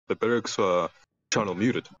the barracks channel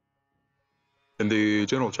muted in the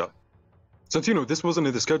general chat. Since, you know, this wasn't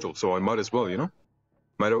in the schedule, so I might as well, you know?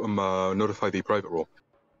 Might notify the private role.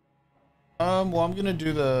 Well, I'm gonna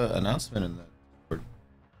do the announcement in that.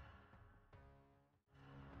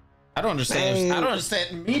 I don't understand. I don't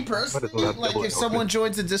understand. Me personally, like if someone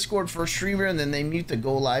joins the Discord for a streamer and then they mute the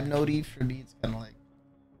go live noti, for me, it's kind of like,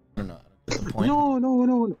 I don't know. The point.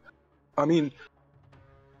 No. I mean,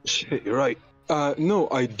 shit, you're right. No,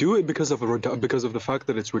 I do it because of the fact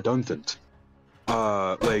that it's redundant.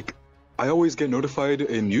 Like, I always get notified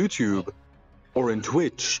in YouTube or in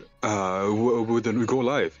Twitch with the go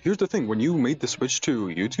live. Here's the thing: when you made the switch to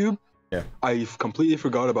YouTube, yeah, I completely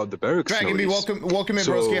forgot about the barracks. Dragon, be welcome in,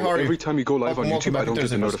 broski. How are you? Every time you go live on YouTube, I don't get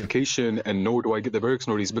the notification, and nor do I get the barracks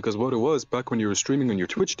notice, because what it was back when you were streaming on your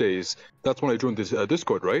Twitch days, that's when I joined this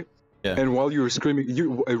Discord, right? Yeah. And while you were streaming,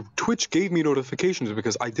 Twitch gave me notifications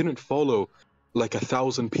because I didn't follow like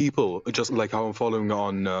 1,000 people, just like how I'm following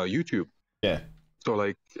on YouTube. Yeah. So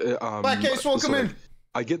like, Black Case, welcome in.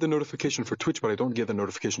 I get the notification for Twitch, but I don't get the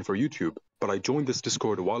notification for YouTube. But I joined this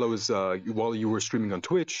Discord while I was while you were streaming on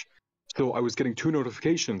Twitch. So I was getting 2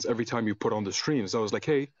 notifications every time you put on the streams. I was like,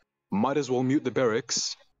 hey, might as well mute the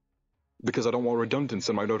barracks because I don't want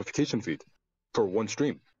redundancy in my notification feed for one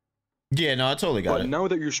stream. Yeah, no, I totally got it. But now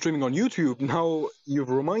that you're streaming on YouTube, now you've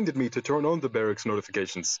reminded me to turn on the barracks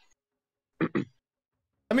notifications.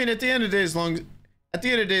 I mean, at the end of the day, as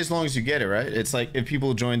long as you get it, right? It's like if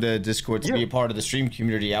people join the Discord to be a part of the stream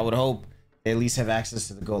community, I would hope they at least have access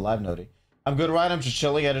to the go live noti. I'm good, right? I'm just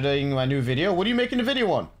chilling, editing my new video. What are you making the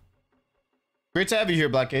video on? Great to have you here,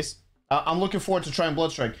 Black Case. I'm looking forward to trying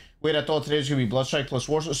Bloodstrike. Wait, I thought today was going to be Bloodstrike plus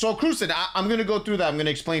Warzone. So, Crucian, I'm going to go through that. I'm going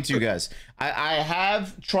to explain to you guys. I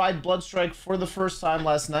have tried Bloodstrike for the first time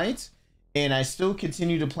last night, and I still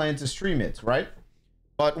continue to plan to stream it, right?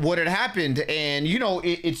 But what had happened, and, you know,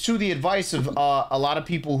 it's to the advice of a lot of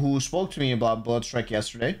people who spoke to me about Bloodstrike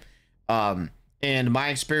yesterday, and my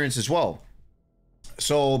experience as well.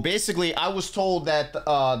 So, basically, I was told that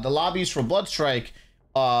the lobbies for Bloodstrike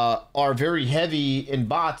are very heavy in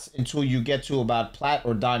bots until you get to about plat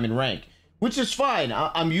or diamond rank, which is fine.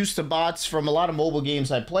 I'm used to bots from a lot of mobile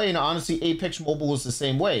games I play, and honestly, Apex Mobile was the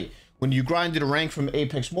same way. When you grinded a rank from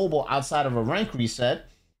Apex Mobile outside of a rank reset,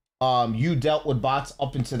 you dealt with bots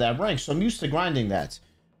up into that rank, so I'm used to grinding that.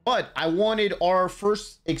 But I wanted our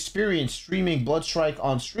first experience streaming Bloodstrike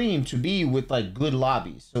on stream to be with like good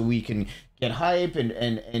lobbies, so we can get hype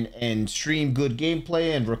and stream good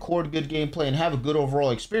gameplay and record good gameplay and have a good overall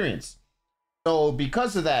experience. So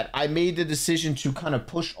because of that, I made the decision to kind of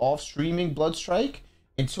push off streaming Bloodstrike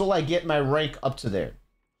until I get my rank up to there.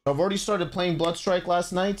 So I've already started playing Bloodstrike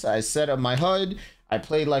last night. I set up my HUD. I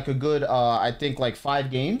played like a good, I think like 5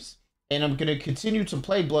 games. And I'm going to continue to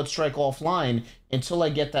play Bloodstrike offline until I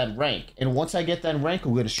get that rank. And once I get that rank,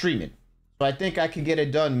 I'm going to stream it. So I think I can get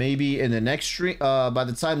it done maybe in the next stream. By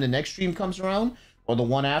the time the next stream comes around, or the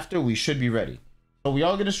one after, we should be ready. So we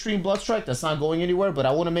are going to stream Bloodstrike. That's not going anywhere. But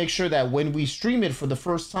I want to make sure that when we stream it for the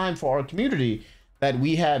first time for our community, that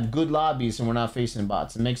we have good lobbies and we're not facing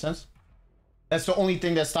bots. It makes sense? That's the only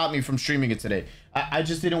thing that stopped me from streaming it today. I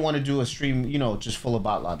just didn't want to do a stream, you know, just full of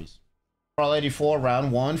bot lobbies. Brawl 84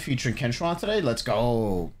 round 1 featuring Kentron today. Let's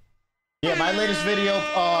go. Yeah, my latest video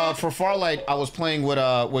for Farlight, I was playing with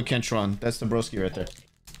Kentron. That's the broski right there.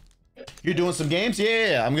 You're doing some games?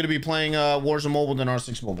 Yeah, I'm gonna be playing Warzone Mobile than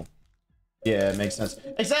R6 Mobile. Yeah, it makes sense.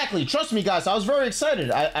 Exactly. Trust me, guys. I was very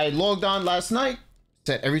excited. I logged on last night,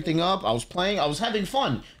 set everything up. I was playing. I was having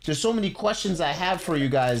fun. There's so many questions I have for you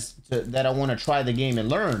guys that I want to try the game and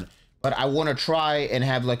learn. But I want to try and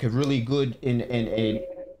have like a really good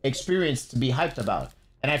experience to be hyped about.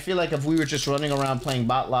 And I feel like if we were just running around playing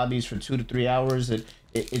bot lobbies for 2 to 3 hours,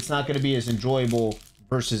 it's not going to be as enjoyable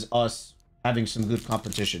versus us having some good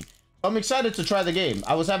competition. I'm excited to try the game.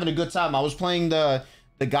 I was having a good time. I was playing the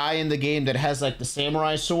guy in the game that has like the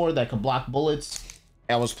samurai sword that can block bullets.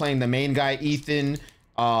 I was playing the main guy, Ethan.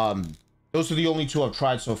 Those are the only 2 I've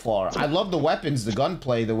tried so far. I love the weapons, the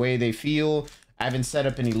gunplay, the way they feel. I haven't set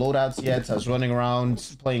up any loadouts yet. I was running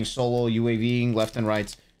around playing solo, UAVing left and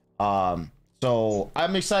right. So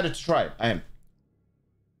I'm excited to try it. I am.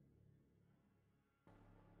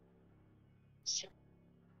 Sorry,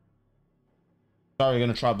 you're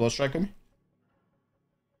gonna try Bloodstrike with me?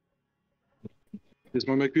 Is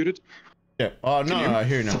my mic muted? Yeah. No, I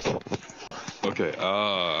hear you now. Okay.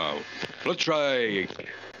 Bloodstrike.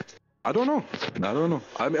 I don't know.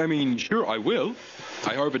 I mean, sure, I will.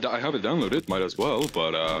 I have it downloaded. Might as well,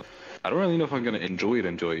 but I don't really know if I'm gonna enjoy it.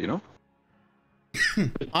 You know.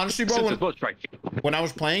 Honestly, bro, when I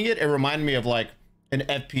was playing it, it reminded me of like an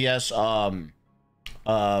FPS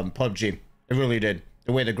PUBG. It really did.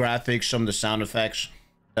 The way the graphics, some of the sound effects,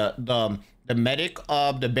 the medic,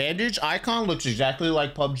 the bandage icon looks exactly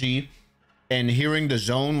like PUBG, and hearing the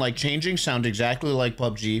zone like changing sounds exactly like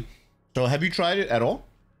PUBG. So have you tried it at all?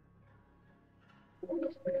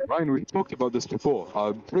 Ryan, we talked about this before.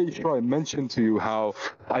 I'm pretty sure I mentioned to you how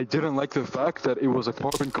I didn't like the fact that it was a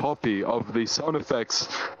carbon copy of the sound effects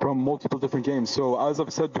from multiple different games. So as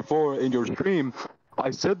I've said before in your stream, I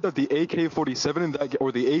said that the AK-47 in that,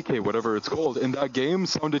 or the AK, whatever it's called, in that game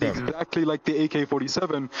sounded exactly like the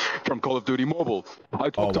AK-47 from Call of Duty Mobile. I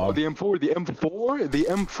talked about the M4. The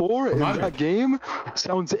M4 in that game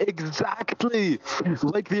sounds exactly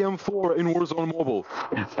like the M4 in Warzone Mobile,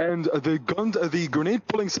 and the grenade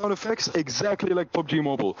pulling sound effects exactly like PUBG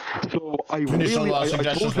Mobile. So I really, I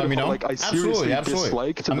told you like I seriously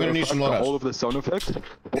disliked all of the sound effects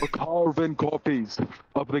were carbon copies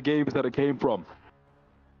of the games that it came from.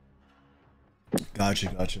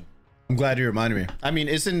 Gotcha. I'm glad you reminded me. I mean,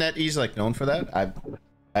 isn't NetEase like known for that?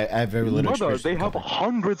 I have very little experience. They have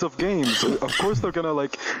hundreds of games. Of course, they're gonna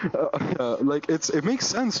like it makes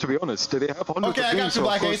sense, to be honest. They have hundreds of games. Okay, I got you,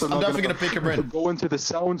 Black Ace. I'm definitely gonna pick your brain. Go into the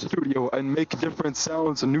sound studio and make different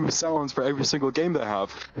sounds and new sounds for every single game they have.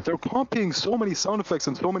 They're copying so many sound effects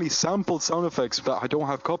and so many sampled sound effects that I don't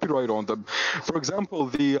have copyright on them. For example,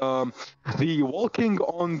 the walking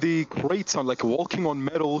on the crate sound, like walking on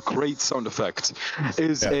metal crate sound effect,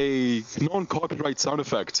 is a non-copyright sound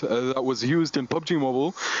effect that was used in PUBG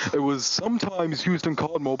Mobile. It was sometimes used in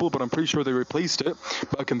COD Mobile, but I'm pretty sure they replaced it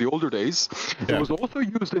back in the older days. It was also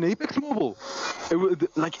used in Apex Mobile. It was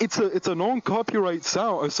like it's a non-copyright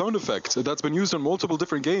sound effect that's been used in multiple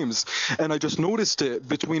different games, and I just noticed it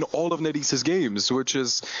between all of NetEase's games, which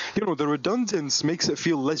is, you know, the redundance makes it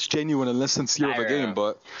feel less genuine and less sincere of a game,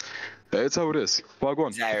 but it's how it is.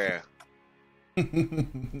 Wagwan. Zyro.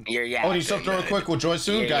 You're oh, you something real quick. We'll join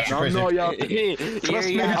soon. Got you, crazy. Have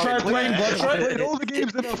you tried playing Bloodstrike? I played all the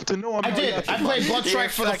games enough to know. I did. I played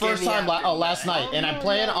Bloodstrike for the first time last night, and I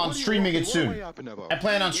plan on streaming it soon. I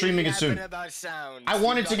plan on streaming it soon. I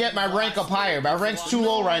wanted to get my rank up higher. My rank's too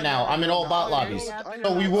low right now. I'm in all bot lobbies,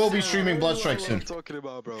 so we will be streaming Bloodstrike soon. Talking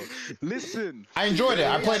about, bro. Listen, I enjoyed it.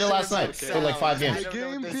 I played it last night. Played like 5 games. The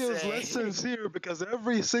game feels less sincere because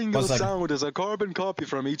every single sound is a carbon copy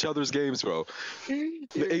from each other's games, bro.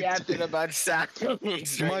 You're yapping about sounds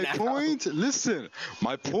my point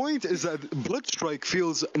is that Bloodstrike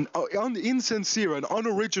feels insincere and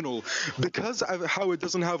unoriginal because of how it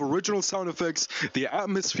doesn't have original sound effects. The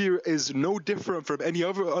atmosphere is no different from any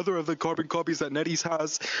other of the carbon copies that NetEase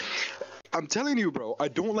has. I'm telling you, bro, I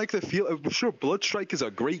don't like the feel. Sure, Bloodstrike is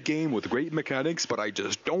a great game with great mechanics, but I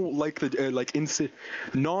just don't like the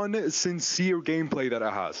non-sincere gameplay that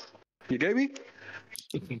it has. You get me?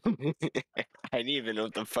 I didn't even know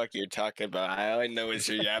what the fuck you're talking about. All I know is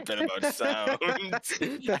you're yapping about sounds.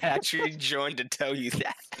 I actually joined to tell you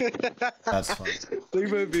that. That's fine.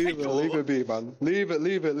 Leave it be, man. Leave it be, man. Leave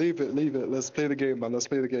it. Let's play the game, man. Let's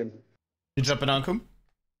play the game. You jumping on, Kum?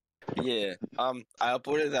 Yeah. I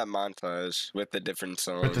uploaded that montage with the different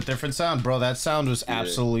songs. With the different sound, bro. That sound was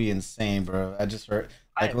absolutely insane, bro. I just heard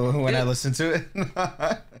when I listened to it.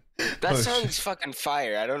 That sounds fucking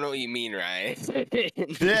fire. I don't know what you mean, Ryan.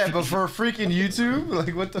 Yeah, but for freaking YouTube,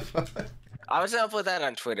 like what the fuck? I was gonna upload that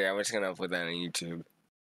on Twitter. I was gonna upload that on YouTube.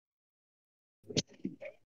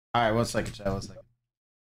 All right, 1 second, chat. 1 second.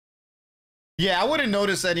 Yeah, I wouldn't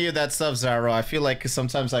notice any of that stuff, Zyro. I feel like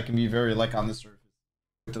sometimes I can be very like on the surface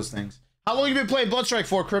with those things. How long have you been playing Bloodstrike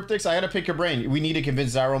for, Cryptix? I gotta pick your brain. We need to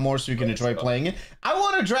convince Zyro more so we can enjoy playing it. I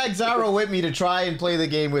want to drag Zyro with me to try and play the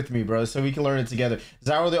game with me, bro, so we can learn it together.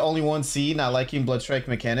 Zyro, the only one C not liking Bloodstrike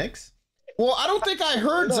mechanics? Well, I don't think I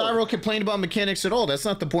heard Zyro complain about mechanics at all. That's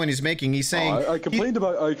not the point he's making. He's saying I complained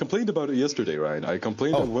about it yesterday, Ryan. I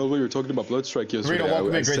complained while we were talking about Bloodstrike yesterday.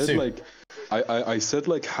 I said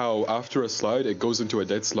like how after a slide it goes into a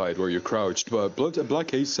dead slide where you're crouched, but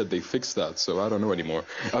Black Ace said they fixed that, so I don't know anymore.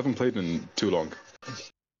 I haven't played in too long.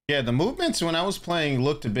 Yeah, the movements when I was playing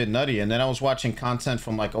looked a bit nutty, and then I was watching content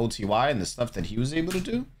from like OTY and the stuff that he was able to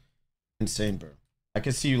do. Insane, bro. I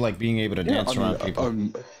can see you like being able to dance around people.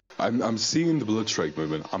 I'm seeing the Bloodstrike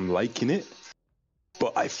movement. I'm liking it,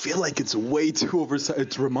 but I feel like it's way too oversized.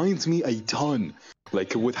 It reminds me a ton,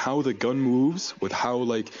 like with how the gun moves, with how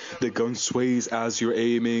like the gun sways as you're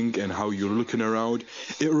aiming and how you're looking around.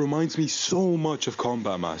 It reminds me so much of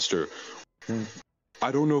Combat Master.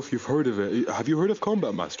 I don't know if you've heard of it. Have you heard of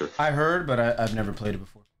Combat Master? I heard, but I've never played it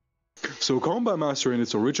before. So Combat Master, in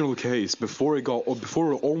its original case, before it got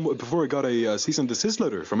a cease and desist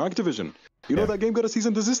letter from Activision, You know that game got a cease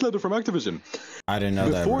and desist letter from Activision. I didn't know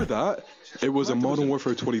that. Before that, it was a Modern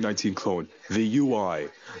Warfare 2019 clone. The UI,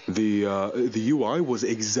 the UI was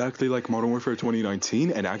exactly like Modern Warfare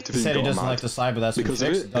 2019, and Activision He said he got doesn't mad like the side, but that's because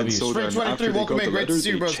of it. And so then after they got the letter,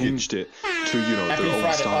 they changed it to Happy their own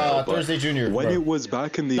Friday, style. But Thursday Junior. when it was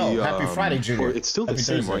back in the Happy Friday, Junior. or it's still the Happy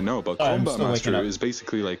same Thursday. right now, but Sorry, Combat Master is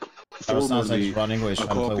basically like formally a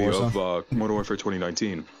copy of Modern Warfare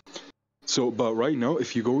 2019. So, but right now,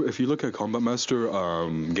 if you look at Combat Master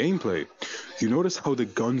gameplay, you notice how the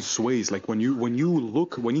gun sways. Like when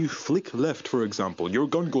you flick left, for example, your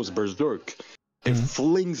gun goes berserk. It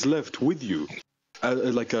flings left with you,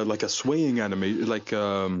 like a swaying anime. Like you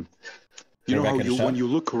know how when you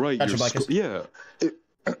look right,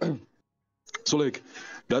 so like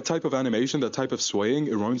that type of animation, that type of swaying,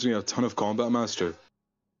 it reminds me a ton of Combat Master.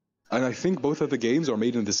 And I think both of the games are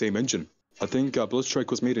made in the same engine. I think Bloodstrike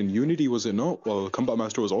was made in Unity, was it not? Well, Combat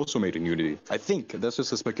Master was also made in Unity. I think. That's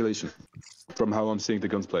just a speculation from how I'm seeing the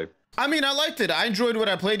guns play. I mean, I liked it. I enjoyed what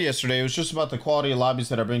I played yesterday. It was just about the quality of lobbies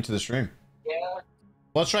that I bring to the stream. Yeah.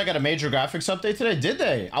 Bloodstrike got a major graphics update today, did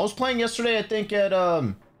they? I was playing yesterday, I think at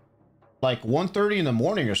like 1:30 in the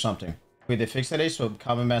morning or something. Wait, they fixed that today, so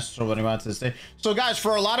Combat Master running around to this day. So guys,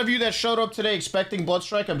 for a lot of you that showed up today expecting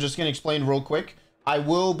Bloodstrike, I'm just going to explain real quick. I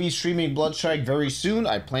will be streaming Bloodstrike very soon.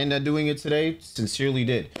 I planned on doing it today. Sincerely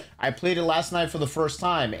did. I played it last night for the first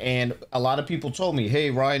time, and a lot of people told me,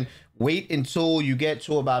 hey, Ryan, wait until you get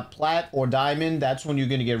to about Plat or Diamond. That's when you're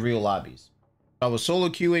going to get real lobbies. I was solo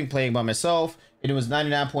queuing, playing by myself, and it was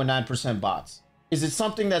 99.9% bots. Is it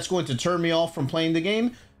something that's going to turn me off from playing the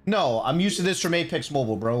game? No, I'm used to this from Apex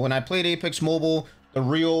Mobile, bro. When I played Apex Mobile, the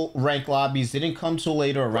real rank lobbies didn't come till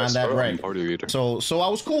later around that rank. So I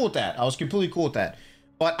was cool with that. I was completely cool with that.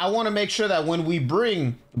 But I want to make sure that when we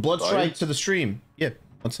bring Bloodstrike to the stream, yeah,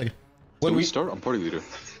 1 second. When we start, I'm party leader.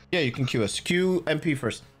 Yeah, you can queue us. Queue MP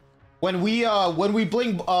first. When we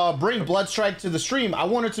bring Bloodstrike to the stream, I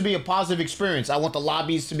want it to be a positive experience. I want the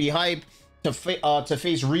lobbies to be hype, to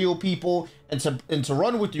face real people, and to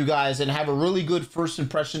run with you guys and have a really good first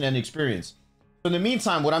impression and experience. So in the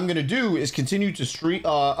meantime, what I'm gonna do is continue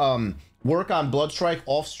to work on Bloodstrike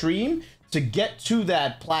off stream to get to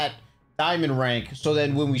that Plat Diamond rank. So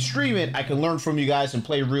then when we stream it, I can learn from you guys and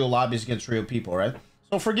play real lobbies against real people, right?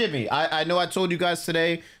 So forgive me. I know I told you guys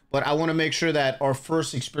today, but I want to make sure that our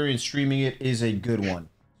first experience streaming it is a good one.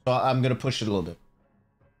 So I'm gonna push it a little bit.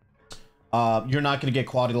 You're not gonna get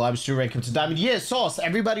quality lobbies to rank up to Diamond. Yeah, Sauce.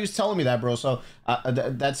 Everybody was telling me that, bro. So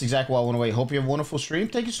that's exactly why I want to wait. Hope you have a wonderful stream.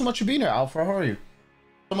 Thank you so much for being here, Alpha. How are you?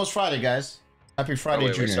 Almost Friday, guys. Happy Friday,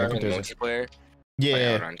 wait, Junior. Happy Thursday. Multiplayer? Yeah. Wait,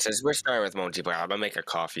 hold on. Since we're starting with multiplayer, I'm gonna make a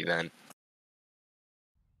coffee then.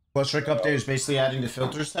 Bloodstrike update is basically adding the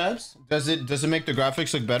filters tabs. Does it make the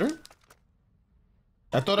graphics look better?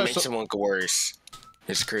 I thought it makes it look worse.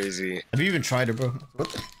 It's crazy. Have you even tried it, bro?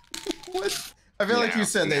 What? What? I feel like you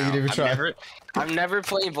said that you didn't even try. I'm never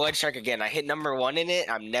playing Bloodstrike again. I hit #1 in it.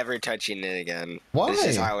 I'm never touching it again. Why? This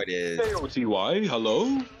is how it is. Hey, OTY,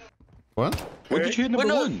 hello? What? When did you hit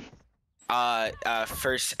 #1?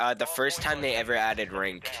 The first time they ever added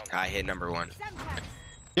rank, I hit #1.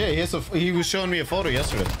 Yeah, he was showing me a photo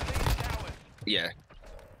yesterday. Yeah.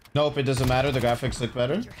 Nope, it doesn't matter. The graphics look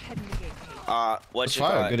better. What's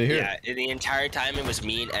fire. Good to hear. Yeah, the entire time it was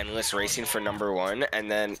me and Endless racing for #1,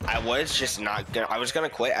 and then I was just not gonna. I was gonna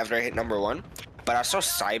quit after I hit #1, but I saw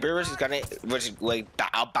Cyber was like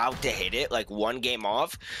about to hit it, like one game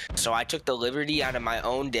off. So I took the liberty out of my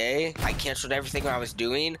own day. I canceled everything I was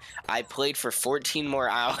doing. I played for 14 more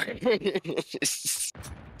hours.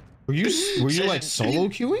 Were you like solo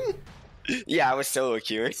queuing? Yeah, I was solo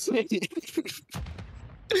queuing.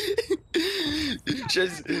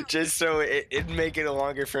 just so it'd make it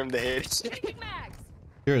longer for him to hit.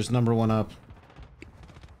 Here's #1 up.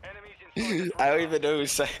 I don't even know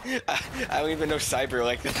Cyber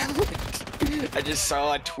like that. I just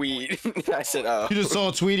saw a tweet. I said, oh. You just saw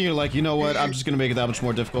a tweet and you're like, you know what? I'm just gonna make it that much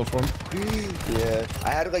more difficult for him. Yeah,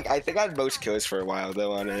 I think I had most kills for a while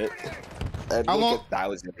though on it.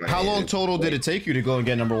 How long total did it take you to go and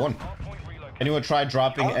get #1? Anyone try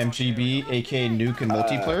dropping MGB, aka nuke, in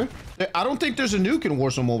multiplayer? I don't think there's a nuke in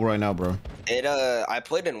Warzone Mobile right now, bro. I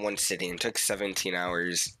played in one city and took 17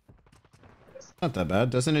 hours. Not that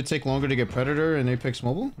bad. Doesn't it take longer to get Predator in Apex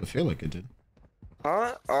Mobile? I feel like it did.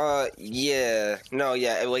 Yeah. No,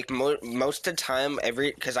 yeah. Like most of the time,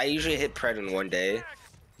 because I usually hit Pred in one day.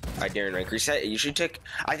 During rank reset, it usually took.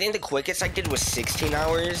 I think the quickest I did was 16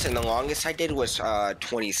 hours, and the longest I did was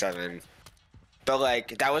 27. But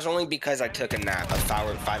like that was only because I took a nap, a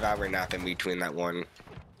 5-hour nap in between that one. You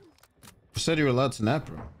said you were allowed to nap,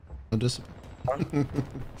 bro. No discipline.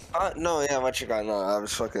 No, yeah, what you got? No, I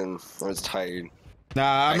was tired.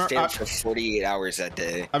 Nah, I stayed up for 48 hours that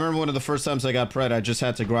day. I remember one of the first times I got pred, I just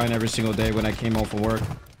had to grind every single day when I came home from work.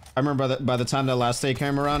 I remember by the time that last day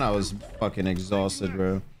came around, I was fucking exhausted,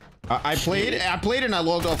 bro. I played and I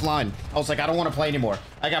logged offline. I was like, I don't want to play anymore.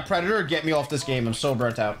 I got Predator, get me off this game. I'm so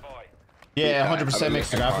burnt out. Yeah, 100%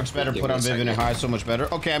 makes the graphics better. Put on Vivid and High, so much better.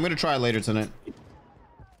 Okay, I'm gonna try it later tonight.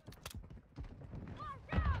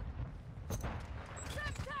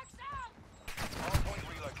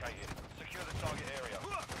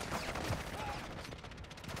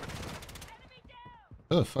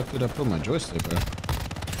 Where the fuck did I put my joystick, bro?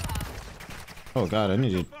 Oh god, I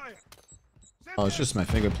need it. Oh, it's just my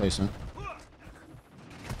finger placement.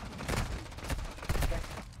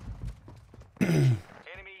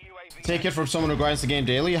 Take it from someone who grinds the game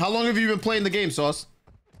daily. How long have you been playing the game, Sauce?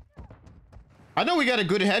 I know we got a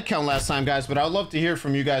good head count last time, guys, but I would love to hear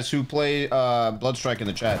from you guys who play Bloodstrike in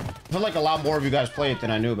the chat. I feel like a lot more of you guys play it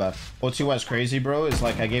than I knew about. OTY's crazy, bro, is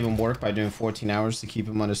like I gave him work by doing 14 hours to keep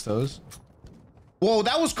him on his toes. Whoa,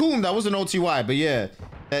 that was Koom. That was an OTY, but yeah,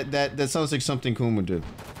 that sounds like something Koom would do.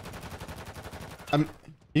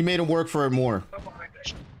 He made him work for it more.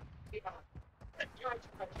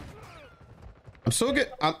 I'm so good.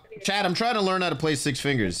 Chad, I'm trying to learn how to play Six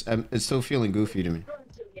Fingers. It's still feeling goofy to me.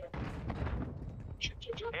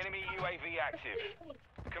 Enemy UAV active.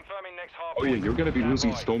 Confirming next half. Oh yeah, you're gonna be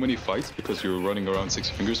losing so many fights because you're running around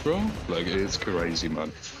Six Fingers, bro. Like, it's crazy,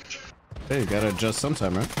 man. Hey, you gotta adjust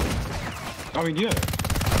sometime, right? I mean, yeah.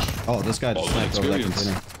 Oh, this guy just sniped over that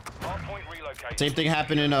container. Same thing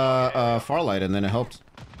happened in Farlight, and then it helped.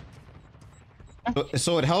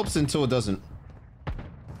 So it helps until it doesn't.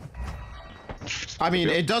 I mean,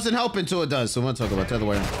 it doesn't help until it does. So I'm gonna talk about the other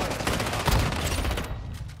way.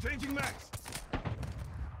 Changing max.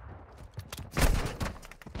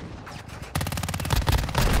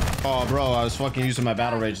 Oh, bro, I was fucking using my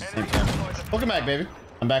battle rage at the same time. Welcome back, baby.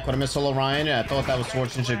 I'm back with a Miss Solo Ryan, and I thought that was Torch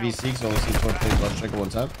Ninja VC, so I only seen Torch play Bloodstrike one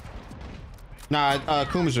time. Nah,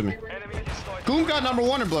 Koom is with me. Koom got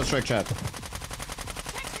 #1 in Bloodstrike chat.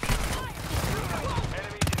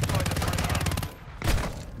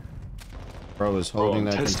 Bro is holding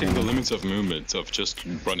that testing container. the limits of movement of just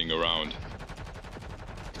running around.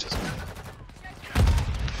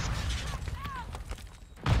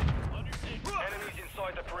 Enemies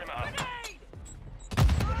inside the perimeter.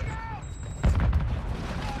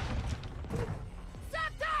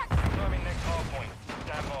 Confirming next hard point.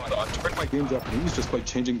 Stand by. I turned my game Japanese just by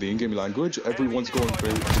changing the in-game language. Everyone's going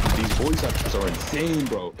crazy. These voice actors are insane,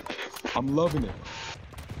 bro. I'm loving it.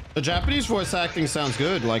 The Japanese voice acting sounds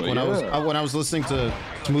good. Like when I was listening to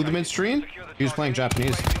Smoothman stream, he was playing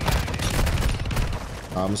Japanese.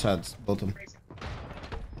 I almost had both of them.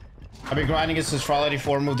 I've been grinding it since Fall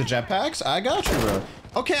 84 moved the jetpacks. I got you, bro.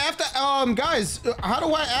 Okay, after guys, how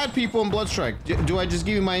do I add people in Bloodstrike? Do I just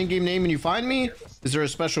give you my in-game name and you find me? Is there a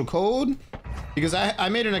special code? Because I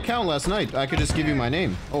made an account last night. I could just give you my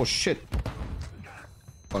name. Oh shit.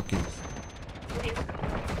 Fuck you.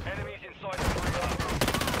 Enemies inside the perimeter.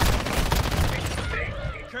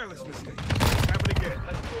 Careless mistake. Happen again.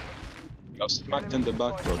 I was smacked in the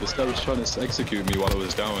back, bro. This guy was trying to execute me while I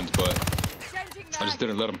was downed, but I just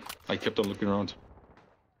didn't let him. I kept on looking around.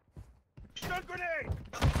 Stun grenade.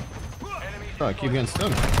 Oh, I keep getting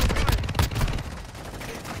stunned.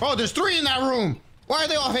 Oh, there's 3 in that room. Why are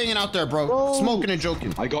they all hanging out there, bro? Smoking and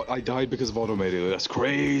joking. I died because of automated. That's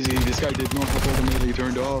crazy. This guy did not have automated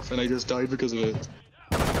turned off, and I just died because of it.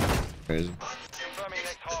 Crazy. Confirming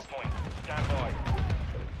next hard point. Stand by.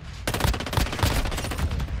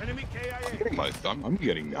 Enemy KIA. I'm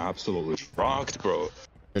getting absolutely rocked, bro.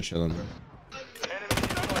 You're chilling, bro.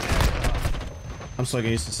 I'm still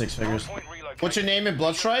getting used to 6 fingers. What's your name in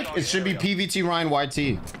Bloodstrike? It should be PVT Ryan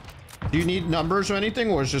YT. Do you need numbers or anything,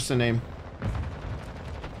 or is just a name?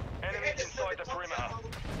 Enemies inside the perimeter.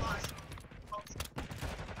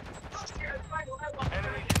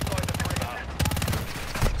 Enemies inside the perimeter.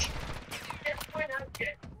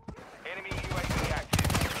 Enemy UAV active.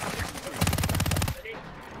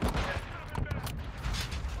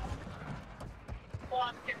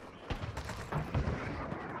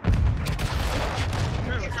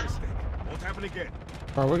 Careless mistake. Won't happen again.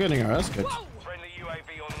 Oh, we're getting our ass kicked. Friendly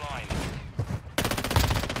UAV online.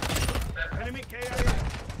 Enemy KIA.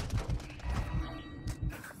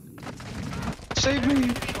 Save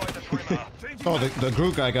me! Oh, the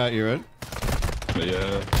group guy got you, right?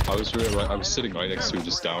 Yeah, I was sitting right next to him,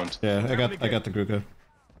 just downed. Yeah, I got the group guy.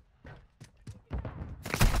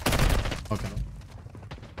 Okay.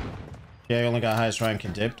 Yeah, he only got highest rank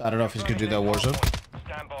and dipped. I don't know if he's gonna do that Warzone.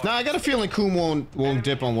 Nah, I got a feeling Koom won't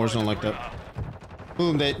dip on Warzone like that.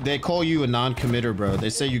 Boom, they call you a non-committer, bro. They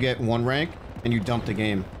say you get 1 rank and you dump the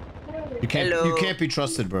game. You can't be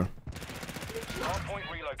trusted, bro.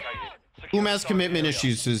 Hardpoint relocated. Boom has commitment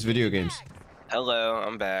issues to his video games. Hello,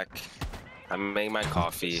 I'm back. I'm making my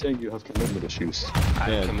coffee. Saying you have commitment issues. I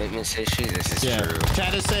have commitment issues. This is true.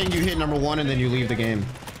 Chad is saying you hit number 1 and then you leave the game.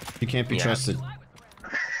 You can't be trusted.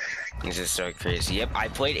 This is so crazy. Yep, I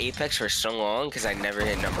played Apex for so long because I never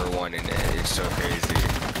hit number 1 in it. It's so crazy.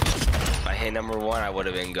 If I hit number 1, I would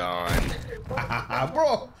have been gone.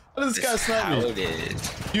 Bro, this guy sniped me.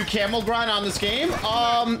 You camel grind on this game?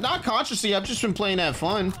 Not consciously. I've just been playing that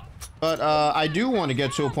fun. But I do want to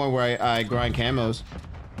get to a point where I grind camos.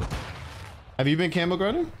 Have you been camo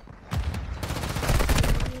grinding?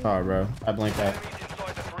 Oh, bro. I blinked out.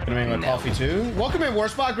 Gonna make my coffee too. Welcome in,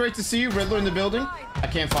 Warspot. Great to see you. Riddler in the building. I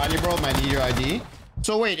can't find you, bro. Might need your ID.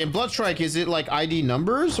 So wait, in Bloodstrike, is it like ID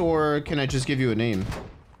numbers or can I just give you a name?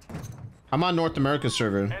 I'm on North America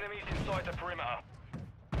server. Enemies inside the perimeter.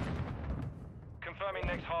 Confirming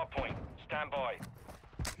next hardpoint. Stand by.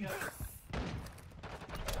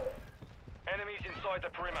 Enemies inside the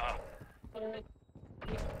perimeter.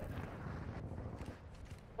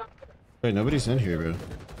 Wait, nobody's in here, bro.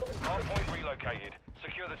 Hardpoint relocated.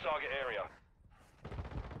 Secure the target area.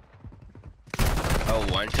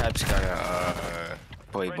 Oh, one tap's gonna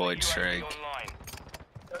play Bloodstrike.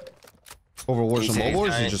 Over Warzone Mobile, or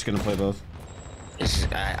is he just gonna play both?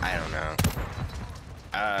 I don't know.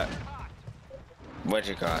 What'd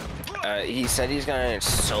you call it? He said he's gonna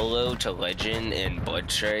solo to Legend in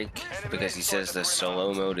Bloodstrike because he says the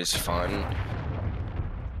solo mode is fun.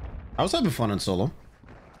 I was having fun in solo.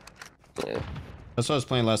 Yeah. That's what I was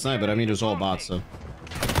playing last night, but I mean it was all bots, so.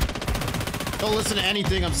 Don't listen to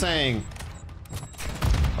anything I'm saying.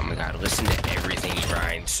 Oh my god, listen to everything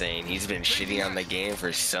Ryan's saying. He's been shitting on the game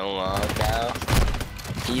for so long now.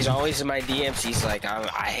 He's always in my DMs. He's like,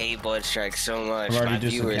 I hate Bloodstrike so much. My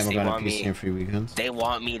viewers, they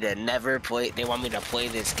want me to never play. They want me to play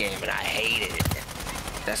this game, and I hate it.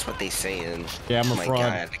 That's what they saying. Yeah, I'm a fraud.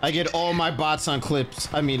 God. I get all my bots on clips.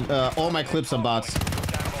 I mean, all my clips on bots.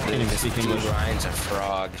 Dude, Ryan's a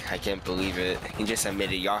frog. I can't believe it. He just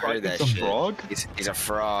admitted. Y'all heard that shit. Frog? He's a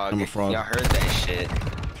frog. I'm a frog. Y'all heard that shit.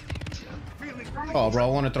 Oh, bro, I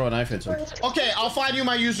want to throw a knife at him. Okay, I'll find you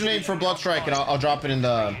my username for Bloodstrike and I'll drop it in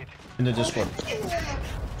the Discord.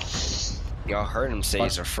 Y'all heard him say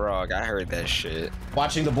he's a frog. I heard that shit.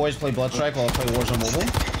 Watching the boys play Bloodstrike while I play Warzone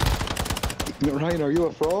Mobile. Ryan, are you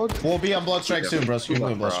a frog? We'll be on Bloodstrike soon, bro. So you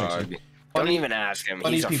play Bloodstrike soon. Don't even ask him.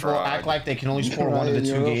 Funny people act like they can only support one of the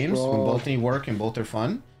 2 games when both need work and both are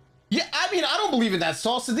fun. Yeah, I mean, I don't believe in that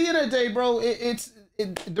sauce. At the end of the day, bro,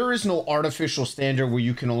 there is no artificial standard where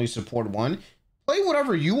you can only support one. Play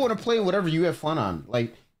whatever you want to play, whatever you have fun on.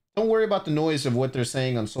 Like, don't worry about the noise of what they're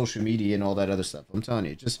saying on social media and all that other stuff. I'm telling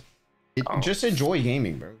you, just enjoy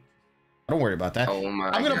gaming, bro. Don't worry about that. Oh my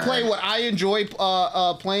I'm gonna play what I enjoy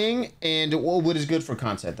playing and what is good for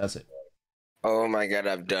content. That's it. Oh my god,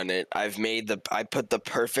 I've done it. I put the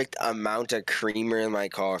perfect amount of creamer in my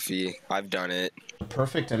coffee. I've done it. The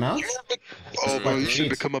perfect amount? Oh, bro, you should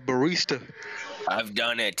become a barista. I've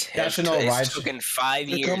done it. It's taken 5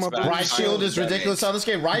 years. Ride Shield is ridiculous on this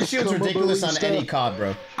game. Ride Shield's ridiculous on any COD,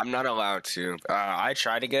 bro. I'm not allowed to. I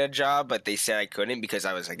tried to get a job, but they said I couldn't because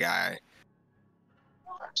I was a guy.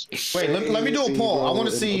 Wait, let me do a poll. I want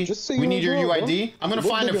to see. We need your UID. I'm gonna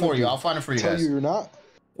find it for you. I'll find it for you guys. Tell you you're not.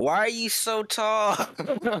 Why are you so tall?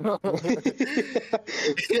 Why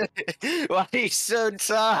are you so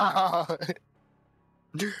tall?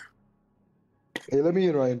 Hey, let me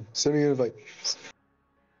in, Ryan. Send me an invite.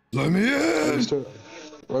 Let me in.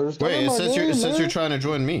 Wait, it says you're trying to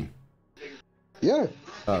join me. Yeah.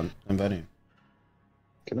 Inviting.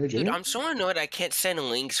 Can I join? Dude, I'm so annoyed I can't send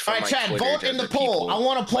links from Alright, Chad, vote in the poll. I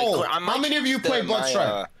want a poll. How many of you play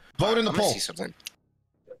Bloodstrike? Vote in the poll.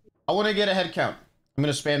 I want to get a head count. I'm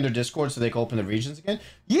gonna spam their Discord so they can open the regions again.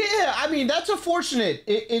 Yeah, I mean that's unfortunate.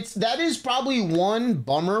 That is probably one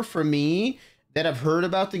bummer for me that I've heard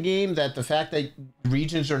about the game, that the fact that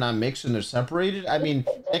regions are not mixed and they're separated. I mean,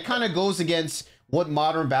 it kind of goes against what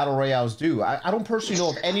modern battle royales do. I don't personally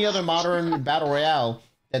know of any other modern battle royale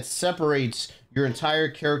that separates your entire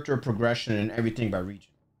character progression and everything by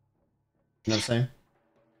region. You know what I'm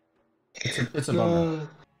saying? It's a bummer.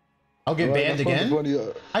 I'll get banned again?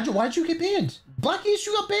 Why'd you get banned? Black East,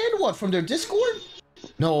 you got banned what? From their Discord?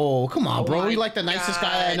 No, come on, bro. You're like the nicest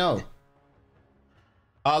guy I know.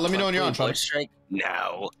 Let me know when you're on, Trump.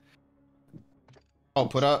 No. Oh,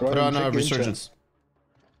 put on Resurgence.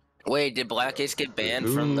 Wait, did Black Ace get banned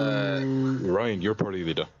from the... Ryan, you're party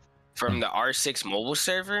leader. From the R6 mobile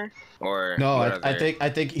server, or No, what I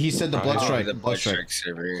think he said the Bloodstrike. the Bloodstrike. Bloodstrike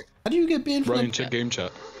server. How do you get banned from Ryan, that? check game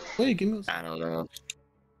chat. Wait, give me. I don't know.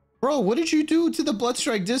 Bro, what did you do to the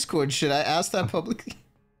Bloodstrike Discord? Should I ask that publicly?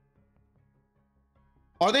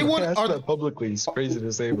 Are they one? Are that publicly? It's crazy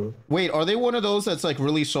to say, bro. Wait, are they one of those that's like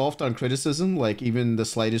really soft on criticism, like even the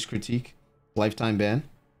slightest critique, lifetime ban?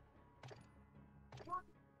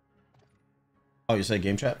 Oh, you said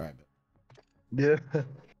game chat, all right? Yeah.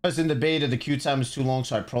 I was in the beta, the queue time is too long,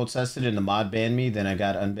 so I protested and the mod banned me, then I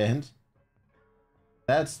got unbanned.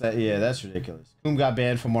 That's ridiculous. Whom got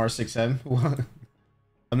banned from R6M?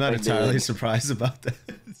 I'm not entirely surprised about that.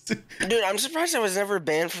 Dude, I'm surprised I was never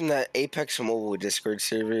banned from that Apex Mobile Discord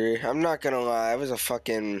server. I'm not gonna lie, I was a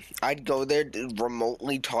fucking... I'd go there to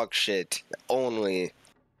remotely talk shit. Only.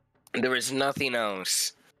 There was nothing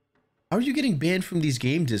else. How are you getting banned from these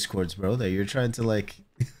game Discords, bro, that you're trying to, like...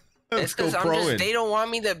 It's because they don't want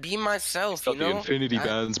me to be myself, you know? The infinity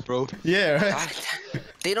bans, bro. Yeah, right?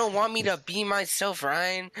 They don't want me to be myself,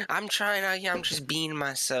 Ryan. I'm trying out here, I'm just being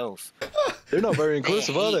myself. They're not very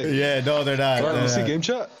inclusive, are they? Yeah, no, they're not. Ryan, you see game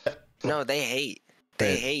chat? No, they hate.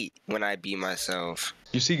 They hate when I be myself.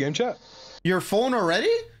 You see game chat? Your phone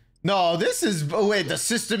already? No, this is... Oh, wait, the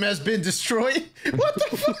system has been destroyed? What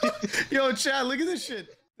the fuck? Yo, chat, look at this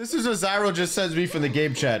shit. This is what Zyro just sends me from the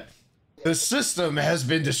game chat. The system has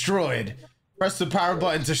been destroyed. Press the power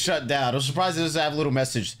button to shut down. I'm surprised it doesn't have a little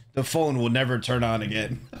message. The phone will never turn on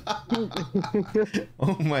again.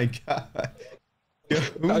 Oh my god. Yo,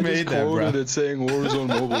 who made that, bro? It saying Warzone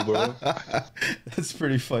mobile, bro. That's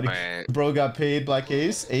pretty funny. Right. Bro got paid, Black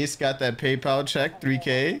Ace. Ace got that PayPal check,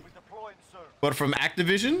 3K. But from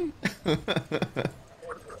Activision?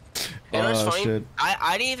 You know what's funny? Shit.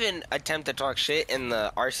 I didn't even attempt to talk shit in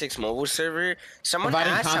the R6 mobile server. Someone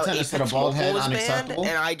Providing asked how content instead of Apex bald Mobile head was banned, unacceptable.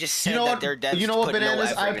 and I just said You know that what- their devs you know what, put no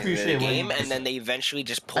Bananas? I effort into appreciate the when game, you- and then they eventually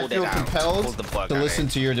just I pulled it feel out. compelled Pulled the plug to on listen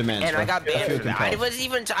it. to your demands, And bro. I got feel banned for that. I compelled. was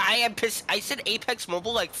even I am pissed. I said Apex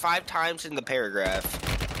Mobile like 5 times in the paragraph.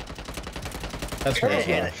 That's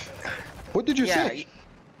crazy. And- What did you yeah. say?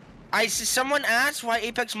 Someone asked why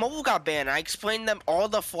Apex Mobile got banned. I explained them all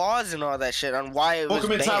the flaws and all that shit on why it was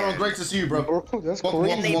Welcome in, banned. Tyrone. Great to see you, bro. Bro, that's Welcome,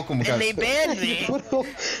 crazy. welcome, And guys. they banned me.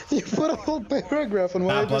 You put a whole paragraph on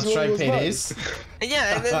why this Bloodstrike was paid bad. Ace.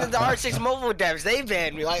 Yeah, and then the R6 mobile devs, they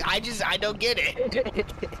banned me. Like, I don't get it.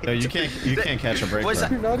 No, you can't catch a break, Was bro.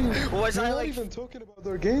 You're not even, Was you're I not like... even talking about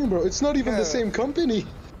their game, bro. It's not even Yeah. the same company.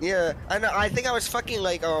 Yeah, I know. I think I was fucking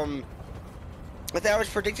like, I think I was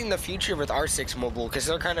predicting the future with R6 mobile, because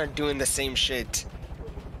they're kind of doing the same shit.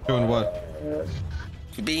 Doing what?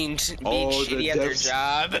 Being Oh, the shitty at their devs-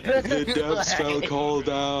 job. The devs felt called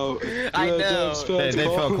out. I The know. devs They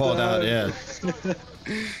felt called out, yeah.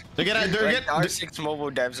 They're Like, gonna R6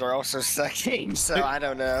 mobile devs are also sucking, so I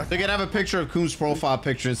don't know. have a picture of Coom's profile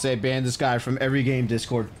picture and say ban this guy from every game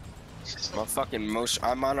Discord.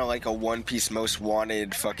 I'm on like a One Piece most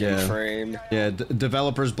wanted fucking Yeah. frame. Yeah,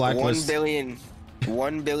 developers blacklist.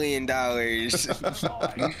 $1 billion.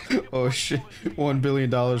 Oh shit, $1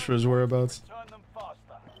 billion for his whereabouts. Turn them faster.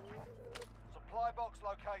 Supply box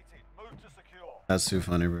located. Move to secure. That's too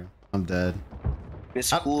funny, bro. I'm dead.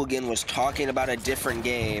 This hooligan was talking about a different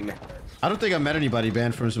game. I don't think I met anybody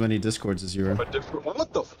banned from as many Discords as you were.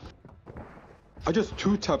 What the? I just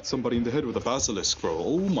two-tapped somebody in the head with a basilisk, bro.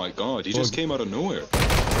 Oh my god, he just came out of nowhere.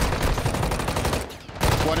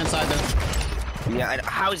 One inside there. Yeah,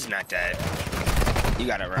 how is he not dead? You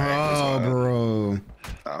got it right. Oh, bro.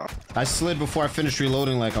 Oh. I slid before I finished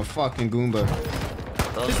reloading like a fucking Goomba.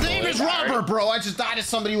 His name is Robert, bro. I just died at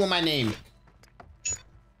somebody with my name.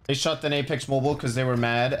 They shut down Apex Mobile because they were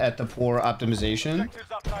mad at the poor optimization. Objectives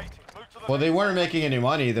updated. Move to the Well, they weren't making any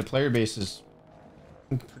money. The player base is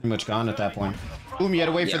pretty much gone at that point. Boom, you had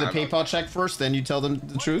to wait for the PayPal check first, then you tell them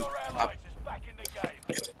the truth. allies is back in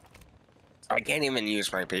the game. I can't even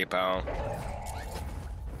use my PayPal.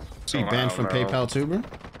 So you banned from PayPal too,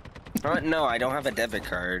 bro? No, I don't have a debit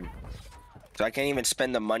card. So I can't even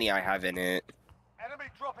spend the money I have in it. Enemy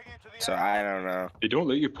dropping into the So I don't know. They don't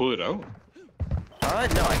let you pull it out. No, I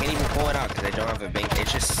can't even pull it out because I don't have a bank.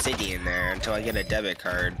 It's just sitting in there until I get a debit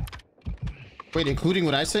card. Wait, including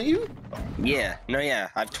what I sent you? Yeah,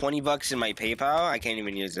 I have $20 in my PayPal. I can't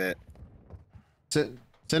even use it. Send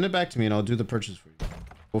it back to me and I'll do the purchase for you.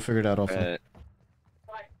 We'll figure it out offline.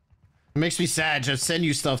 It makes me sad. Just send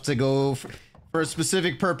you stuff to go for a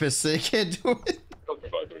specific purpose. So you can't do it.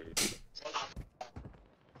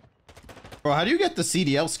 Bro, how do you get the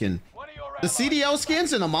CDL skin? The CDL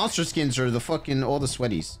skins and the monster skins are the fucking all the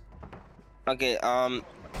sweaties. Okay, the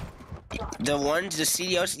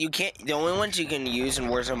CDOs, you can't, the only ones you can use in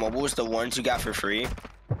Warzone Mobile is the ones you got for free.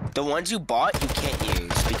 The ones you bought, you can't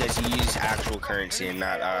use because you use actual currency and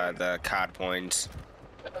not the COD points.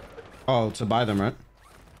 Oh, to buy them, right?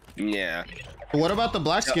 Yeah. But what about the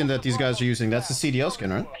black skin that these guys are using? That's the CDL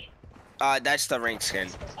skin, right? That's the rank skin.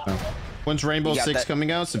 Oh. When's Rainbow Six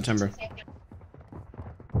coming out? September.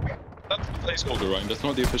 That's the placeholder, Ryan. That's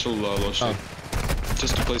not the official launch date.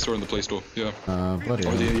 Just the Play Store and the Play Store. Yeah. Bloody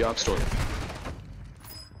or the App Store.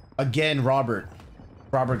 Again, Robert.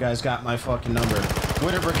 Robert, guys, got my fucking number.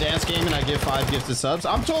 Winner Verdansk game, and I give 5 gifted subs.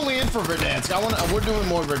 I'm totally in for Verdansk. We're doing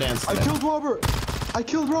more Verdansk today. I killed Robert. I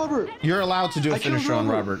killed Robert. You're allowed to do a finisher on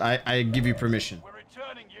Robert. I give you permission. We're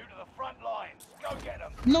returning you to the front lines. Go get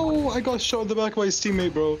them. No, I got shot in the back by his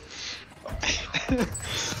teammate, bro.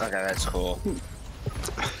 Okay, that's cool.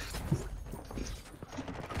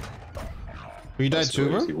 You died too,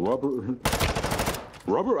 bro?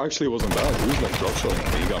 Robert actually wasn't bad. He was like drop shotting,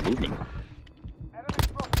 but he got movement. Enemy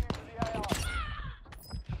dropping into the AR.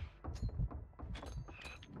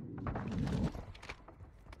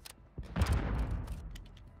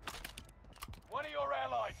 One of your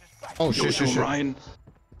allies is back. Oh, shit. Ryan.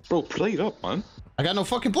 Bro, play it up, man. I got no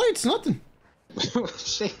fucking plates, nothing.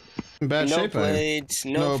 Shit. In bad No shape, plates,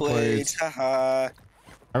 no plates, haha.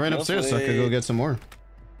 I ran upstairs so I could go get some more.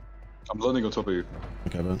 I'm landing on top of you.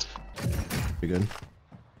 Okay, but be good.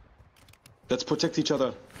 Let's protect each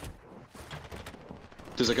other.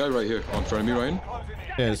 There's a guy right here on front of me, Ryan.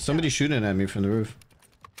 Yeah, somebody's shooting at me from the roof.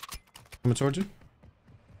 Coming towards you.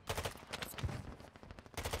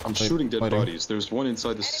 I'm shooting dead bodies. There's one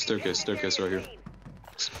inside the staircase right here.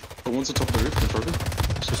 But one's on top of the roof, confirmed.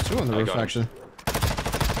 There's 2 on the roof, actually.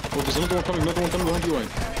 Oh, there's another one coming behind you, Ryan.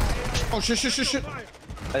 Oh, shit.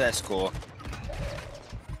 Oh, that's cool.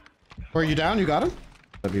 Are you down? You got him?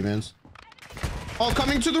 W mans. Oh,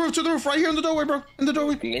 coming to the roof, right here in the doorway, bro. In the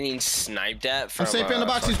doorway. I'm getting sniped at from, I'm safe in the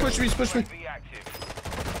box. He's pushing me.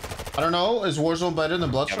 I don't know. Is Warzone better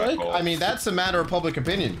than Bloodstrike? I mean, that's a matter of public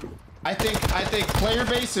opinion. I think player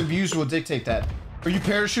base and views will dictate that. Are you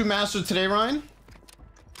parachute master today, Ryan?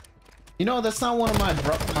 You know, that's not one of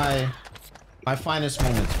my finest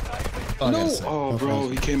moments. No! Oh, bro,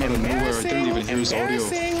 he came out of nowhere. I didn't even hear his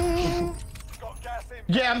audio.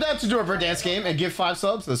 Yeah, I'm down to do a Verdansk game and give 5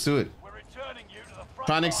 subs. Let's do it.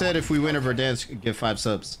 Tronic said if we win a Verdansk, give 5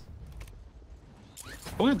 subs.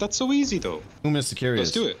 Oh, that's so easy, though. Whom is curious?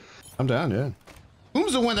 Let's do it. I'm down, yeah.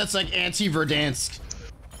 Whom's the one that's like anti-Verdansk?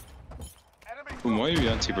 Why are you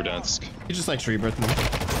anti-Verdansk? He just likes Rebirth more.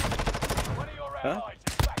 Huh?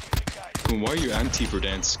 Why are you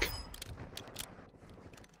anti-Verdansk?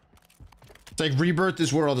 It's like Rebirth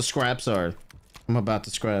is where all the scraps are. I'm about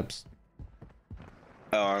the scraps.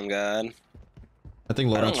 Oh, I'm God. I think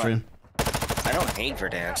loadout's free. I don't hate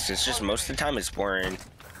Verdansk. It's just most of the time it's boring.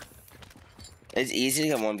 It's easy to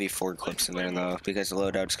get 1v4 clips in there though, because the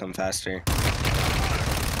loadouts come faster.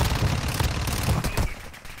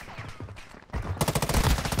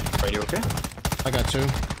 Are you okay? I got 2.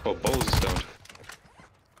 Oh, balls is down.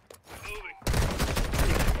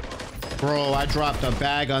 Bro, I dropped a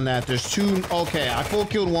bag on that. There's 2. Okay, I full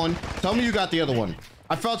killed 1. Tell me you got the other one.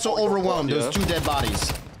 I felt so overwhelmed. Yeah. There's 2 dead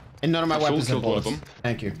bodies. And none of my weapons have bullets.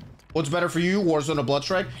 Thank you. What's better for you, Warzone or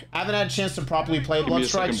Bloodstrike? I haven't had a chance to properly play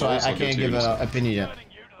Bloodstrike, so I can't give an opinion yet.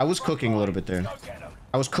 I was cooking a little bit there.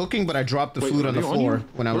 I was cooking, but I dropped the food on the floor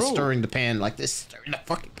when I was stirring the pan like this. Stirring the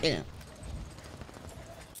fucking pan.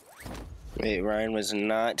 Wait, Ryan was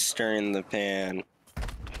not stirring the pan.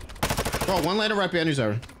 Bro, one later right behind you,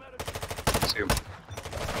 Zara.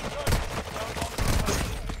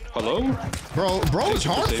 Hello? Bro is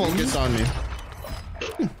hard focused on me.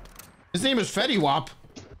 His name is Fetty Wap.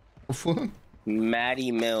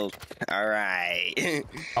 Maddie Milk. Alright.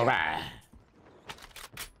 Alright.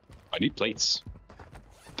 I need plates.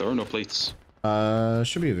 There are no plates.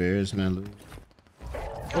 Should be Veers, man.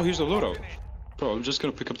 Oh, here's the loadout. Bro, I'm just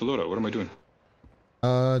gonna pick up the loadout. What am I doing?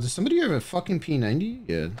 Does somebody have a fucking P90?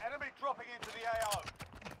 Yeah. Enemy dropping into the AO.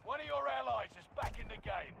 One of your allies is back in the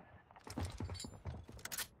game.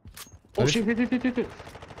 Oh, shit. I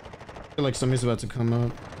feel like somebody's about to come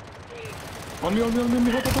up. On me.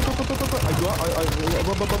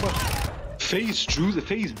 Phase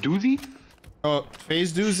doozy? Oh,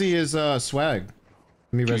 Phase Doozy is swag.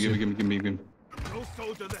 Let me Give me.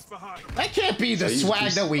 That can't be the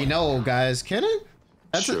swag that we know, guys. Can it?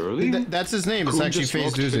 That's Surely? That's his name. It's actually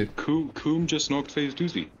Phase Doozy. Coom just knocked Phase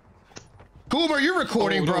Doozy. Coom, are you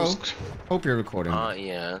recording, bro? Hope you're recording.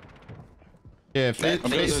 Yeah. Yeah, Phase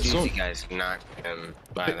that's Doozy guys knocked him,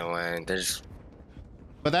 by the way. There's...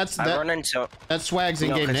 But that's that swag's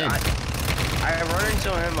in game name. I run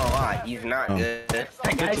into him a lot. He's not good.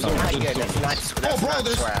 That guy's not good. That's not bro,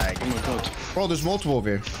 swag. Oh my god. Bro, there's multiple over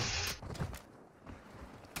here.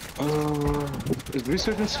 Is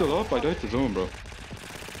resurgence still up? I died to zone, bro.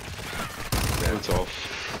 Yeah, it's off.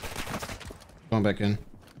 Going back in.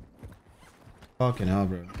 Fucking hell,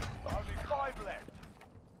 bro. Only 5 left.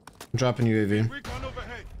 I'm dropping UAV.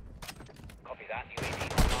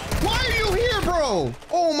 Why are you here, bro?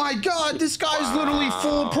 Oh my god, this guy's literally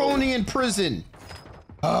full proning in prison.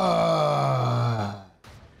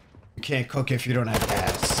 You can't cook if you don't have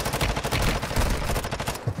gas.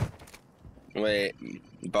 Wait,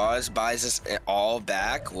 Boz buys us all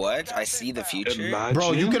back? What? I see the future. Imagine.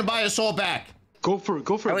 Bro, you can buy us all back. Go for it,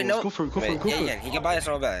 Oh, Boz. wait, no. Go for it, Wait, go for it. yeah, he can buy us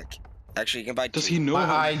all back. Actually, he can buy Does two. he know how?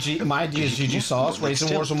 My ID is GG Sauce, racing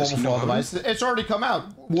Warzone mobile for all devices. It's already come out.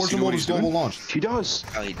 Warzone mobile's global launch. He does.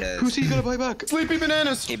 Oh, he does. Who's he gonna buy back? Sleepy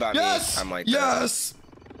Bananas. He bought yes. me. I'm like, yes.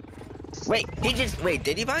 Wait,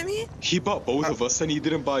 did he buy me? He bought both of us and he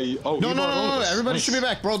didn't buy. Oh, No, he no, bought all no, of no. us. Everybody Nice. should be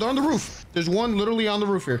back, bro. They're on the roof. There's one literally on the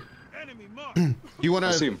roof here. You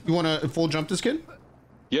wanna full jump this kid?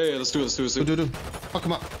 Yeah, let's do it. Do. Fuck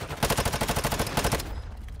him up.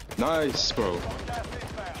 Nice, bro.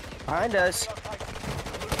 Behind us.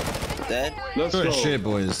 Dead. Let's Good go. shit,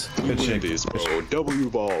 boys. We Good win shit. these, bro. W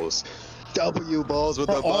balls. W balls with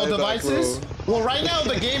For the all buyback, devices? bro. Well, right now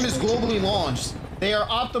the game is globally launched. They are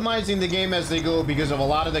optimizing the game as they go because of a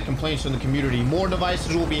lot of the complaints from the community. More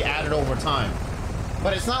devices will be added over time.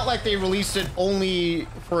 But it's not like they released it only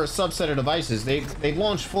for a subset of devices. They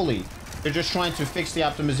launched fully. They're just trying to fix the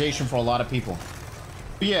optimization for a lot of people.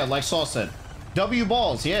 But yeah, like Saul said. W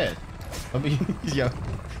balls, yeah. Yo.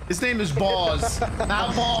 His name is Balls,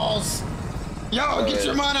 not Balls. Yo, get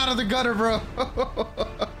your mind out of the gutter, bro.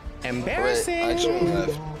 Embarrassing. I just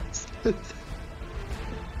left.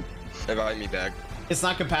 Invite me back. It's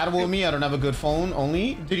not compatible with me. I don't have a good phone.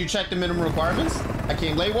 Only. Did you check the minimum requirements? I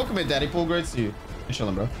came late. Welcome in, Daddy Pool. Great to see you. I'm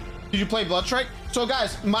chilling, bro. Did you play Bloodstrike? So,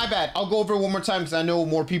 guys, my bad. I'll go over it one more time because I know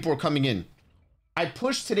more people are coming in. I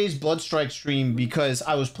pushed today's Bloodstrike stream because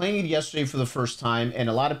I was playing it yesterday for the first time, and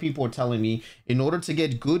a lot of people were telling me in order to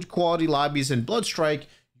get good quality lobbies in Bloodstrike,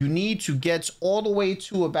 you need to get all the way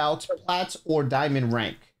to about Plat or Diamond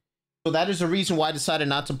rank. So that is the reason why I decided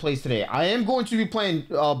not to play today. I am going to be playing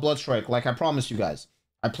Bloodstrike, like I promised you guys.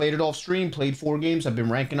 I played it off stream, played 4 games. I've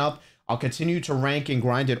been ranking up. I'll continue to rank and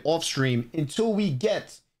grind it off stream until we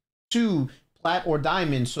get to Plat or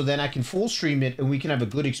Diamond, so then I can full stream it and we can have a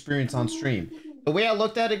good experience on stream. The way I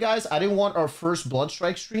looked at it, guys, I didn't want our first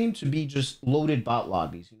Bloodstrike stream to be just loaded bot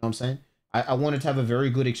lobbies. You know what I'm saying? I wanted to have a very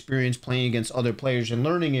good experience playing against other players and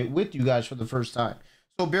learning it with you guys for the first time.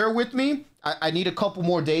 So bear with me. I need a couple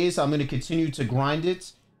more days. I'm going to continue to grind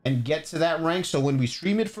it and get to that rank. So when we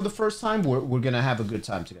stream it for the first time, we're going to have a good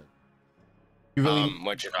time together. You really...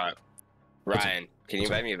 What you got? Ryan, can you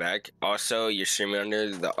invite me back? Also, you're streaming under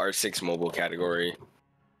the R6 mobile category.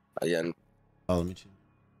 Again. Oh, let me check.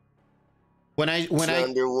 When I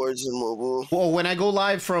under Warzone mobile. Well, when I go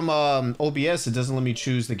live from OBS, it doesn't let me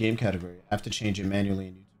choose the game category. I have to change it manually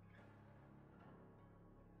in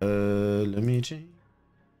YouTube. Let me change.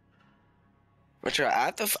 Which I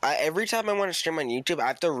have to. Every time I want to stream on YouTube, I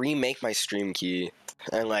have to remake my stream key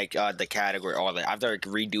and like the category, all that. I have to like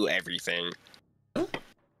redo everything.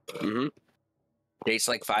 Mm-hmm. Takes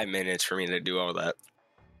like 5 minutes for me to do all that.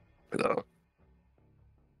 So.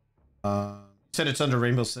 You said it's under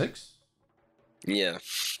Rainbow Six? Yeah.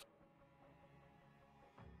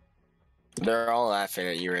 They're all laughing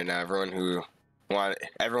at you right now. Everyone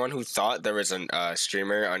who thought there was a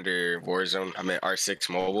streamer under Warzone, I mean R6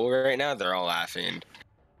 Mobile right now, they're all laughing.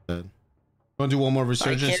 Good. Want to do one more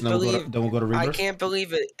resurgence and then we'll go to Rebirth? I can't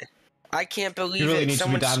believe it. I can't believe you really it. Need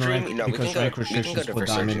Someone's to be diamond streaming. No, we because can rank go restrictions to for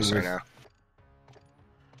resurgence right now.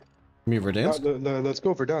 Me Verdansk? Let's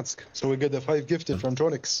go for Dansk. So we get the 5 gifted from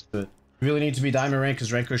Tronix. Good. You really need to be diamond rank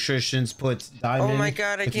because rank restrictions put diamond. Oh my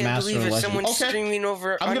god, I can't believe it. Someone's streaming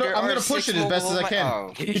over. I'm gonna push it as best as I can.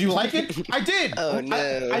 Oh. Did you like it? I did. Oh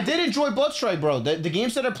no. I did enjoy Bloodstrike, bro. The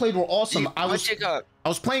games that I played were awesome. I up.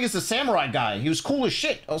 was playing as a samurai guy. He was cool as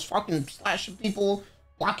shit. I was fucking slashing people,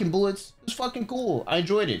 blocking bullets. It was fucking cool. I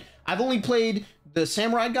enjoyed it. I've only played the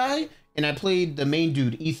samurai guy and I played the main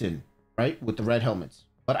dude, Ethan, right, with the red helmets.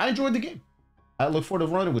 But I enjoyed the game. I look forward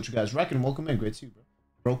to running with you guys. Reckon, welcome in. Great to see you, bro.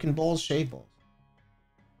 Broken balls, shave balls.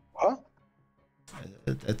 Huh?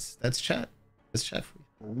 That's chat. That's chat for you.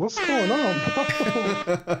 What's going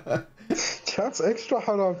on? Chat's extra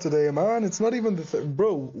haram today, man. It's not even the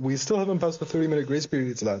bro. We still haven't passed the 30-minute grace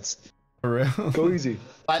periods, lads. For real? Go easy.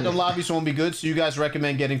 Platinum lobbies won't be good, so you guys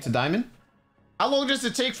recommend getting to diamond? How long does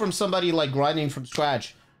it take from somebody like grinding from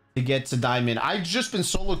scratch to get to diamond? I've just been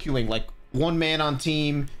solo queuing, like one man on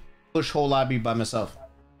team, push whole lobby by myself.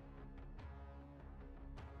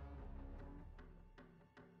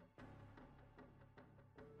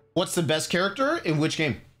 What's the best character in which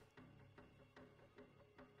game?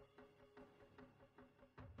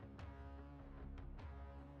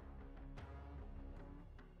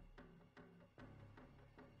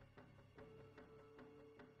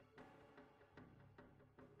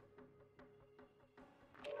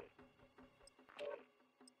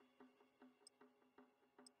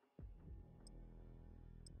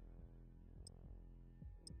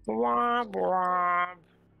 Womp womp.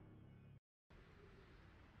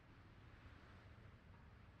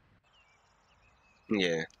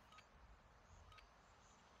 Yeah.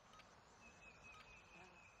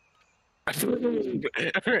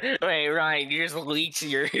 Wait, Ryan, you just leaked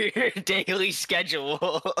your daily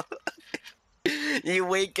schedule. You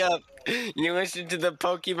wake up, you listen to the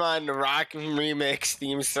Pokemon Rock remix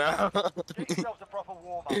theme song. Get yourselves a proper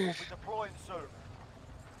warm-up. We'll be deploying soon.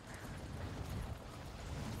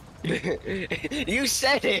 You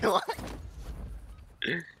said it. What?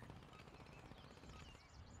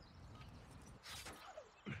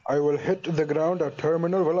 I will hit the ground at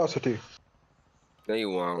terminal velocity. No, you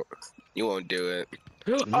won't. You won't do it.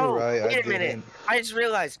 Right, Wait a minute. I just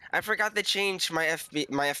realized I forgot to change my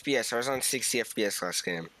FPS. I was on 60 FPS last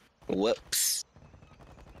game. Whoops.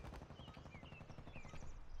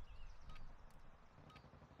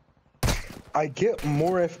 I get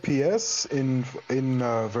more FPS in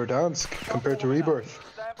Verdansk compared to Rebirth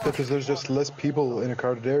because there's just less people in a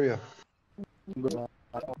crowded area. Oh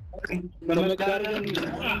my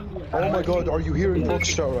god, are you hearing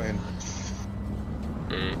Proxstar, Ryan?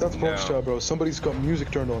 That's Proxstar, bro. Somebody's got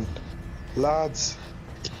music turned on. Lads.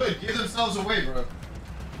 Give themselves away, bro.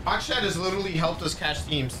 Rockshad has literally helped us catch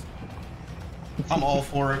teams. I'm all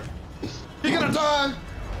for it. You're gonna die!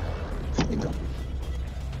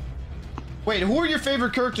 Wait, who are your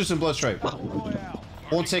favorite characters in Bloodstrike?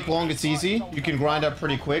 Won't take long, it's easy. You can grind up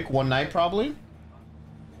pretty quick, one night probably.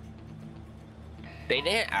 They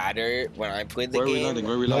didn't add her when I played the Where are we game. landing?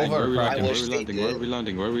 Where are we landing? Where are we landing? Where are we wish they landing? Where are we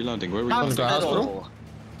landing? Where are we landing? Where are we landing? Hospital!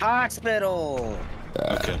 Hospital!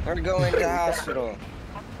 Okay. We're going to hospital.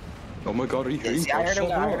 Oh my god, are you hearing See, I heard him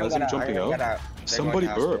Proxstar, bro? As I'm jumping out. out? Somebody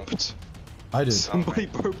burped. I did. Somebody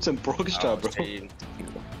burped in Proxstar, bro.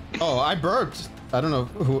 Oh, I burped. I don't know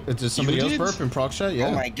who. Did somebody else did? burp in Proxshat? Yeah.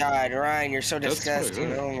 Oh my god, Ryan, you're so That's what I disgusting.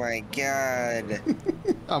 heard. Oh my god.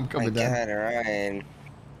 I'm My coming down. god, Ryan.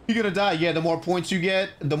 You're gonna die. Yeah, the more points you get,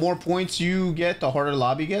 the harder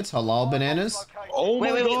lobby gets. Halal bananas. Oh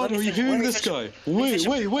my Wait, god, let me are you finish- hearing let me this finish-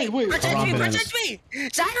 guy? Wait. Protect Haram me! bananas. Protect me!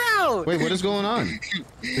 Zyro! Wait, what is going on?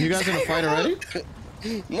 Are you guys in a fight already?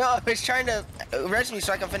 No, he's trying to res me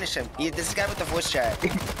so I can finish him. This is the guy with the voice chat.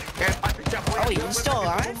 Oh, he's still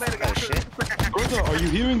alive? Oh shit. Brother, are you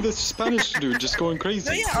hearing this Spanish dude just going crazy?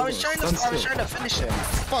 No, yeah, I was trying to finish him.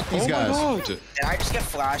 Fuck these Oh my guys. god! Did I just get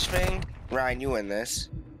flashbanged? Ryan, you win this.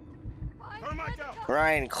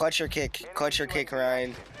 Ryan, clutch your kick,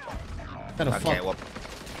 Ryan. Gotta Okay, fuck. well.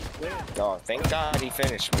 Oh, thank God he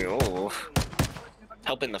finished me. Oh,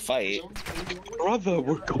 helping the fight. Brother,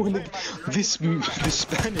 we're going to... This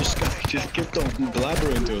Spanish guy just kept on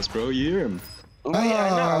blabbering to us, bro. You hear him? Oh, yeah, I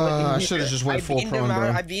know. I should have just went full prone,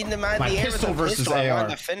 bro. I beat him out of My the air with pistol a versus pistol. I AR.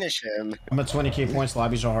 wanted to finish him. I'm at 20k points.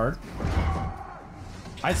 Lobbies are hard.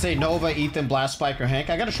 I'd say Nova, Ethan, Blast Spike, or Hank.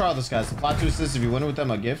 I gotta try all this, guys. The plot twist is if you win with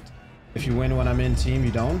them, a gift. If you win when I'm in team,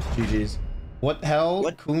 you don't. GG's. What the hell?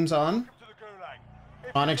 What? Coons on?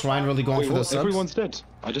 Onyx, Ryan really going Wait, for the what? subs? Everyone's dead.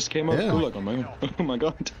 I just came out Yeah. Gulag on my own. Oh my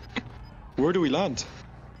god. Where do we land?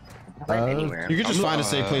 Anywhere. You could just I'm find a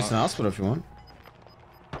not- safe place in the hospital if you want.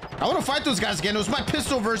 I want to fight those guys again. It was my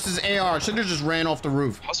pistol versus AR. Should have just ran off the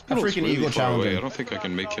roof. Hospital's A freaking really Eagle far challenge. away. I don't think I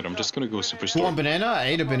can make it. I'm just gonna go Who superstar. want banana? I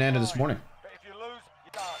ate a banana this morning. But if you lose,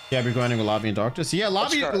 you're done. Yeah, we're grinding with Lobby and Darkness. Yeah,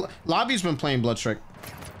 Lobby's been playing Bloodstrike.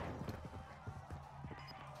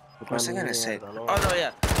 What was I gonna say? Oh no,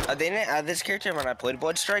 yeah. They didn't add this character when I played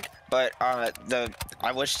Bloodstrike, but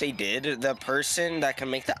I wish they did. The person that can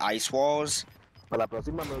make the ice walls.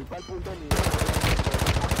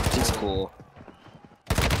 He's cool.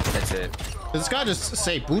 That's it. Did this guy just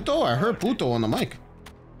say puto? I heard puto on the mic.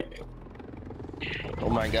 Oh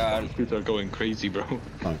my god. People are going crazy, bro.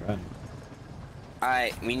 Oh god.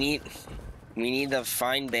 Alright, we need to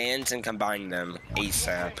find bands and combine them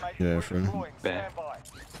ASAP. Yeah, for Deploying, stand by.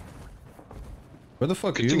 where the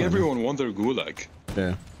fuck are Good you? thing man? everyone won their Gulag.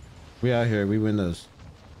 Yeah. We out here. We win this.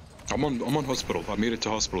 I'm on hospital. I made it to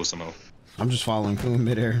hospital somehow. I'm just following Coon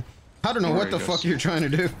midair. I don't know what Alright, the guys. fuck you're trying to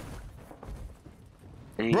do.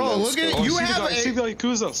 Bro, look at it. Oh, You see have the guy, see a... the guy who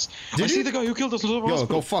kills us. Did I see you? the guy who killed us in the Yo, hospital.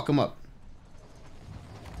 go fuck him up.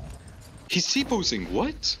 He's T-posing.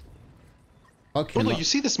 What? Fuck him Brother, up. you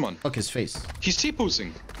see this man? Fuck his face. He's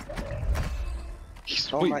T-posing.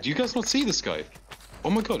 Wait, do you guys not see this guy? Oh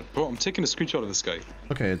my god, bro, I'm taking a screenshot of this guy.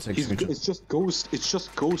 Okay, it's just ghost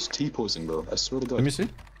T-posing, bro. I swear to God. Let me see.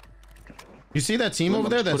 You see that team over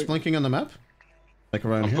there that's blinking on the map? Like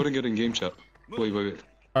around here? I'm putting it in game chat. Wait.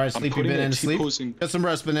 Alright, Sleepy Bananas, sleep. Get some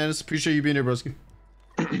rest, Bananas. Appreciate you being here, broski.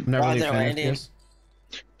 I'm not really a fan of this.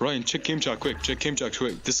 Ryan, check game chat quick. Check game chat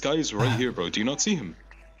quick. This guy is right here, bro. Do you not see him?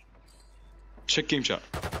 Check game chat.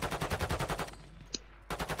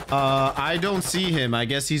 I don't see him. I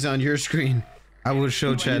guess he's on your screen. I will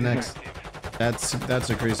show chat next. That's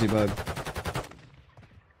a crazy bug.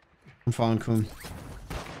 I'm following Kum.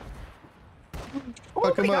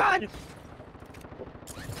 Oh my god!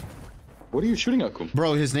 What are you shooting at, Kum?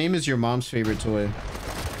 Bro, his name is your mom's favorite toy.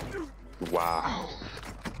 Wow.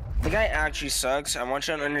 The guy actually sucks. I want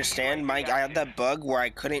you to understand, Mike. I had that bug where I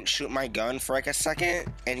couldn't shoot my gun for like a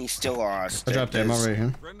second, and he still lost. I dropped ammo right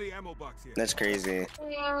here. That's crazy.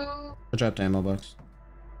 I dropped ammo box.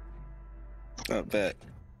 I bet.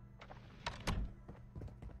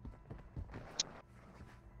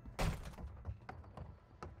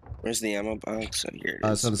 Where's the ammo box? Oh, here it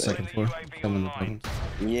is. It's on the second floor.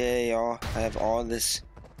 Yeah, y'all. I have all this.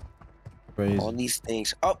 Crazy. All these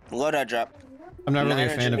things. Oh, loadout drop. I'm not really a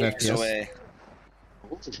fan of 900 meters FPS. away.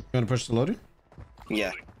 You want to push the loader?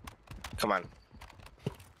 Yeah. Come on.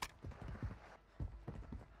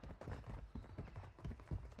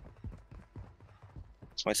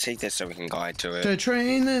 Let's take this so we can glide to it. The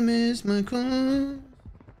train that missed my car.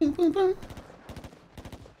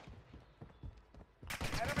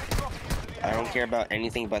 I don't care about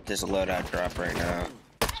anything but this loadout drop right now.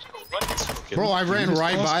 Bro, I ran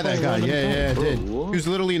right by that guy. Yeah, I did. He was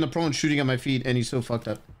literally in the prone shooting at my feet, and he's so fucked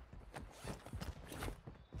up.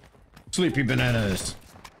 Sleepy Bananas.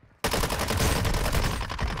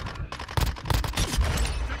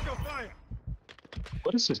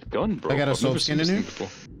 What is this gun, bro? I got a I've never soap skin seen in this here. thing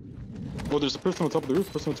before. Oh, there's a person on top of the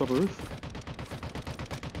roof.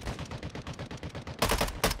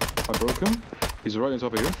 I broke him. He's right on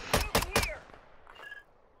top of here.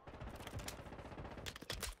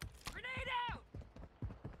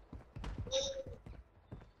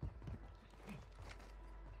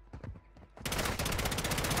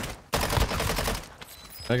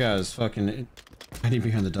 That guy is fucking hiding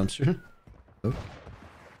behind the dumpster. Oh.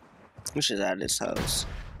 We should add this house.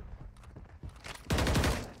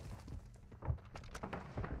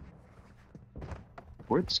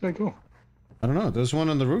 Where'd this guy go? I don't know. There's one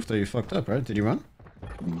on the roof that you fucked up, right? Did you run?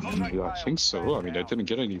 Yeah, I think so. I mean, I didn't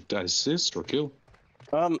get any assist or kill.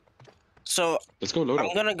 So Let's go load I'm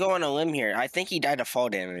up. gonna go on a limb here. I think he died of fall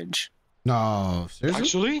damage. No, seriously?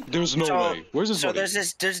 Actually, there's no way. Where's his body?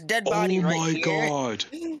 there's a dead body right here. Oh my god.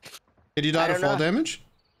 Did you die to fall damage?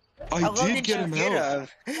 I did get him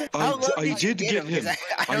health. I did get him.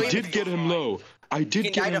 I did get him low. I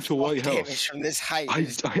did get him to white health. From this height. I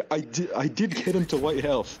did get him to white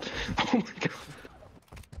health. Oh my god.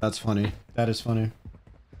 That's funny. That is funny.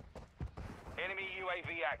 Enemy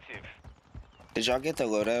UAV active. Did y'all get the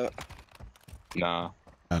loadout? Nah.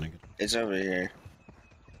 It's over here.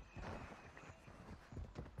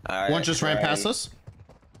 One just ran past us.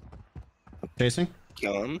 Chasing.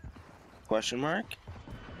 Kill him? Question mark?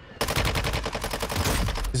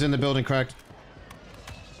 He's in the building, cracked.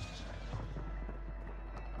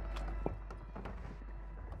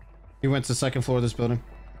 He went to the second floor of this building.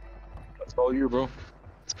 That's all you, bro.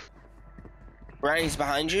 Ryan, he's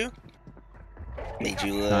behind you? Made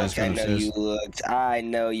you look. Nice, I know you looked. I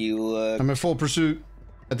know you looked. I'm in full pursuit.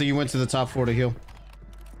 I think he went to the top floor to heal.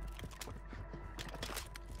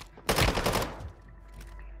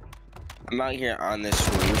 I'm out here on this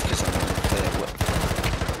roof because I'm gonna play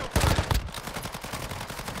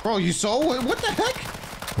it. Bro, you saw what the heck?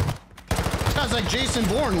 That was like Jason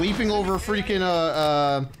Bourne leaping over freaking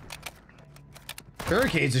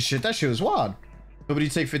barricades and shit. That shit was wild. Nobody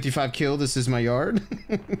take 55 kill. This is my yard.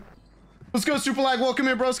 Let's go, Super Lag. Welcome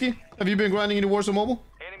here, broski. Have you been grinding into Warzone Mobile?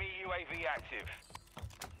 Enemy UAV active.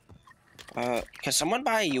 Can someone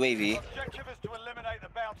buy a UAV? Objective is to eliminate the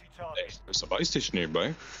bounty target. There's a buy station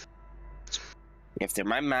nearby. If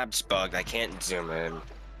my map's bugged, I can't zoom in.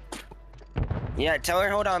 Yeah, tell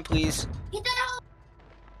her, hold on, please. Give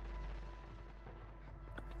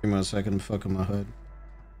me a second, I'm fucking my HUD.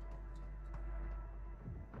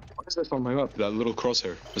 What is this on my map? That little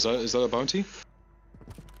crosshair. Is that a bounty?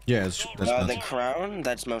 Yeah, that's the crown?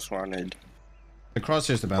 That's most wanted. the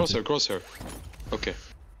crosshair's the bounty. Crosshair. Okay.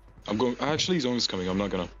 I'm going. Actually, zone's coming. I'm not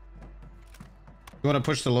gonna. You want to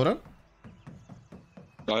push the load up?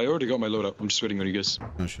 I already got my load up. I'm just waiting on you guys.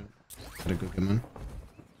 Oh shit. Gotta go get mine.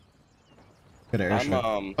 Gotta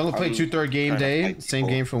airstrike. I only played 2/3 game day. Same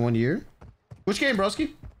game for 1 year. Which game,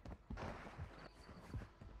 broski?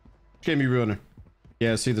 Which game you running?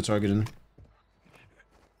 Yeah, I see the target in there.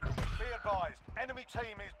 Be advised, enemy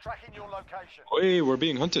team is tracking your location. Hey, we're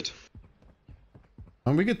being hunted.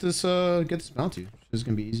 When we get this bounty, this is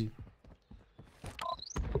gonna be easy.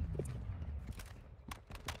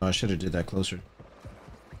 Oh, I should have did that closer.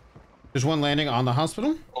 There's one landing on the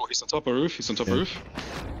hospital. Oh, he's on top of roof. He's on top of roof.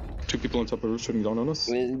 2 people on top of roof shooting down on us.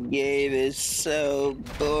 This game is so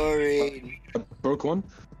boring. I broke one.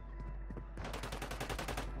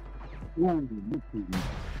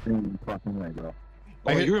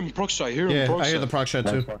 I hear him proc shot. I hear him proc shot. I hear the proc shot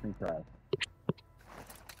too. Friendly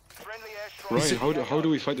airstrike. Ryan, how do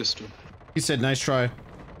we fight this dude? He said, "Nice try."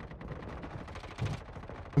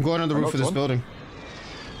 I'm going on the roof of this building.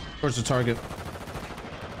 Towards the target.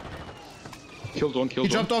 Killed one. He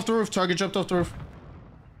jumped off the roof. Target jumped off the roof.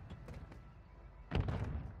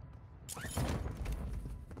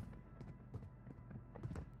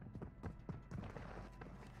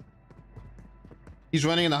 He's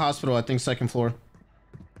running in the hospital, I think, 2nd floor.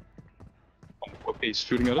 Okay, he's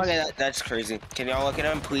shooting at us. Okay, that's crazy. Can y'all look at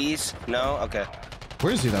him, please? No? Okay.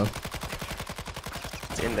 Where is he, though?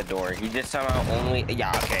 It's in the door. He just somehow only...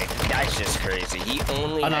 Yeah, okay. That's just crazy. He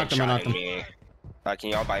only I knocked him. me. Can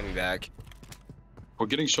y'all buy me back? We're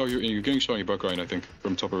getting shot. You're getting shot in your back, Ryan, I think.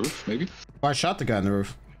 From top of roof, maybe? Oh, I shot the guy on the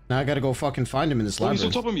roof. Now I gotta go fucking find him in this Oh, library.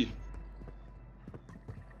 he's on top of me.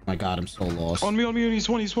 My god, I'm so lost. On me. He's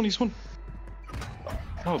one.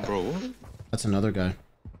 Oh, bro. What? That's another guy.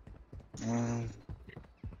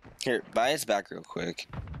 Here, buy us back real quick.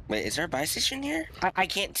 Wait, is there a buy station here? I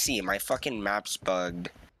can't see. My fucking map's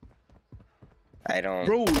bugged. I don't...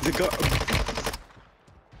 Bro, the guy...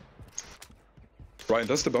 Ryan,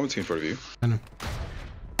 that's the bounty in front of you. I know.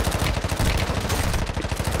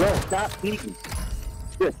 Bro, stop eating.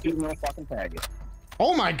 Just eat my fucking target.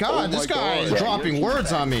 Oh my god, this guy is dropping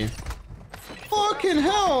words on me. Fucking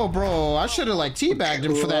hell, bro. I should have like teabagged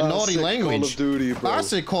him for that naughty language. Call of Duty, bro.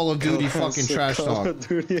 Classic Call of Duty fucking trash talk.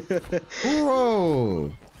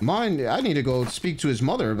 Bro. Mine, I need to go speak to his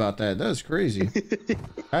mother about that. That's crazy.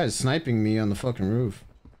 That is sniping me on the fucking roof.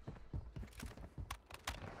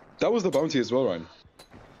 That was the bounty as well, Ryan.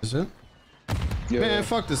 Is it? Yeah. Man,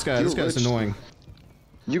 fuck this guy. This guy's annoying.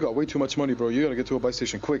 You got way too much money, bro. You gotta get to a buy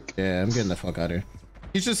station quick. Yeah, I'm getting the fuck out of here.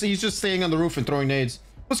 He's just staying on the roof and throwing nades.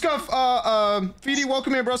 What's up, Feedy?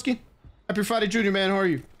 Welcome here, broski. Happy Friday, Junior, man. How are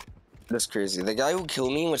you? That's crazy. The guy who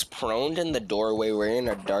killed me was prone in the doorway wearing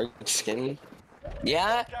a dark skin.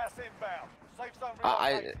 Yeah? Gas inbound. Safe zone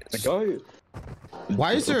The guy...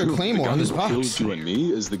 Why is there a claymore on this The guy who box? killed you and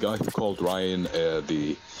me is the guy who called Ryan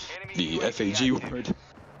the FAG word.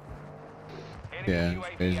 Yeah,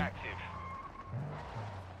 it's crazy.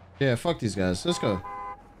 Yeah, fuck these guys. Let's go.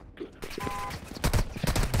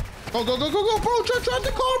 Go, bro! Drive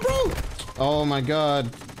the car, bro! Oh my god.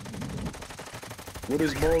 What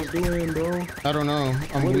is Balls doing, bro? I don't know.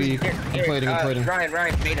 I'm weak. I'm plating.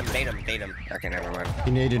 Ryan, bait him. Okay, never mind.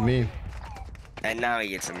 He naded me. And now he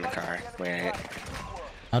gets in the car. Wait.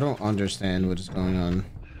 I don't understand what is going on.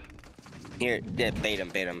 Here, yeah, bait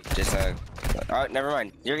him. Just, oh, never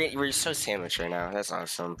mind. You're so sandwiched right now. That's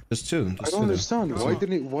awesome. Just two. I don't understand. Why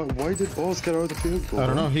did Balls get out of the field goal? I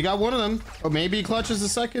don't know. He got one of them. Or maybe he clutches the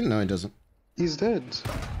second. No, he doesn't. He's dead.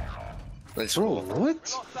 Let's Bro, roll.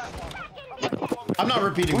 what? I'm not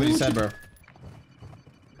repeating what he said, bro.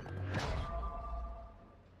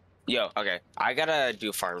 Yo, okay. I gotta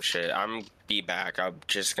do farm shit. I'm be back. I'm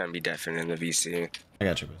just gonna be deafened in the VC. I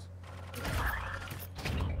got you, boys.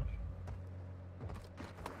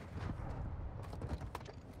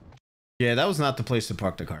 Yeah, that was not the place to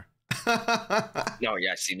park the car. No,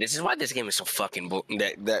 yeah, see, this is why this game is so fucking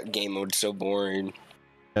that game mode's so boring.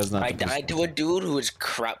 That's not I the place died to a dude who was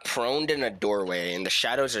proned in a doorway, and the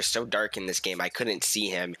shadows are so dark in this game, I couldn't see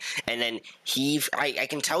him. And then I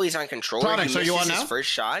can tell he's on controller. Products, are you on now? His first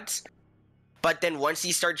shots, but then once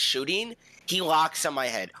he starts shooting, he locks on my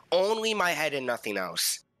head. Only my head and nothing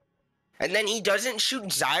else. And then he doesn't shoot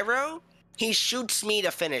Zyro, he shoots me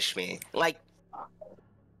to finish me. Like,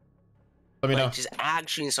 Let me know. just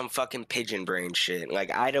actually some fucking pigeon brain shit. Like,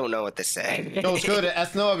 I don't know what to say. No, it's good.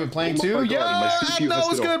 Ethno, I've been playing Oh too. my God, Yeah, Ethno,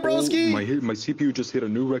 it's good, broski. My CPU just hit a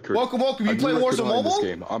new record. Welcome. You play Warzone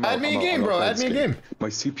Mobile? Add me a game, bro. Add me a game. My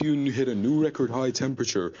CPU hit a new record high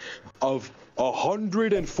temperature of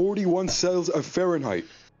 141 celsius of Fahrenheit.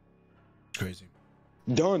 Crazy.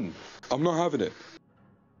 Done. I'm not having it.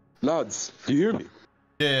 Lads, do you hear me?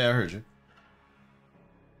 Yeah, I heard you.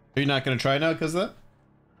 Are you not gonna try now because of that?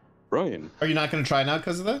 Ryan. Are you not gonna try now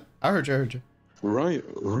because of that? I heard you. Right,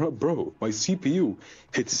 bro. My CPU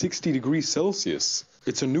hit 60 degrees Celsius.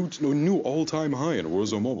 It's a new all-time high in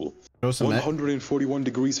Warzone Mobile. Throw some 141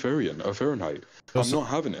 degrees Fahrenheit. I'm not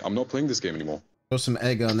having it. I'm not playing this game anymore. Throw some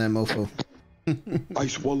egg on that mofo.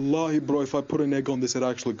 Wallahi, bro, if I put an egg on this, it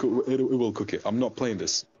will cook it. I'm not playing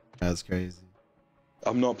this. That's crazy.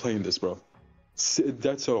 I'm not playing this, bro.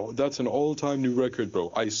 That's an all-time new record,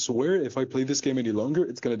 bro. I swear, if I play this game any longer,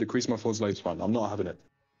 it's gonna decrease my phone's lifespan. I'm not having it.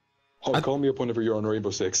 Call me up whenever you're on Rainbow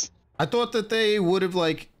Six. I thought that they would have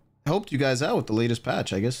like helped you guys out with the latest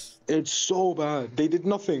patch. I guess It's so bad. They did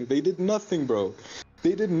nothing. They did nothing, bro.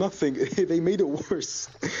 They did nothing. They made it worse.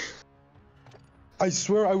 I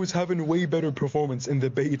swear I was having way better performance in the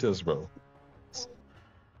betas, bro.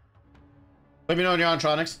 let me know in your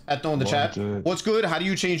Ontronics at in the chat. What's good? How do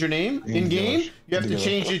you change your name in game? You have to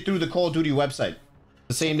change it through the Call of Duty website.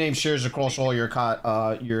 The same name shares across all your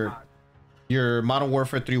Modern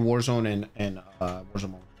Warfare 3, Warzone, and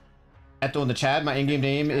Warzone. At in the chat, my in-game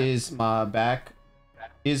name is my back.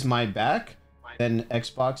 Then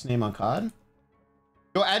Xbox name on COD.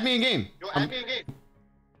 Yo, add me in game.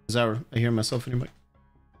 Is that I hear myself anymore?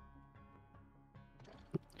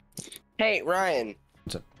 Hey, Ryan.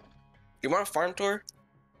 What's up? You want a farm tour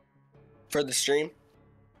for the stream?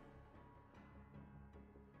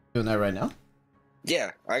 Doing that right now?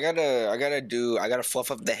 Yeah, I gotta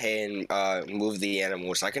fluff up the hay and move the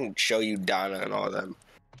animals. So I can show you Donna and all of them.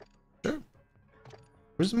 Sure.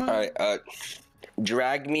 Where's my? All right,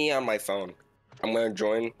 drag me on my phone. I'm gonna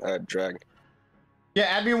join. Drag. Yeah,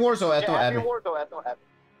 add me in Warzone. Add me.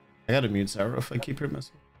 I gotta mute Sarah if I keep hearing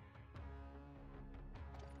myself.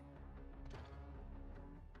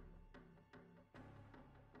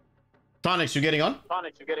 Tonics, you getting on?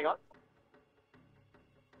 Alright,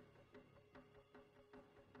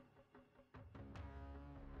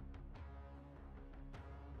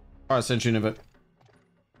 I sent you an invite.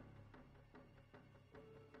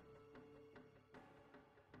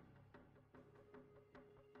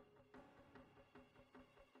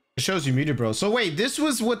 It shows you muted, bro. So wait, this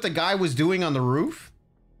was what the guy was doing on the roof?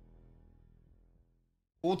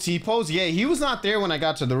 Full T-pose? Yeah, he was not there when I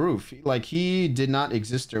got to the roof. Like, he did not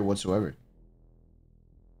exist there whatsoever.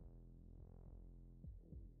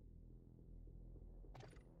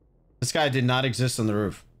 This guy did not exist on the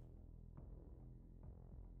roof.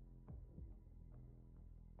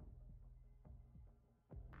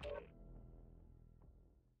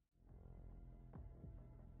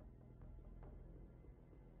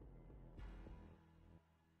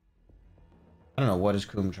 I don't know what is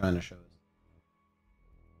Koom trying to show us.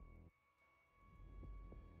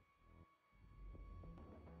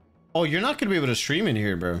 Oh, you're not gonna be able to stream in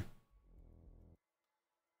here, bro.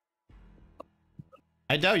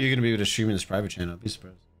 I doubt you're gonna be able to stream in this private channel. I'd be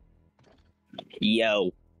surprised.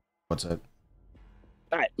 Yo. What's up?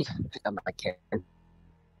 Alright, pick up my can.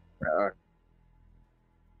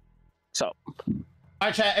 So.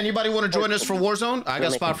 Alright, chat. Anybody want to join us for Warzone? I got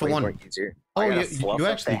a spot for one. Oh, you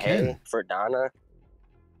actually can. For Donna.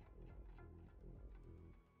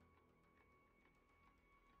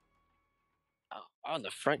 Oh,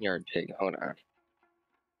 the front yard pig. Hold on.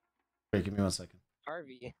 Wait, give me 1 second.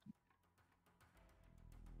 Harvey.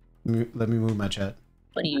 Let me move my chat.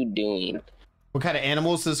 What are you doing? What kind of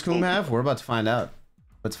animals does Koom have? We're about to find out.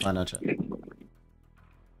 Let's find out, chat.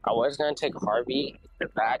 I was gonna take Harvey to the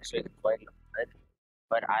back so he could play in the front,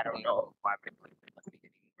 but I don't know why I'm playing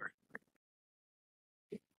anymore.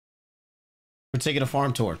 We're taking a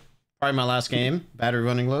farm tour. Probably my last game. Battery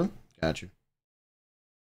running low. Got you.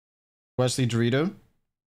 Wesley Dorito.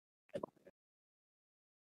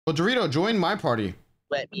 Well, Dorito, join my party.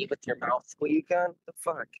 Let me with your mouth. What you got? The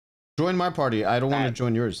fuck? Join my party. I don't want to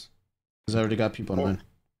join yours. Because I already got people on mine.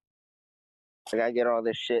 I gotta get all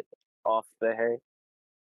this shit off the hay.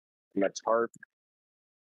 My tarp.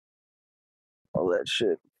 All that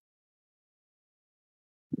shit.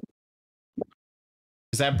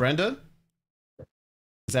 Is that Brenda?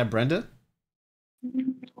 Is that Brenda?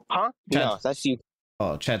 Huh? Chat. No, that's you.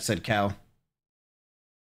 Oh, chat said cow.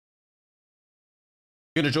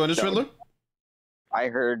 You gonna join us, Riddler? I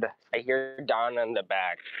hear Don in the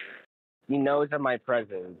back. He knows of my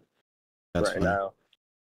presence. That's right funny. now.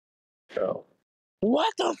 So.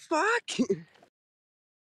 What the fuck?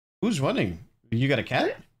 Who's running? You got a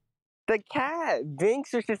cat? The cat.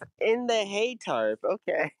 Binks was just in the hay tarp.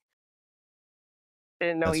 Okay.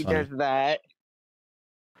 Didn't know That's he funny. does that.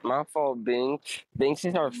 My fault, Binks. Binks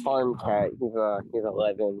is our farm cat. He's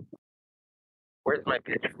 11. Where's my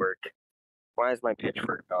pitchfork? Why is my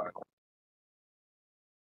pitchfork gone?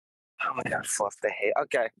 Oh my god, fluff the hate.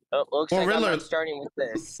 Okay. Looks Well, like I'm Riddler- not starting with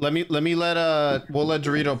this. Let me we'll let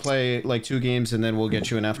Dorito play like 2 games and then we'll get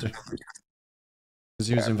you in after. Because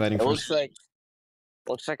he was inviting It first.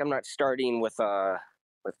 looks like I'm not starting with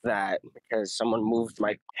that because someone moved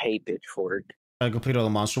my hay pitchfork. I complete all the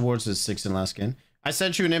monster awards. Is 6th and last game. I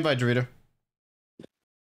sent you an invite, Dorito.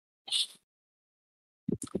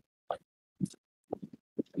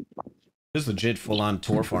 This is legit full-on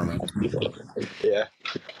tour farmer. Yeah.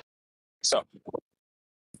 So,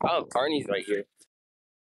 oh, Barney's right here.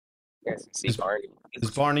 You guys can see Barney.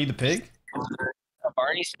 Is Barney the pig?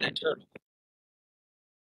 Barney's the turtle.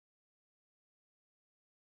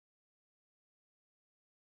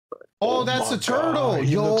 Oh, that's my a turtle. God,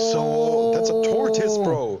 he looks so. That's a tortoise,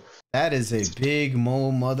 bro. That is a big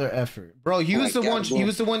mother effort, bro. He was the one. He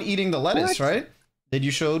was the one eating the lettuce, right? That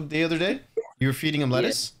you showed the other day. You were feeding him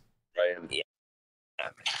lettuce. Ryan. Yeah.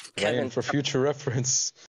 Ryan, for future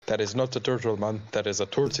reference, that is not a turtle, man. That is a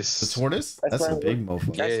tortoise. The tortoise? That's a big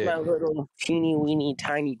mofo. That's my little teeny weeny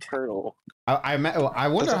tiny turtle. I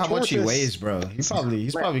wonder how much he tortoise. weighs, bro. He's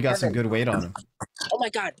probably got some good weight on him. Oh my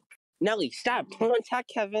god, Nelly, stop! Don't attack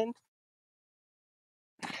Kevin.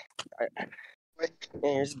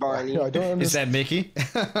 There's Barney. I don't understand. Is that Mickey?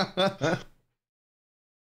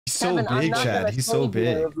 He's so Kevin, I'm big, not Chad. gonna He's so save you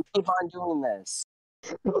big. if we keep on doing this.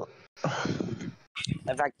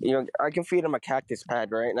 In fact, I can feed him a cactus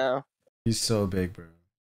pad right now. He's so big, bro.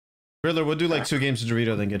 Riddler, we'll do like 2 games of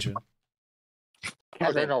Dorito, then get you.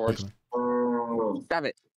 Kevin, no worries. stop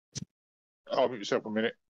it. I'll mute yourself a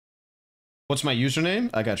minute. What's my username?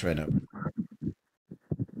 I got you right now.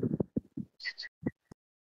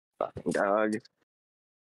 Fucking dog.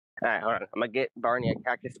 Alright, hold on. I'm gonna get Barney a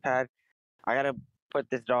cactus pad. I gotta put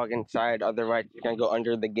this dog inside, otherwise he's gonna go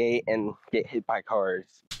under the gate and get hit by cars.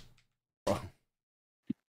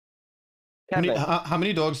 Kevin, How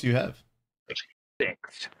many dogs do you have?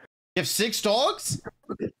 6. You have 6 dogs?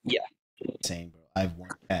 Yeah. Same, bro. I have 1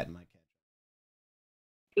 cat in my cat.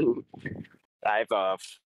 I have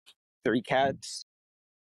 3 cats.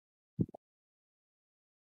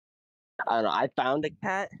 I don't know. I found a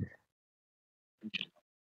cat.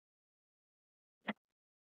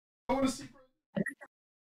 I want to see.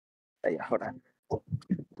 Yeah, hold on.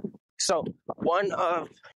 So one of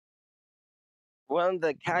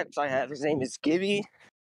the cats I have, his name is Gibby.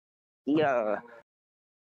 Yeah.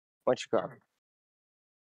 What you call him?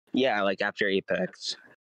 Yeah, like after Apex.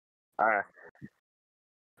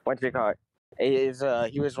 What you call it?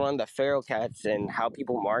 He was one of the feral cats, and how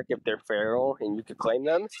people mark if they're feral and you could claim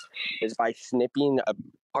them is by snipping a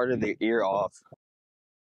part of their ear off.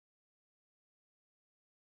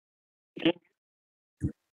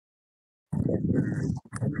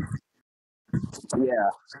 Yeah.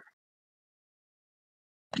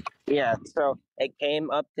 Yeah, so it came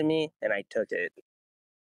up to me and I took it.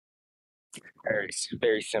 Very,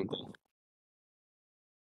 very simple.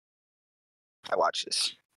 I watch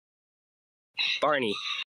this. Barney.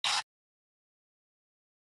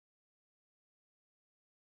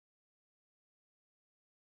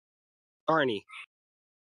 Barney.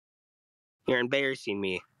 You're embarrassing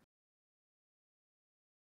me.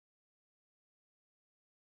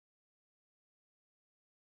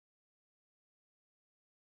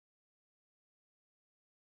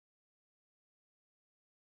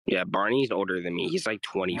 Yeah, Barney's older than me. He's like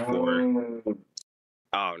 24.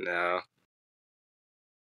 Oh no.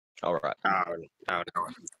 All right. Oh no.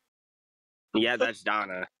 Yeah, that's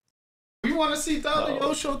Donna. We want to see Donna.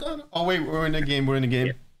 Yo, show Donna. Oh wait, we're in the game. We're in the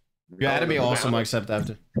game. You had to be awesome, except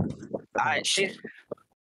after. She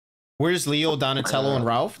Where's Leo, Donatello, and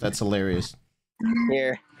Ralph? That's hilarious.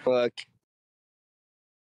 here. Look.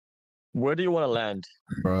 Where do you want to land?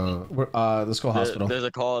 Bro, let's go hospital. There's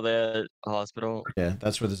a call there. Hospital. Yeah,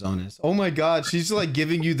 that's where the zone is. Oh my god, she's like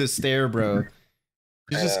giving you the stare, bro.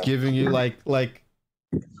 She's just giving you like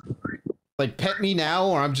pet me now,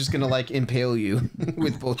 or I'm just gonna like impale you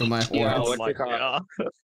with both of my horns. Yeah, Oh my God. god.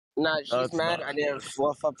 Nah, she's That's mad not- I didn't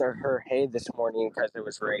fluff up her hay this morning because it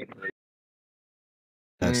was raining.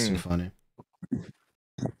 That's too funny.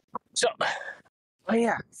 So, oh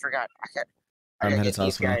yeah, forgot. I I'm gotta headed get to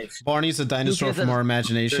these hospital. guys. Barney's a dinosaur kids from at- our There's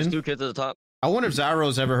imagination. 2 kids at the top. I wonder if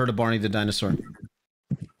Zaro's ever heard of Barney the dinosaur.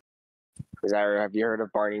 Zara, have you heard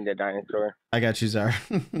of Barney the dinosaur? I got you, Zara.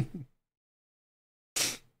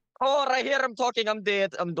 Oh, right here. I'm talking. I'm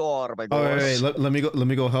dead. I'm door. My Oh gosh. wait, let me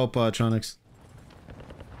go help Tronics.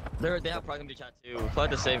 They have probably gonna be chat too.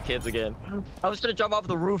 Probably the same kids again. I was gonna jump off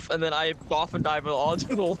the roof and then I dolphin dive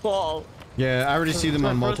onto the wall. Yeah, I already see them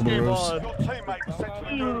on My first multiple game roofs. on. Your teammates are sent to the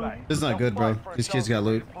gulag. This is not good, bro. These kids got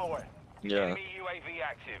loot. Yeah. Enemy UAV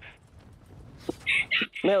active.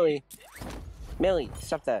 Millie. Millie,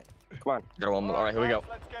 stop that. Come on. Got one more. All right, here we go.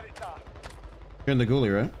 Let's get it done. You're in the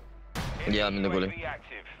ghoulie, right? Yeah, I'm in the ghoulie. UAV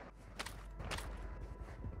active.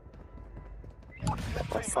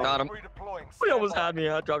 Got him. Redeploying. He almost had me.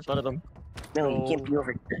 I dropped shot at him. Millie, you can't be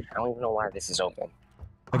over here. I don't even know why this is open.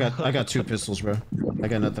 I got 2 pistols, bro. I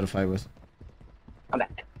got nothing to fight with. I'm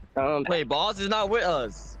back. Wait, boss is not with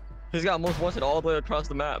us. He's got most wanted all the way across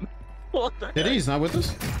the map. What the Did he? He's not with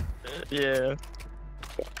us? Yeah.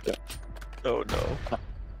 Oh no.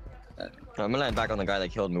 I'm gonna land back on the guy that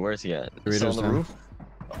killed me. Where is he at? Still on the roof?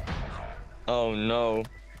 Oh no.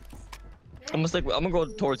 I'm gonna go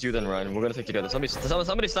towards you then, Ryan. We're gonna take together.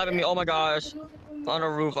 Somebody slapping me. Oh my gosh. On a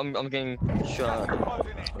roof. I'm getting shot.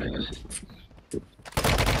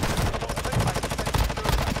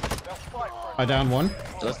 I downed 1.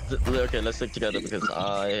 Let's stick together because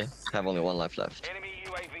I have only 1 life left. Enemy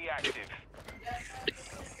UAV active.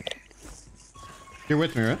 You're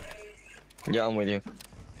with me, right? Yeah, I'm with you.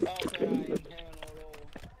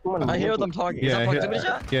 I hear them talking. Yeah, Is that proximity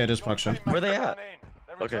shot? yeah, it is proc shot. Where they at?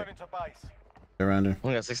 They're Okay. returning to base. They're around here. I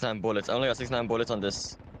only got 69 bullets. I only got 69 bullets on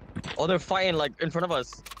this. Oh, they're fighting like in front of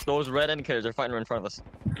us. Those red indicators are fighting right in front of us.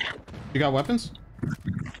 You got weapons?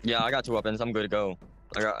 Yeah, I got 2 weapons. I'm good to go.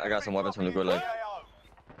 I got some weapons from the good leg.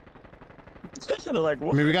 They're like, I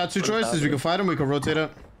mean, we got 2 choices. We can fight them. We can rotate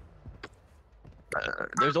up.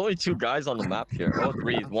 There's only 2 guys on the map here. Oh,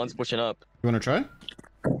 3. One's pushing up. You want to try?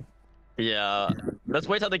 Yeah. Let's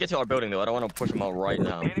wait till they get to our building though. I don't want to push them out right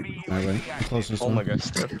now. Enemy All right, UAV ready? active. Closest Oh one. my gosh.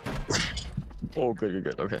 Oh,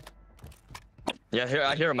 good. Okay. Yeah,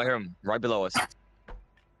 I hear him right below us.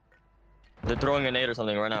 They're throwing a nade or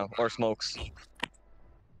something right now, or smokes.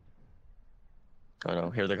 I know.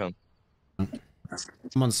 Here they come. I'm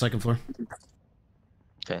on the 2nd floor.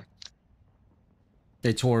 Okay.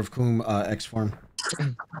 A tour of Coom X farm.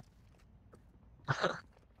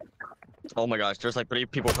 Oh my gosh, there's like 3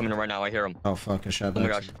 people coming in right now. I hear them. Oh fuck, I shot Oh my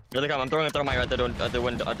back. gosh. Here they come. I'm throwing a thermite at the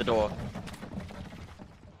door.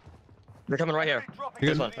 They're coming right here.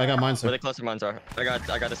 You're This good. one. I got mine, Where sir. the cluster mines are. I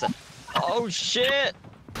got this. Oh shit!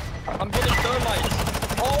 I'm getting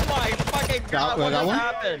thermites. Oh my fucking god! What I got just one?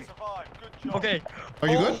 happened? Survived. Good job. Okay. Are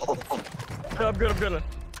you good? Yeah, I'm good.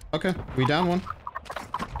 Okay, we down 1.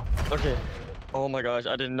 Okay. Oh my gosh,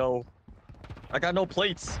 I didn't know. I got no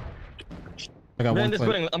plates. I got Man, 1 this plate.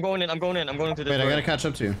 building. I'm going into this Wait, I gotta building. catch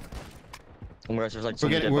up to you. Oh my gosh, there's like so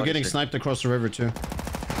We're many getting dead bodies here. sniped across the river too.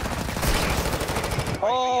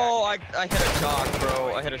 Oh, I hit a shock,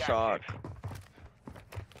 bro. I hit a shock.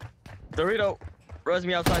 Dorito, res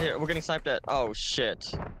me outside here. We're getting sniped at. Oh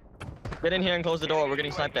shit. Get in here and close the door. We're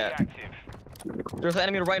getting sniped at. There's an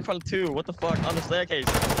enemy right in front of 2. What the fuck? On the staircase.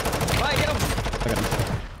 Right, get him. I got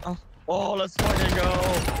him. Oh, let's fucking go.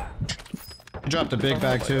 You dropped a big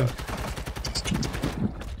bag too.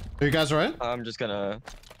 Are you guys alright? I'm just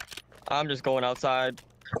going outside.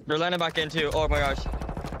 They're landing back in too. Oh my gosh.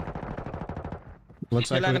 Looks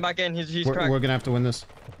They're like landing back in. He's we're cracked. gonna have to win this.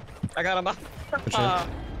 I got him. Good shit.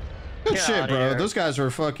 Good Get shit, outta bro. here. Those guys were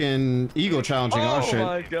fucking ego challenging our Oh shit.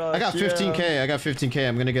 my gosh, I got 15k. I got 15k.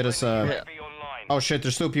 I'm gonna get us. Yeah. Oh shit,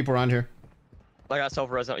 there's still people around here. I got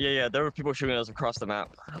self-res. Yeah. There were people shooting us across the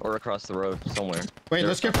map or across the road somewhere. Wait,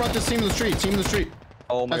 let's get front this team in the street. Team in the street.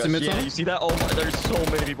 Oh my That's a gosh. mid-zone? Yeah, you see that? Oh my, there's so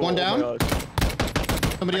many people. One down? Oh my gosh.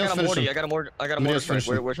 Somebody else finish I him. got a mortar Somebody else strike.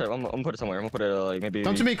 finish him. Where should I'm gonna put it somewhere. I'm gonna put it like maybe.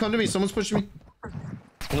 Come to me. Come to me. Someone's pushing me.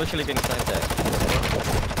 I'm literally getting sniped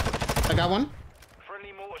at. I got one.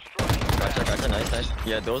 Friendly mortar strike. Gotcha. Nice.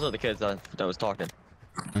 Yeah, those are the kids that was talking.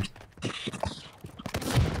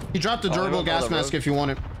 He dropped a Oh, durable I gas got mask that, if you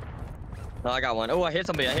want it. No, I got one. Oh, I hit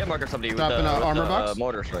somebody. I hit marker somebody Dropping with a the, armor box?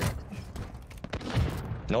 mortar strike.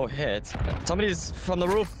 No hits. Somebody's from the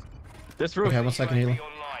roof. This roof. Okay, 1 second, UAV healer.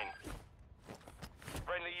 online.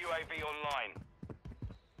 Friendly UAV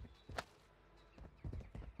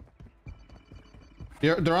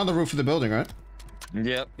online. They're on the roof of the building, right?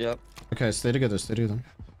 Yep. Okay, stay together. Stay together.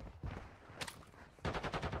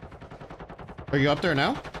 Are you up there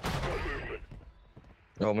now?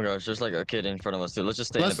 Oh my gosh, there's like a kid in front of us, dude. Let's just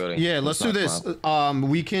stay in the building. Yeah, let's do this.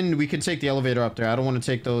 We can take the elevator up there. I don't want to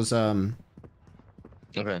take those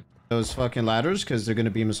Okay. those fucking ladders because they're gonna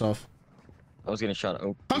beam us off. I was getting shot.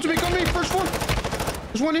 Oh. Come to me, first floor.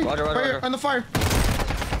 There's one in. Roger, right here, roger. on the fire.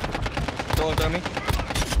 Don't throw me.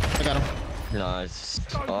 I got him. Nice.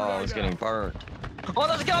 Oh, I was getting burned. Oh,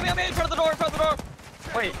 there's a guy on me in front of the door,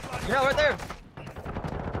 Wait, yeah, right there.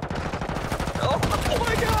 Oh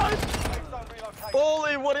my god.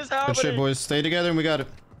 Holy, what is happening? Good shit, boys. Stay together and we got it.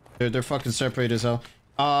 They're fucking separated as hell.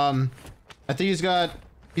 I think he's got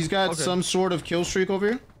Okay. some sort of kill streak over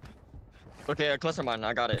here. Okay, a cluster mine.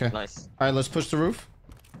 I got it. Okay. Nice. All right, let's push the roof.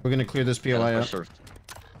 We're gonna clear this POI Yeah, out. for sure.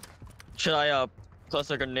 Should I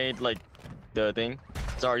cluster grenade like the thing?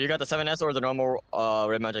 Sorry, you got the 7S or the normal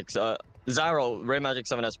Red Magic? Zyro Red Magic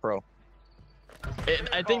 7S Pro.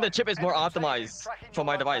 I think the chip is more optimized for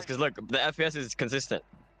my device because look, the FPS is consistent.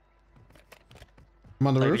 I'm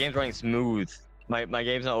on the Like, the roof. game's running smooth. My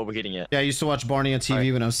game's not overheating yet. Yeah, I used to watch Barney on TV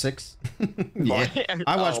Alright. when I was 6. Yeah, Barney?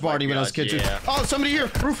 I watched Oh my Barney when I was a kid gosh, too. yeah. Oh, somebody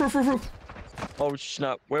here! Roof! Oh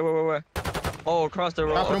snap! Where? Oh, across the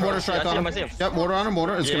road. Dropping a mortar strike on him. I see him. Yep, mortar on him.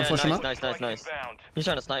 Mortar. It's gonna flush him out. Nice. He's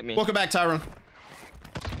trying to snipe me. Welcome back, Tyrone.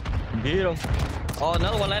 Beat him. Oh,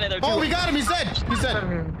 another one landed there too. Oh, we got him. He's dead. He's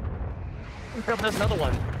dead. There's another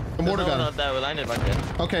one. The mortar There's got another him. that landed back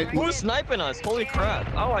there. Okay. Who's sniping us? Holy crap!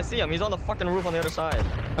 Oh, I see him. He's on the fucking roof on the other side.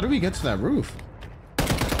 How do we get to that roof?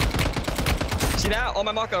 See that? On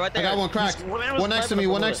my marker right there. I got one cracked. One next to me.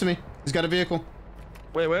 One next to me. He's got a vehicle.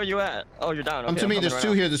 Wait, where are you at? Oh, you're down. Come Okay, to me. I'm coming There's right two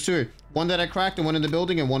now. here. There's two here. One that I cracked and one in the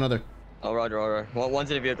building and one other. Oh, roger.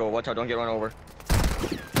 One's in the vehicle. Watch out, don't get run over.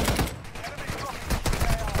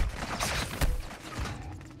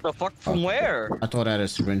 The fuck? From where? I thought I had a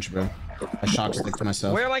syringe, bro. I shock sticked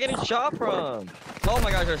myself. Where am I getting shot from? Oh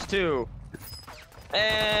my gosh, there's two.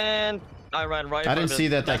 And I ran right. I didn't see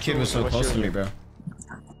that kid was so close to me, bro.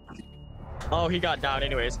 Oh, he got down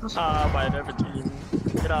anyways. Ah, by a different team.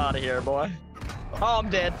 Get out of here, boy. Oh, I'm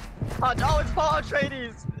dead. Oh, it's Paul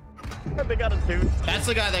Atreides. They got a dude. That's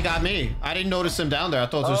the guy that got me. I didn't notice him down there. I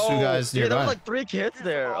thought there was two guys yeah, there nearby. was like 3 kids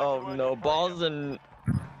there. Oh no, balls and.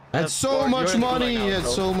 That's so much money.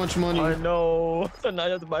 It's so much money. I know. And I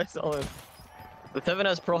have to buy selling. The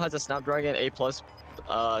 7S Pro has a Snapdragon 8 Plus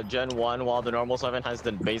Gen 1, while the normal 7 has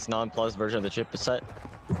the base non-plus version of the chipset.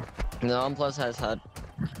 The non-plus has had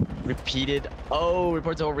repeated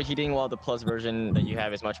reports of overheating, while the plus version that you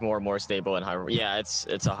have is much more stable and higher. Yeah, it's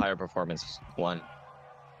a higher performance one.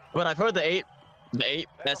 But I've heard the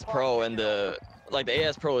 8S Pro and the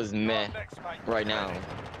 8S Pro is meh right now.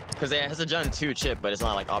 Because it has a Gen 2 chip, but it's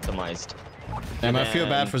not like optimized. Damn, I feel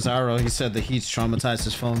bad for Zyro. He said the heat's traumatized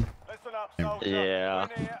his phone. Listen up, soldier. Yeah. Win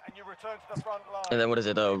here and you return to the front line. And then what is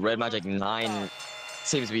it? The Red Magic 9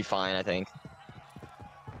 seems to be fine, I think.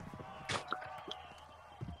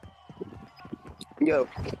 Yo,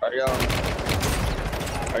 are y'all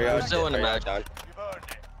still in the match? done? You've earned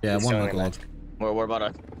it. Yeah, He's one showing my a glove. We're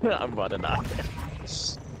about to. I'm about to die.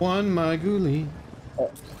 One my ghoulie.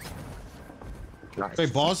 Nice.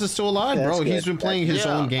 Wait, Balls is still alive, Yeah, bro. that's He's good. been playing his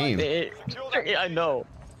own game. Yeah, I know.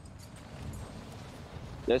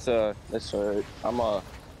 That's alright.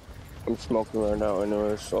 I'm smoking right now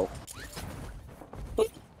anyway, so.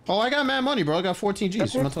 Oh, I got mad money, bro. I got 14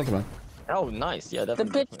 G's. What am I talking about? Oh, nice. Yeah, The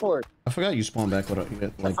definitely. pitchfork. I forgot you spawned back with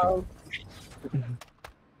a, like,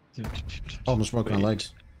 almost broke my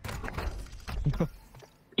legs.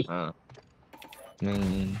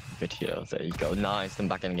 Video. There you go. Nice. I'm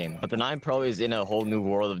back in the game. But the 9 Pro is in a whole new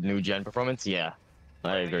world of new gen performance. Yeah,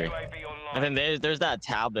 I agree. And then there's that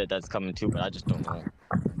tablet that's coming too, but I just don't know.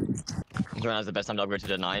 Which one has the best time to upgrade to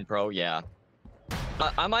the 9 Pro? Yeah.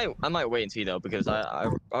 I might wait and see though, because I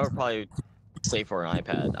would probably save for an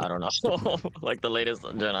iPad. I don't know, like the latest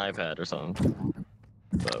gen iPad or something.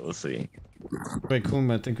 But we'll see. Wait,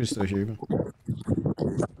 cool, I think we're still here.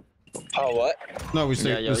 Oh, what? No, we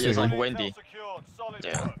still, Yeah, we're still it's like here. windy. Secured. Solid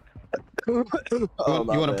Yeah. work. You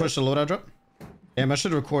want to push the loadout drop? Damn, I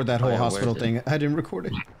should record that whole yeah, hospital where is thing. I didn't record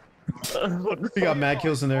it. We got mad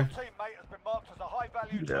kills in there. Your teammate has been marked as a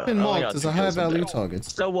high-value Yeah. Been I only marked got as 2 a kills in high-value there. target.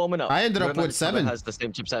 Still warming up. I ended up Red with Magic 7. Has the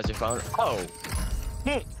same chips as you found. Oh.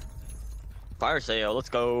 Fire sale. Let's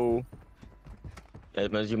go. Yeah,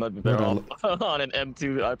 man, you might be better Hold off on an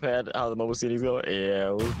M2 iPad. How the mobile settings go?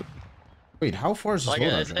 Yeah. Wait, how far is this Like,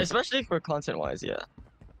 loadout drop? especially for content-wise, yeah.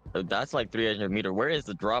 That's like 300 meter. Where is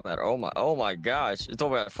the drop at? Oh my gosh! It's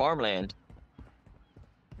over at farmland.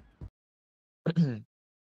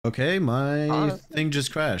 Okay, my Honestly. thing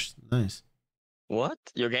just crashed. Nice. What?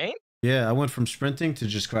 Your game? Yeah, I went from sprinting to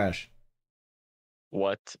just crash.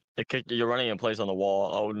 What? You're running in place on the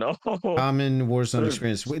wall. Oh no. Common Warzone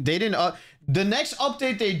experience. They didn't. The next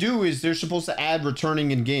update they do is they're supposed to add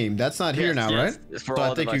returning in game. That's not here Yes, now, yes, right? for So I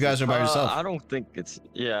all think you devices. guys are by yourself. I don't think it's.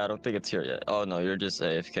 Yeah, I don't think it's here yet. Oh no, you're just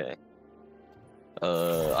AFK.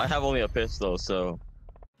 I have only a pistol, so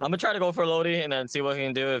I'm gonna try to go for Lodi and then see what we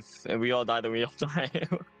can do. If we all die, then we all die.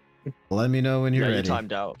 Let me know when you're Yeah, you ready.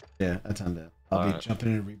 timed out. Yeah, I timed out. I'll be Alright. jumping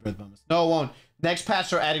in and rebirth moments. No, it won't. Next patch,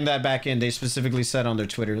 they're adding that back in. They specifically said on their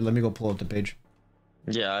Twitter. Let me go pull up the page.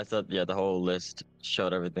 Yeah, I thought. Yeah, the whole list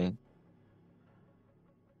showed everything.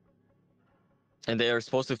 And they are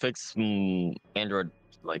supposed to fix Android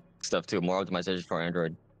like stuff too, more optimization for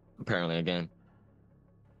Android. apparently again.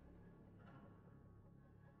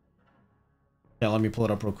 Yeah, let me pull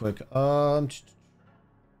it up real quick.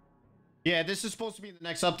 Yeah, this is supposed to be the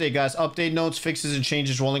next update, guys. Update notes, fixes, and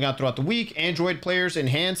changes rolling out throughout the week. Android players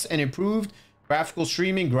enhanced and improved. Graphical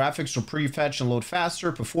streaming, graphics will prefetch and load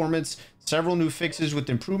faster. Performance, several new fixes with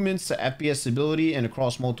improvements to FPS stability and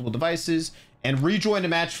across multiple devices. And rejoin the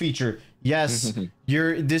match feature. Yes,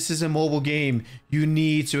 this is a mobile game. You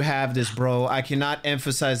need to have this, bro. I cannot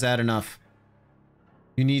emphasize that enough.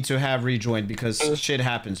 You need to have rejoin because shit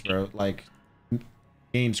happens, bro. Like,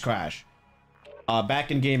 games crash.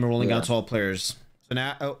 Back in game and rolling out to all players. So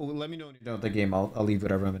now, let me know when you're done with the game. I'll leave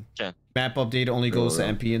whatever I'm in. Yeah. Map update only goes to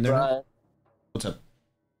MP in there. Brian, What's up?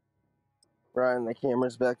 Brian, the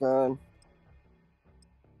camera's back on.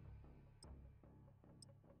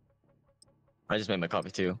 I just made my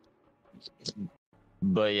coffee too.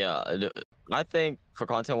 But yeah, I think for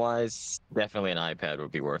content wise, definitely an iPad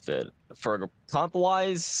would be worth it. For comp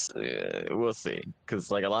wise, we'll see. Cause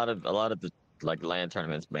like a lot of the like LAN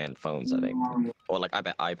tournaments ban phones, I think, or like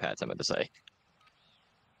iPads. I meant to say.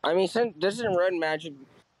 I mean, doesn't Red Magic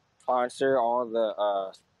sponsor all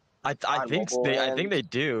the? I think they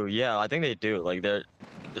do. Yeah, I think they do. Like they're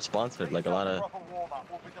sponsored like a lot of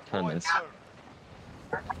tournaments.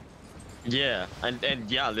 Yeah, and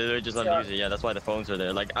yeah, literally just let them use it. Yeah, that's why the phones are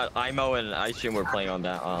there. Like IMO and iStream were playing on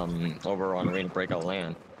that over on Arena Breakout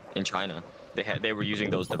LAN in China. They were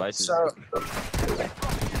using those devices. So,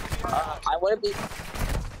 I wouldn't be.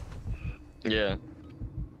 Yeah.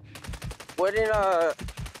 Wouldn't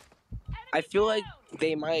I feel like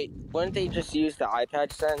they might. Wouldn't they just use the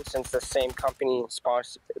iPads then, since the same company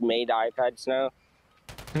made iPads now?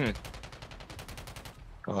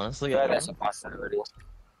 Honestly, Yeah, that's a possibility.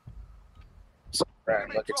 Right,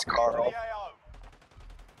 look, it's Carl.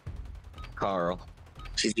 Carl.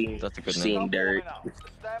 She's eating. That's a good she's name. eating dirt.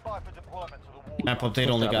 Stand by for deployment to the war. Map update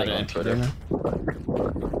only got an MP there now.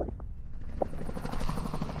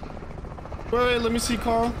 Wait, let me see,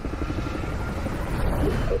 Carl.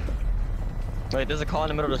 Wait, there's a car in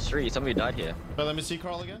the middle of the street. Somebody died here. Wait, let me see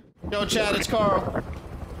Carl again. Yo, Chad, it's Carl.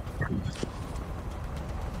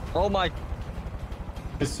 Oh my.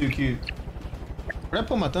 It's too cute. Where'd I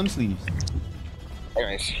put my thumb sleeves?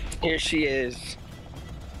 Anyways, here she is.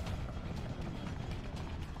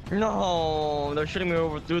 No, they're shooting me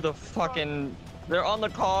over through the fucking. They're on the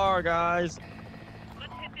car, guys.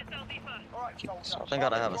 Thank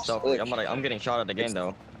God I have a selfie. I'm getting shot at again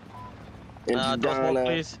though. No smoke,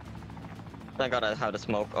 please. Thank God I have the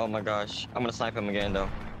smoke. Oh my gosh, I'm gonna snipe him again though.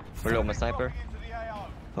 Reload my sniper.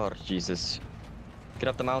 Oh Jesus! Get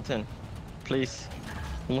up the mountain, please.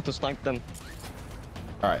 I want to snipe them.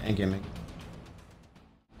 All right, end gaming.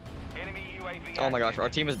 Oh my gosh, our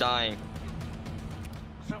team is dying.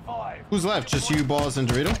 Who's left? Just you, Balls, and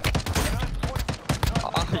Dorito?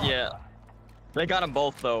 Yeah. They got them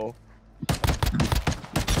both though.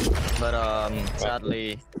 But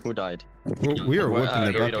sadly, who died? We were whipping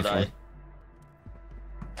the Dorito before. died.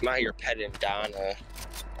 Now you're petting Donna.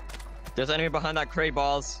 There's enemy behind that crate,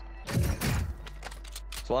 Balls.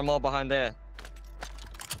 There's one more behind there.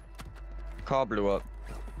 Car blew up.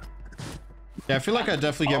 Yeah, I feel like I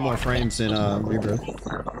definitely get more frames in Rebirth.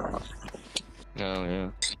 Oh yeah.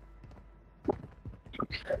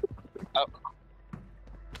 Oh.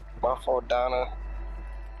 My fault, Donna.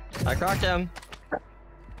 I cracked him.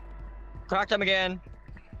 Cracked him again.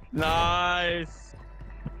 Nice.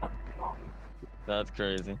 That's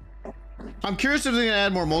crazy. I'm curious if they're gonna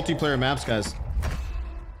add more multiplayer maps, guys.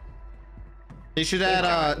 They should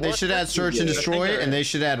add Search and Destroy, and they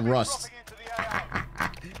should add Rust.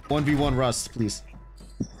 1v1 Rust, please.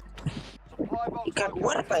 God,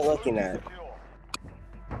 what am I looking at?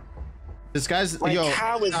 This guy's Like, yo.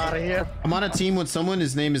 how is out of here? I'm on a team with someone.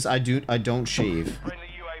 His name is I don't shave.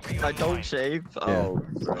 I don't shave. Oh,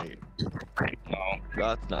 great. No.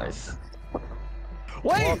 That's nice.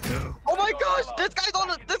 Wait! Oh my gosh! This guy's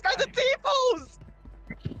a T-pose!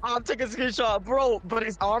 I'm taking a screenshot, bro. But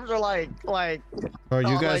his arms are like. Bro,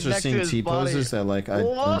 you guys like are next to seeing his T-poses that like I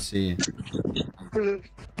don't see.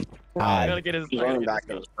 I gotta get his. He's running back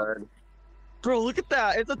in his bird. Bro, look at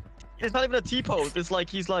that! It's not even a T-pose. It's like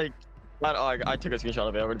he's like. I took a screenshot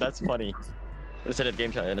of it. But that's funny. I'll send it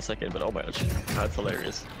game chat in a second. But oh my gosh, that's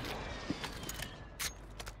hilarious.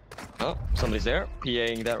 Oh, somebody's there.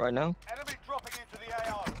 PAing that right now. Enemy dropping into the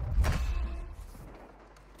AO.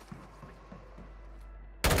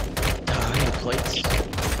 I need plates.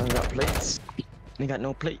 I don't got plates. I got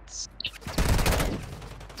no plates.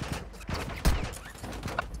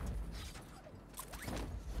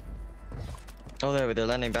 Oh, they're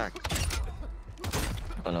landing back.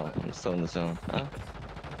 Oh no, I'm still in the zone. Huh?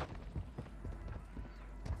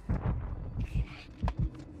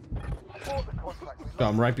 So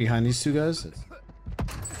I'm right behind these two guys.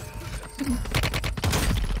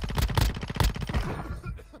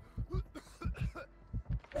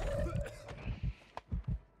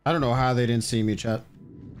 I don't know how they didn't see me, chat.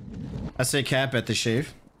 I say cap at the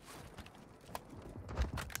shave.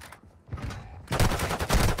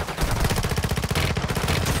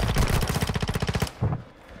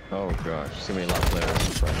 Oh gosh, there's gonna be a lot of players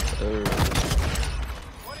in front.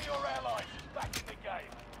 One of your allies is back in the game.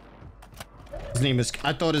 His name is,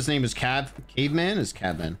 I thought his name was Caveman is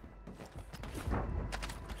Cabman.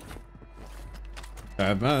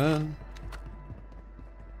 Cabman.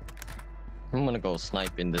 I'm gonna go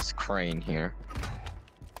snipe in this crane here.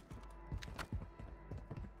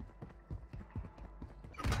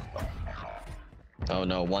 Oh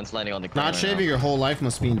no, one's landing on the crane. Not right shaving now. your whole life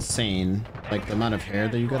must be insane. Like the amount of hair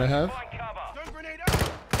that you gotta have.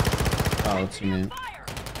 Oh, what's your name?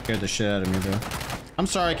 Scared the shit out of me, bro. I'm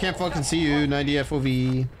sorry, I can't fucking see you. 90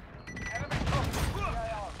 FOV.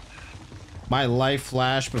 My life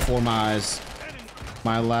flashed before my eyes.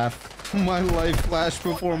 My life flashed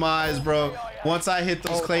before my eyes, bro. Once I hit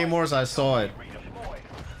those claymores, I saw it.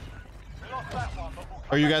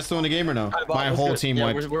 Are you guys still in the game or no? My whole team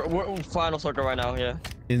yeah, wiped. we're final circle right now, yeah.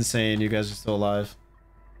 Insane, you guys are still alive.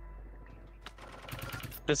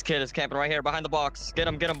 This kid is camping right here behind the box. Get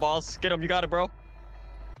him, balls. Get him, you got it, bro.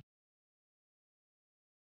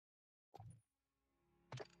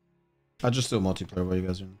 I just do multiplayer while you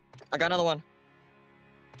guys are in. I got another one.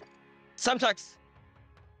 Semtex.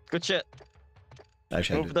 Good shit.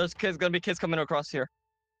 Actually, There's gonna be kids coming across here.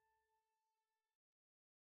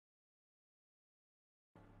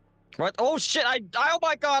 What? Oh shit! Oh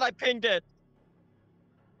my god! I pinged it.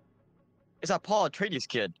 Is that Paul Atreides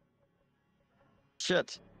kid?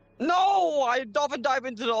 Shit! No! I dolphin dive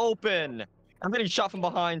into the open. I'm getting shot from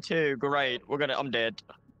behind too. Great. I'm dead.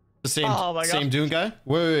 the same, Oh my God. same Dune guy?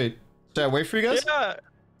 Wait. Should I wait for you guys? Yeah,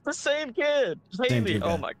 the same kid. Same Haley. dude, Oh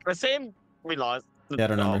man. my. The same. We lost. Yeah, I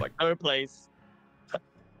don't Oh know. my. Third place.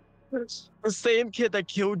 The same kid that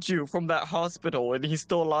killed you from that hospital, and he's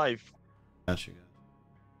still alive. Got you guys.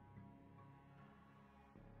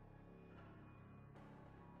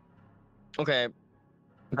 Okay.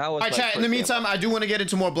 That was Alright, my chat. In the first game. meantime, I do want to get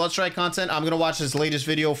into more Bloodstrike content. I'm gonna watch this latest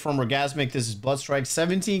video from Orgasmic. This is Bloodstrike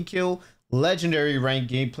 17 kill legendary rank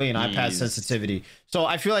gameplay and iPad Jeez. sensitivity. So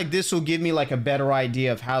I feel like this will give me like a better idea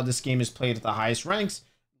of how this game is played at the highest ranks.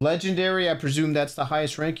 Legendary, I presume that's the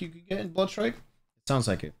highest rank you could get in Bloodstrike. It sounds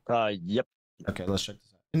like it. Yep. Okay, let's check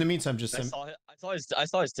this out. In the meantime, just I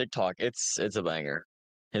saw his TikTok. It's a banger.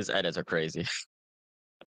 His edits are crazy.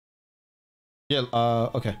 yeah.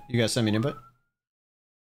 Okay, you guys send me an invite.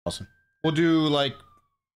 Awesome. We'll do like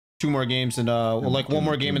 2 more games and we'll like 1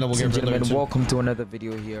 more game and then we'll get rid of it. Welcome to another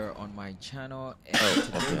video here on my channel. And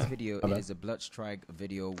today's okay. video is a Bloodstrike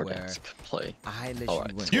video where Play. I let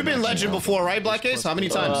Alright. you win. You've been legend before, right, Black Ace? How many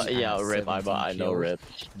times? Yeah, Rip. I know Rip.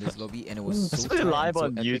 This lobby, and it was It's so been tight live and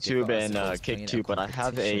on so epic, YouTube it felt and as if I was Kick playing too, but I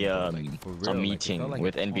have a competition, for real, it meeting felt like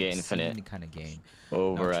with a NBA Pulse Infinite Scene kind of game.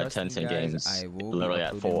 over Now, at trust me, Tencent guys, Games, I will be literally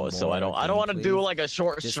at 4. uploading So I more don't want to do gameplays. like a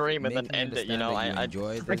short Just stream and then make me end it. You know, understand that you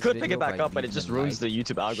enjoy I this could pick video it back by up, but it leaving just a ruins like, the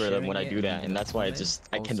YouTube algorithm when I sharing do it, that, and that's why I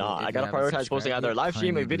comment. cannot. Also, I if gotta you haven't prioritize posting subscribed either a yet, live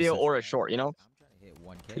stream, a kindly do video, or a subscribe. short. You know, I'm trying to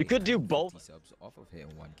hit 1K. you could do I'm both. 50 subs off of hitting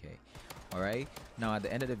 1K. All right. Now at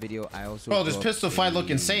the end of the video, I also Bro, this dropped pistol fight look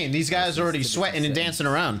a insane. These guys are already sensitivity sweating and settings dancing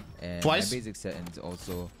around. and Twice? my basic settings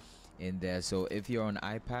also in there. So if you're on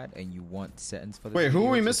iPad and you want settings for this Wait, who video,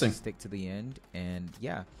 are we just missing? stick to the end. And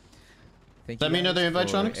yeah, thank Does that you mean guys another invite,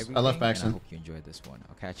 for Tronics? I left everything, by and I accident. hope you enjoyed this one.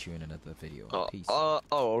 I'll catch you in another video. Peace.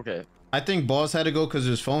 Okay. I think Boss had to go because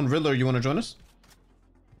of his phone. Riddler, you want to join us?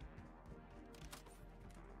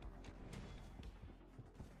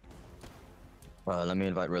 Let me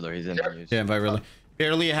invite Riddler. He's in there. Yeah, invite Riddler.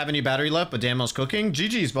 Barely have any battery left, but Daniel's cooking.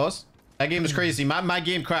 GG's, boss. That game is crazy. My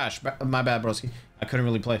game crashed. My bad, broski. I couldn't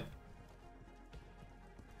really play.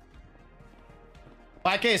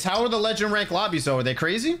 Black Ace, how are the legend rank lobbies though? Are they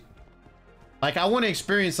crazy? Like, I want to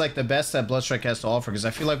experience like the best that Bloodstrike has to offer because I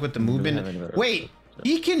feel like with the movement. Wait,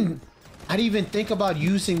 he can. I didn't even think about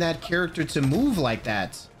using that character to move like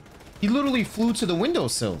that. He literally flew to the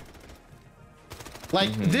windowsill.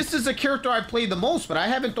 Like, this is a character I play the most, but I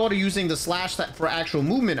haven't thought of using the slash for actual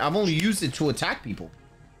movement. I've only used it to attack people.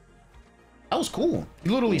 That was cool. He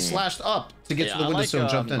literally slashed up to get to the windowsill and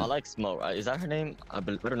jumped in. I like Smoke. Is that her name? I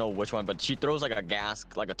don't know which one, but she throws like a gas,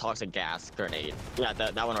 like a toxic gas grenade. Yeah,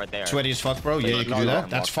 that one right there. Sweaty as fuck, bro. Yeah, you can do that.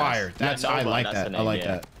 That's fire. That's I like that. I like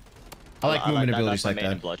that. I like movement abilities like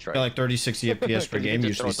that. I like 30, 60 FPS per game,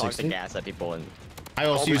 usually 60. Gas at people and I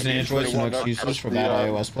also use an Android, so no excuses for bad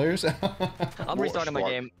iOS players. I'm restarting my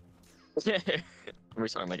game. I'm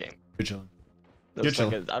restarting my game. Good job. Looks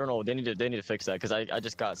like I don't know. They need to fix that because I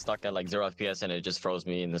just got stuck at like 0 FPS and it just froze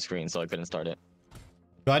me in the screen, so I couldn't start it.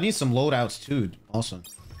 Yo, I need some loadouts too. Also.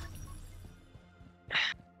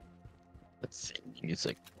 Let's see.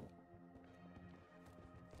 Music.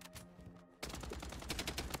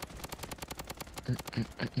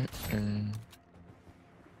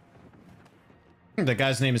 The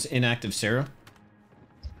guy's name is Inactive Sarah.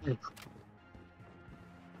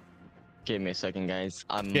 Give me a second, guys.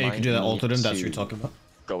 Yeah, you can do that. Alter him. That's what you're talking about.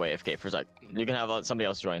 Go AFK for a sec. You can have somebody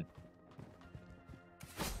else join.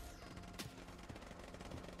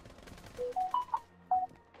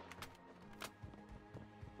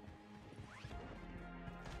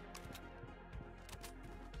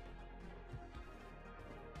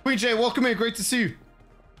 Queen J, welcome in. Great to see you.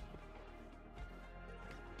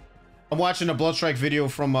 I'm watching a Bloodstrike video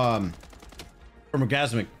from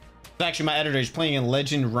Orgasmic. It's actually my editor. He's playing in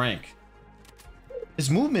Legend rank. His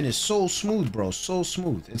movement is so smooth, bro. So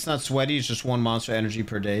smooth. It's not sweaty. It's just 1 monster energy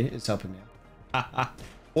per day. It's helping me out.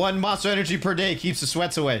 1 monster energy per day keeps the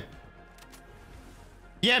sweats away.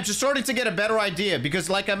 Yeah, I'm just starting to get a better idea because,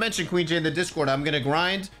 like I mentioned, Queen J in the Discord, I'm gonna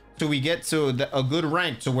grind till we get to a good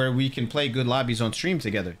rank to where we can play good lobbies on stream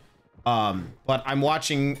together. But I'm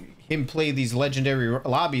watching him play these legendary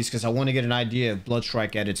lobbies because I want to get an idea of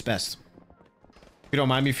Bloodstrike at its best. If you don't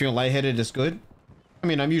mind me feeling lightheaded, it's good. I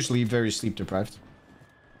mean, I'm usually very sleep deprived.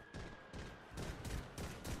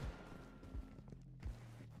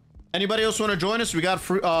 Anybody else want to join us? We got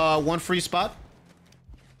free, 1 free spot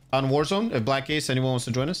on Warzone. If Black Ace, anyone wants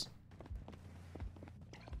to join us?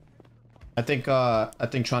 I think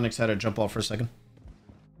Tronics had to jump off for a second.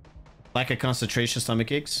 Lack of concentration, stomach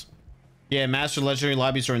aches. Yeah, Master Legendary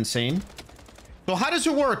lobbies are insane. So how does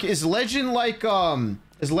it work? Is Legend like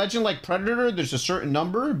Predator? There's a certain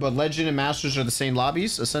number, but Legend and Masters are the same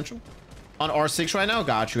lobbies, essential. On R6 right now?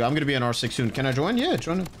 Got you. I'm gonna be on R6 soon. Can I join? Yeah,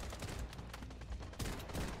 join in.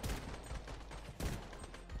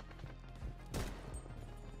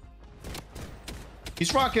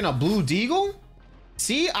 He's rocking a blue deagle?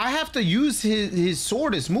 See, I have to use his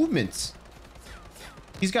sword as movements.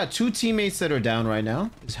 He's got 2 teammates that are down right now.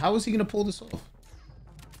 How is he gonna pull this off?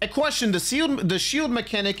 A question, the shield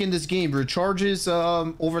mechanic in this game recharges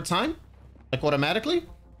over time? Like automatically?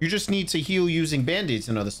 You just need to heal using band-aids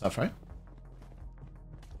and other stuff, right?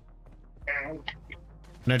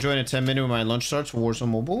 Can I join in 10 minutes when my lunch starts for Warzone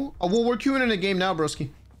Mobile? Oh, well, we're queuing in a game now, broski.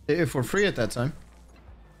 If we're free at that time.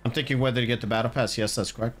 I'm thinking whether to get the battle pass. Yes,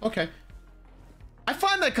 that's correct. Okay. I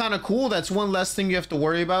find that kind of cool. That's one less thing you have to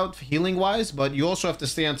worry about healing wise, but you also have to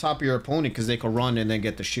stay on top of your opponent because they can run and then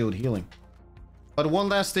get the shield healing. But one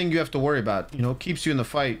last thing you have to worry about, you know, keeps you in the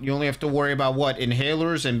fight. You only have to worry about what?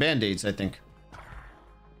 Inhalers and band-aids, I think.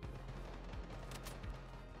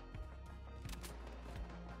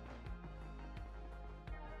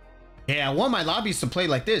 Yeah, I want my lobbies to play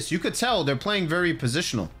like this. You could tell they're playing very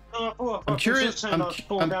positional. I'm curious. I'm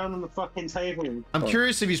down on the fucking table. I'm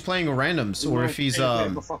curious if he's playing randoms or if he's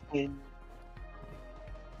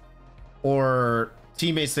or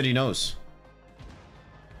teammates that he knows.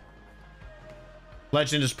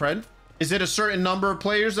 Legend is Pred. Is it a certain number of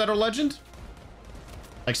players that are Legend?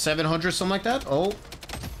 Like 700, something like that? Oh.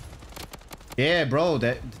 Yeah, bro,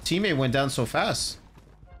 that the teammate went down so fast.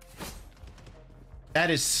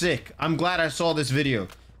 That is sick. I'm glad I saw this video.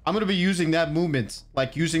 I'm gonna be using that movement,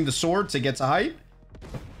 like using the sword to get to height.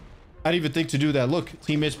 I didn't even think to do that. Look,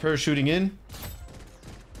 teammates parachuting in.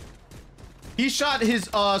 He shot his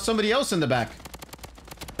somebody else in the back.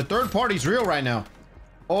 The third party's real right now.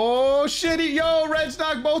 Oh shit! Yo, Reg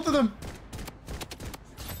knocked both of them.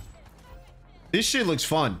 This shit looks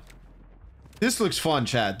fun. This looks fun,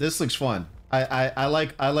 Chad. This looks fun. I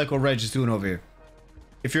like what Reg is doing over here.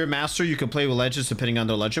 If you're a master, you can play with legends depending on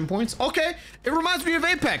their legend points. Okay, it reminds me of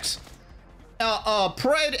Apex.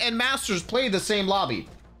 Pred and masters play the same lobby.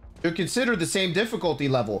 They're considered the same difficulty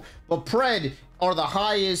level, but Pred are the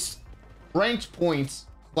highest ranked points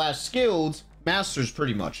 / skilled masters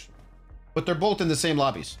pretty much. But they're both in the same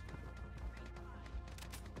lobbies.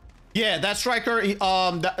 Yeah, that striker,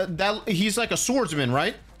 he's like a swordsman,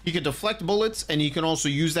 right? He can deflect bullets and he can also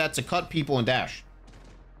use that to cut people and dash.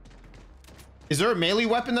 Is there a melee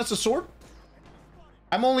weapon that's a sword?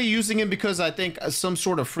 I'm only using him because I think some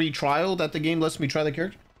sort of free trial that the game lets me try the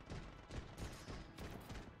character.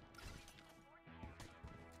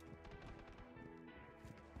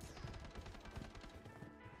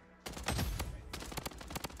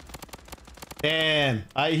 Damn,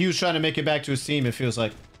 he was trying to make it back to his team, it feels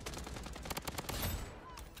like.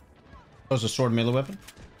 That was a sword melee weapon.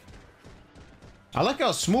 I like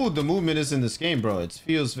how smooth the movement is in this game, bro. It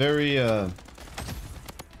feels very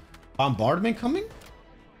Bombardment coming?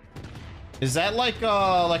 Is that like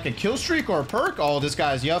a kill streak or a perk? Oh, this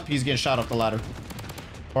guy's, yup, he's getting shot up the ladder.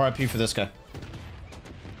 RIP for this guy.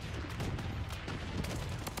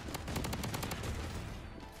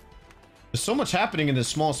 There's so much happening in this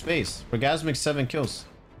small space. Orgasmic 7 kills.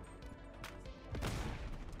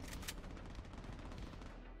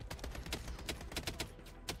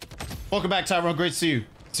 Welcome back, Tyrone. Great to see you.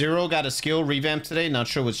 Zero got a skill revamp today. Not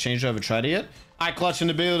sure what's changed. I haven't tried it yet. I clutch in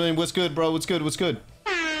the building. What's good, bro? What's good? What's good?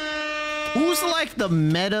 Who's like the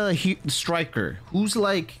meta striker? Who's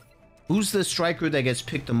the striker that gets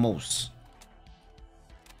picked the most?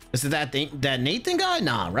 Is it that Nathan guy?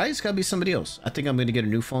 Nah, right? It's gotta be somebody else. I think I'm gonna get a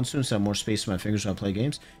new phone soon so I have more space in my fingers when I play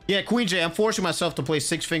games. Yeah, Queen J, I'm forcing myself to play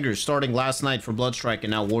 6 fingers starting last night for Bloodstrike and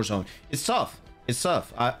now Warzone. It's tough. It's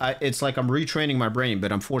tough. It's like I'm retraining my brain,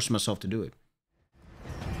 but I'm forcing myself to do it.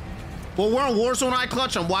 Well, we're on Warzone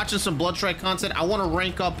iClutch. I'm watching some Bloodstrike content. I want to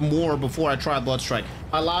rank up more before I try Bloodstrike.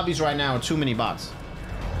 My lobbies right now are too many bots.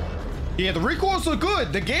 Yeah, the recoils look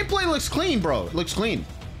good. The gameplay looks clean, bro. It looks clean.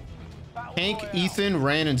 Hank, Ethan,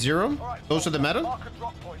 Ran, and Zero. Those are the meta.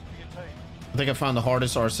 I think I found the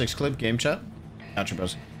hardest R6 clip. Game chat. Gotcha,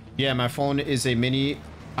 bros. Yeah, my phone is a mini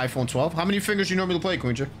iPhone 12. How many fingers do you normally play,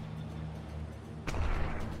 Queencher?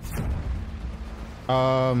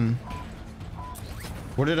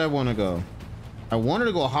 Where did I want to go? I wanted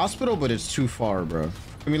to go hospital, but it's too far, bro.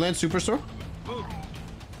 Can we land Superstore?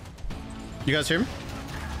 You guys hear me?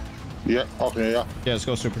 Yeah, okay, yeah. Yeah, let's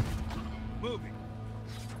go Super.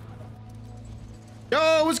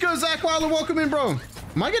 Yo, what's good, Zach Wilder? Welcome in, bro.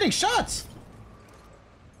 Am I getting shots?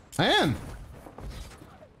 I am.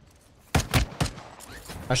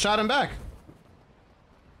 I shot him back.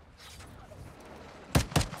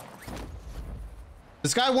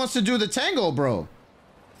 This guy wants to do the tango, bro.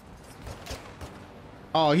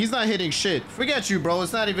 Oh, he's not hitting shit. Forget you, bro.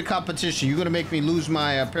 It's not even competition. You're gonna make me lose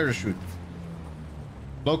my parachute.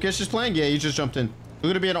 Lokesh is playing? Yeah, he just jumped in. We're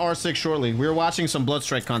gonna be at R6 shortly. We were watching some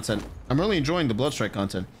Bloodstrike content. I'm really enjoying the Bloodstrike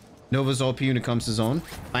content. Nova's OP when it comes to zone.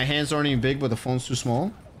 My hands aren't even big, but the phone's too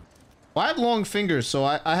small. Well, I have long fingers, so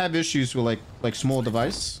I have issues with like small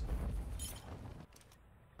device.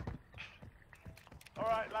 All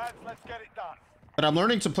right, lads, let's get it done. But I'm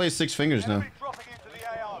learning to play 6 fingers now.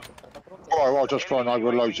 Alright, I'll just try and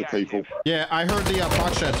over loads of people. Yeah, I heard the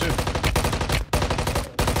Fox chat too.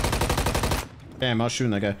 Damn, I was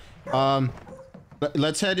shooting that guy.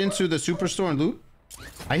 Let's head into the Superstore and loot.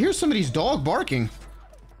 I hear somebody's dog barking.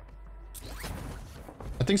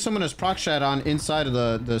 I think someone has proc chat on inside of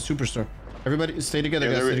the Superstore. Everybody stay together,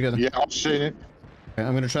 guys, stay together. Yeah, I've seen it. Okay,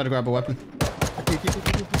 I'm gonna try to grab a weapon.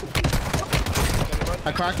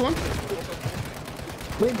 I cracked one.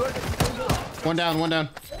 One down, one down.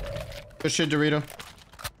 Good shit, Dorito.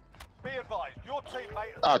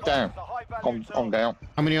 Oh, damn. I'm down.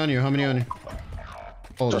 How many on you? How many on you?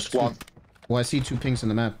 Oh, just one. Well, I see 2 pings in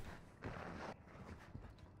the map.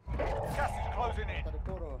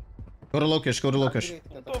 Go to Lokesh, go to Lokesh.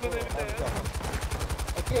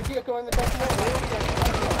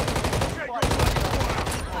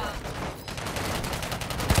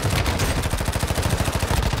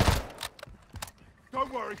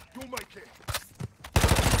 Don't worry, you'll make it.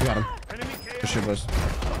 We got him. Good shit, boys.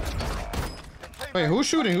 Wait, who's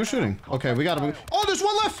shooting? Who's shooting? Okay, we got him. Oh, there's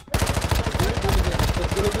one left!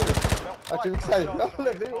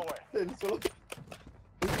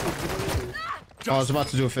 Oh, I was about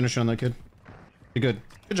to do a finish on that kid. You're good.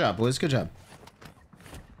 Good job, boys. Good job.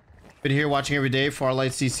 Been here watching every day,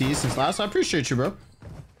 Farlight CC since last. I appreciate you, bro.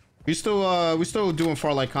 We still doing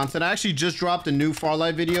Farlight content. I actually just dropped a new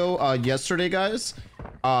Farlight video yesterday, guys.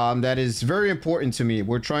 That is very important to me.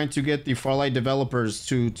 We're trying to get the Farlight developers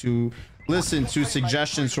to listen to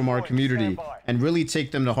suggestions from our community and really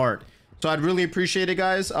take them to heart. So I'd really appreciate it,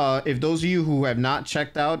 guys. If those of you who have not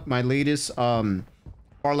checked out my latest Farlight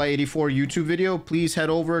 84 YouTube video, please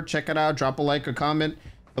head over, check it out, drop a like or comment.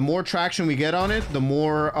 The more traction we get on it, the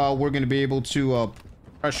more we're going to be able to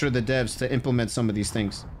pressure the devs to implement some of these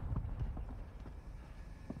things.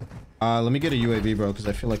 Let me get a UAV, bro, because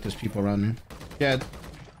I feel like there's people around here. Yeah.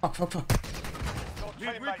 Fuck.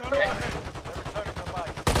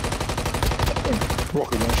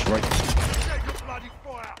 Rocket launch, right?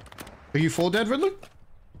 Are you full dead, Riddler?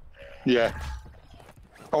 Yeah.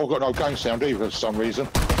 Oh, I've got no gun sound either for some reason.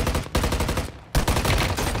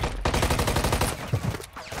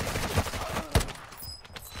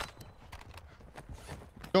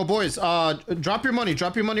 Yo, boys, drop your money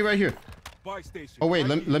right here. Oh, wait,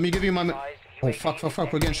 let me give you my... Oh, fuck,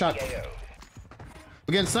 we're getting shot.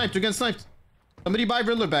 We're getting sniped. Somebody buy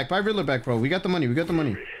Riddler back, bro. We got the money,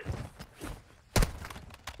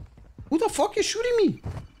 Who the fuck is shooting me?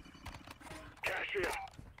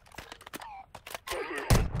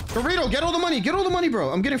 Burrito, get all the money. Get all the money, bro.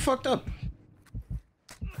 I'm getting fucked up.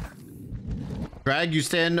 Drag, you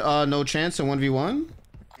stand no chance in 1v1?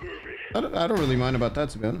 I don't really mind about that,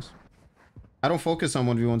 to be honest. I don't focus on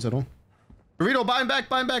 1v1s at all. Burrito, buy him back,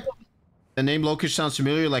 buy him back. The name Lokish sounds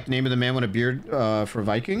familiar, like name of the man with a beard for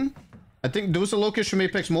Viking. I think there was a Lokish from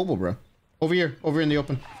Apex Mobile, bro. Over here, over in the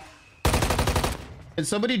open. Can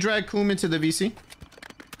somebody drag Koom into the VC?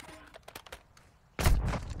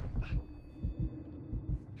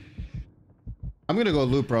 I'm gonna go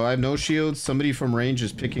loot, bro. I have no shields. Somebody from range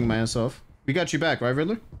is picking my ass off. We got you back, right,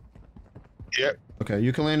 Riddler? Yep. Okay,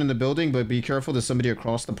 you can land in the building, but be careful. There's somebody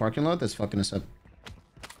across the parking lot that's fucking us up.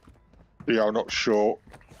 Yeah, I'm not sure.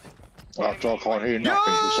 After I can't hear Yo,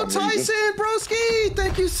 nothing for some Tyson, reason. broski!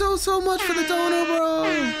 Thank you so much for the dono,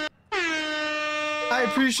 bro. I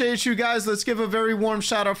appreciate you guys. Let's give a very warm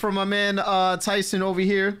shout out for my man Tyson over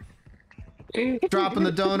here. Dropping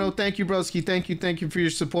the dono. Thank you, broski. Thank you for your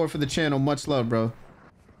support for the channel. Much love, bro.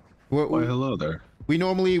 Why, hello there.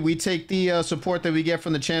 We take the support that we get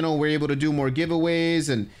from the channel. We're able to do more giveaways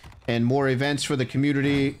and more events for the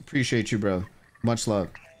community. Appreciate you, bro. Much love.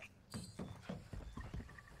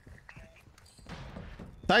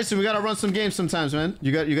 Tyson, we gotta run some games sometimes, man.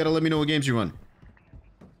 You gotta let me know what games you run.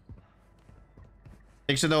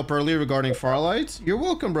 Thanks for the help earlier regarding Farlight. You're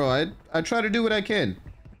welcome, bro. I try to do what I can.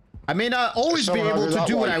 I may not always be able to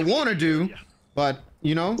do what I want to do, but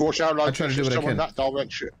you know, I try to do what I can. That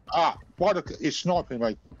direction. Ah, why it's sniping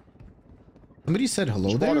me? Somebody said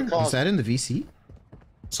hello there. Is that in the VC?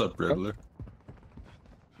 What's up, Riddler?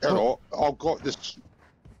 Hello, I've got this.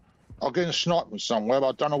 I'm getting sniped with somewhere, but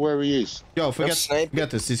I don't know where he is. Yo, forget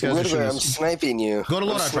this. These guys are shooting I'm sniping you. Go to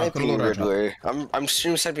loadout drop. Go to loadout drop. I'm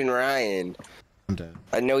stream sniping Ryan. I'm dead.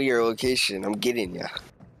 I know your location. I'm getting you.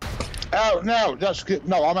 Oh no, that's good.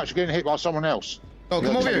 No, I'm actually getting hit by someone else. Oh,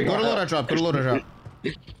 come over here. Go to loadout drop. Go to loadout drop.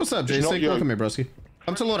 What's up, Jason? Welcome here, broski.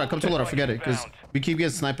 Come to loadout. Come to loadout. Forget it, because we keep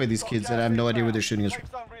getting sniped by these kids, and I have no idea where they're shooting us from.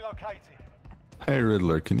 Hey,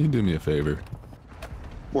 Riddler, can you do me a favor?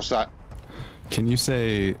 What's that? Can you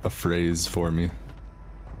say a phrase for me?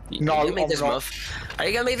 No, Are you gonna make this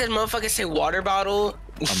motherfucker say water bottle?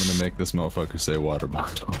 I'm gonna make this motherfucker say water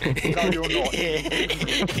bottle. No, you're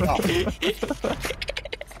not.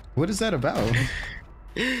 What is that about?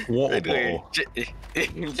 Water bottle.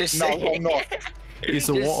 Just no, I'm not. It's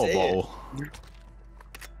a water bottle.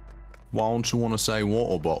 Why don't you want to say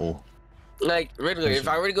water bottle? Like, Riddler, if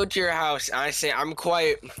I were to go to your house and I say I'm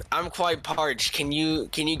quite parched, can you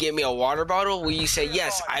get me a water bottle? Will you say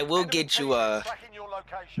yes? I will get you a.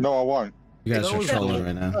 No, I won't. You guys are trolling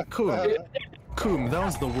right now. Coom, that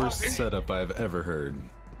was the worst setup I've ever heard.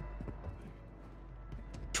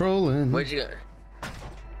 Trolling. What'd you?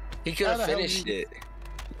 He could have finished it.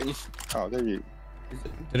 Oh, there you.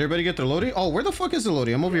 Did everybody get their loading? Oh, where the fuck is the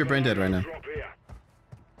loading? I'm over here brain dead right now.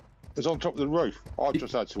 It's on top of the roof. I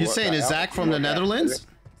just had to. You're saying is Zach from the Netherlands?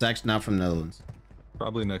 Zach's not from the Netherlands.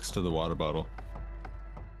 Probably next to the water bottle.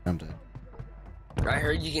 I'm dead. I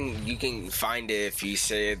heard you can find it if you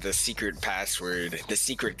say the secret password, the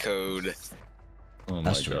secret code. Oh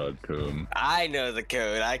my god, Coom. I know the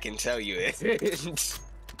code. I can tell you it.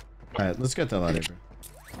 Alright, let's get the ladder,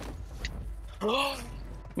 bro.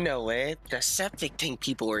 No way. The septic tank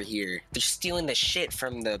people are here. They're stealing the shit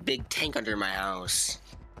from the big tank under my house.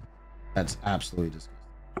 That's absolutely disgusting.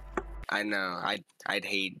 I know. I'd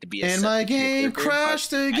hate to be a and my game worker,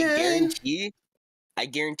 crashed again. I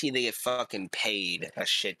guarantee they get fucking paid a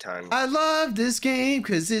shit ton. I love this game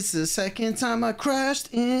because it's the second time I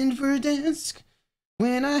crashed in Verdansk.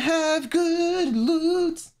 When I have good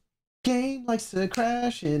loot, game likes to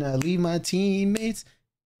crash and I leave my teammates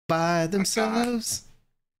by themselves.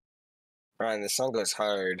 Ryan, the song goes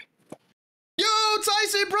hard. Yo,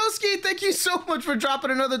 Tyson Broski, thank you so much for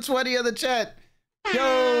dropping another 20 in the chat.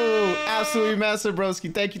 Yo, absolutely massive,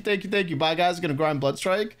 broski. Thank you. Bye, guys. Gonna grind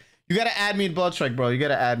Bloodstrike. You gotta add me in Bloodstrike, bro. You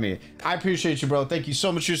gotta add me. I appreciate you, bro. Thank you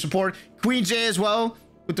so much for your support. Queen J as well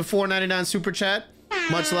with the $4.99 super chat.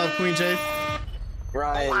 Much love, Queen J.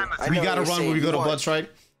 Ryan, we gotta run when we go to Bloodstrike.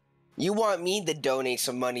 You want me to donate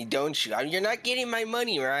some money, don't you? I mean, you're not getting my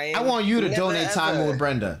money, Ryan. I want you to donate time with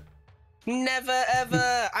Brenda. Never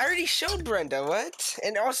ever. I already showed Brenda. What?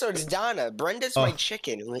 And also, it's Donna. Brenda's my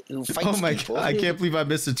chicken who fights people. Oh my god! I can't believe I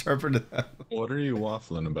misinterpreted that. What are you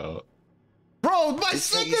waffling about? Bro, my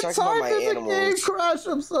second time in the game crashed.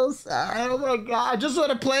 I'm so sad. Oh my god! I just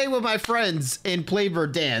want to play with my friends and play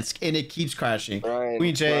Verdansk, and it keeps crashing.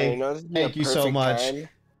 Queen J, thank you so much.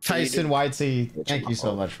 Tyson YT, thank you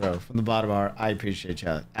so much, bro. From the bottom of our heart, I appreciate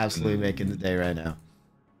you. Absolutely making the day right now.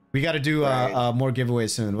 We got to do more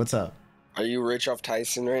giveaways soon. What's up? Are you rich off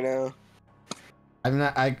Tyson right now? I'm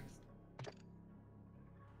not.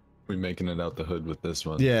 We're making it out the hood with this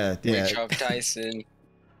one. Yeah. Rich off Tyson.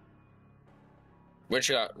 What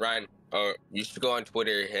you got, Ryan? Oh, you should go on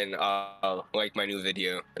Twitter and like my new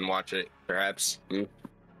video and watch it, perhaps.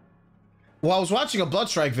 Well, I was watching a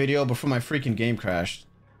Bloodstrike video before my freaking game crashed.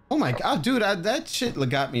 Oh my god, dude, that shit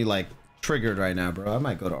got me like triggered right now, bro. I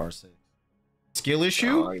might go to R6. Skill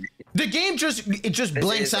issue? The game just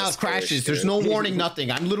blanks out, crashes. There's no warning,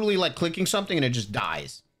 nothing. I'm literally like clicking something and it just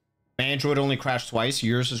dies. My Android only crashed twice.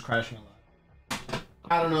 Yours is crashing a lot.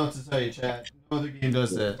 I don't know what to tell you, chat. No other game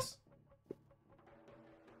does this.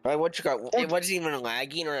 Right, what you got? It wasn't even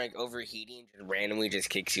lagging or like overheating. Just randomly just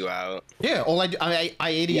kicks you out. Yeah, all I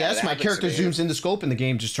ADS. Yeah, my character zooms in the scope and the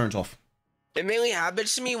game just turns off. It mainly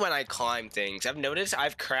happens to me when I climb things. I've noticed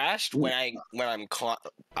I've crashed when I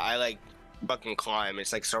like fucking climb.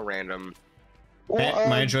 It's like so random. Well,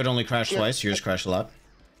 my Android only crashed twice. Yours crashed a lot.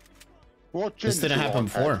 This didn't happen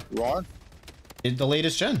before. Right. The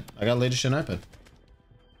latest gen. I got latest gen iPad.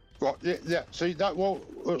 Right. Yeah. See that? Well,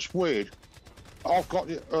 that's weird. I've got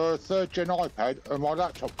the 3rd gen iPad and my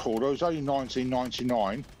laptop cooler is only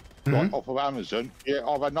 $19.99 right, off of Amazon. Yeah,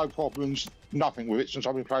 I've had no problems, nothing with it since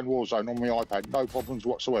I've been playing Warzone on my iPad. No problems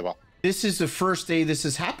whatsoever. This is the first day this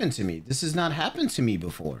has happened to me. This has not happened to me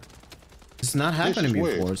before. It's not happened to me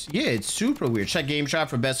before. Yeah, it's super weird. Check Game Chat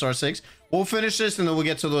for best R6. We'll finish this and then we'll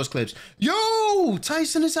get to those clips. Yo,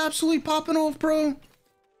 Tyson is absolutely popping off, bro.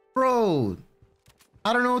 Bro,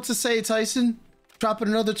 I don't know what to say, Tyson. Dropping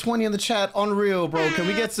another 20 in the chat. Unreal, bro. Can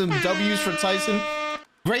we get some W's for Tyson?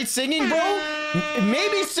 Great singing, bro.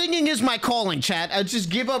 Maybe singing is my calling, chat. I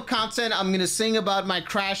just give up content. I'm going to sing about my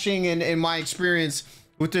crashing and my experience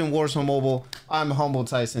within Warzone Mobile. I'm humble,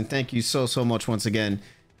 Tyson. Thank you so much once again.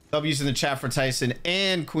 W's in the chat for Tyson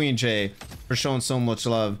and Queen J for showing so much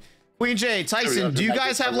love. Queen J, Tyson, do you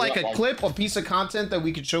guys have like a clip, a piece of content that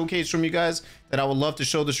we could showcase from you guys that I would love to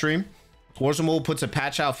show the stream? Warzone Mobile puts a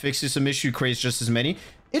patch out, fixes some issue, creates just as many.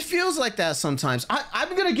 It feels like that sometimes.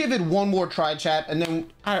 I'm gonna give it one more try, chat, and then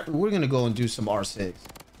we're gonna go and do some R6.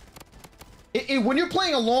 When you're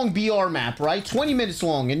playing a long BR map, right, 20 minutes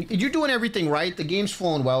long, and you're doing everything right, the game's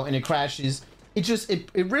flowing well, and it crashes,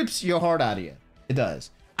 it rips your heart out of you. It does.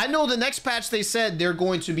 I know the next patch they said they're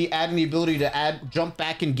going to be adding the ability to jump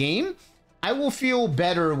back in game. I will feel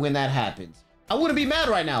better when that happens. I wouldn't be mad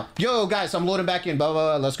right now. Yo, guys, I'm loading back in. Blah,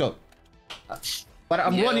 blah, blah. Let's go. But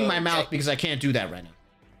I'm running my mouth because I can't do that right now.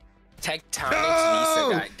 Tectonics Visa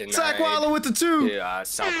got denied. Zach Waller with the 2. Yeah,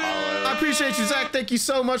 Sao Paulo. I appreciate you, Zach. Thank you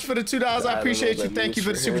so much for the $2. I appreciate you. Thank you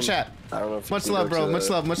for the super chat. I don't know if much love, bro. Much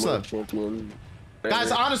love. Much love. Guys,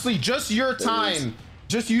 honestly, just your time,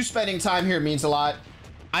 just you spending time here means a lot.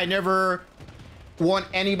 I never want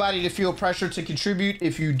anybody to feel pressure to contribute.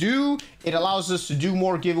 If you do, it allows us to do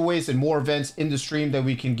more giveaways and more events in the stream that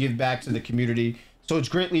we can give back to the community. So it's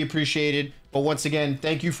greatly appreciated. But once again,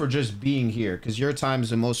 thank you for just being here, because your time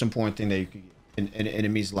is the most important thing that you could get, and it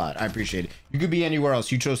means a lot. I appreciate it. You could be anywhere else.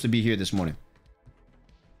 You chose to be here this morning.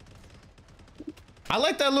 I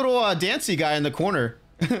like that little dancey guy in the corner.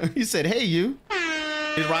 He said, hey, you.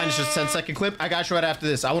 Here's Ryan's just 10-second clip. I got you right after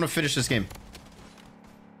this. I want to finish this game.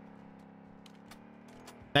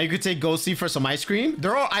 Now you could take Ghosty for some ice cream.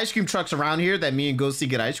 There are ice cream trucks around here that me and Ghosty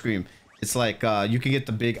get ice cream. It's like you can get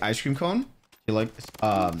the big ice cream cone. You like it's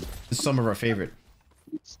some of our favorite.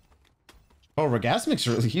 Oh, Regasmic's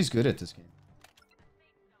really, he's good at this game.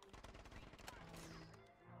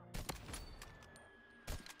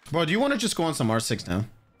 Bro, do you want to just go on some R6 now?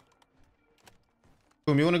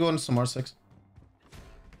 Boom, you want to go on some R6?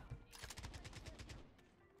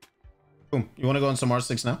 Boom, you want to go on some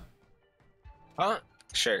R6 now?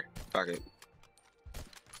 Sure. Fuck it.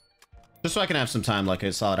 Just so I can have some time, like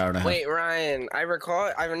a solid hour and a half. Wait, Ryan, I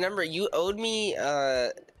remember you owed me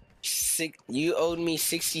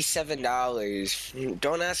 $67.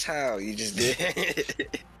 Don't ask how, you just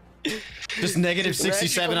did. Just negative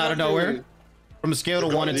 67 out of nowhere? From a scale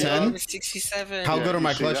to 1 to 10? 67. How good are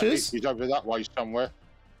my clutches? He's over that way somewhere.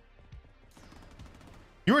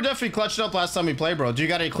 You were definitely clutched up last time we played, bro. Do you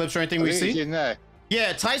got any clips or anything we see? In there.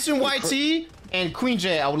 Yeah, Tyson YT and Queen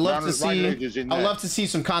J. I would love to see. I'd love to see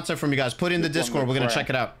some content from you guys. Put it in the Discord. We're gonna check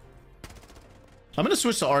it out. I'm gonna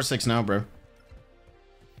switch to R6 now, bro.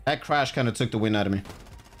 That crash kind of took the wind out of me.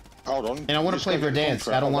 Hold on. And I want to play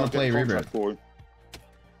Verdansk. I don't want to play Rebirth.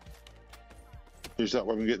 Is that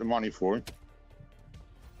when we get the money for him?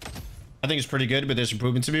 I think it's pretty good, but there's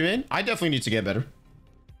improvement to be made. I definitely need to get better.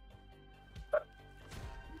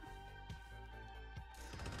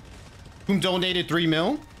 Whom donated 3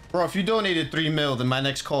 mil? Bro, if you donated 3 mil, then my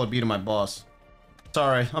next call would be to my boss.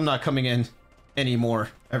 Sorry, I'm not coming in anymore,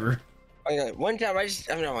 ever. Okay, one time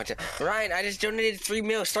I'm not one time. Ryan, I just donated 3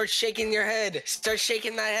 mil. Start shaking your head. Start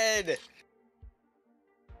shaking that head.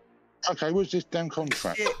 Okay, what's this damn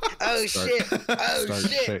contract? Oh shit! Oh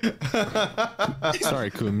shit! Sorry,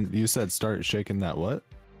 Kum. You said start shaking that what?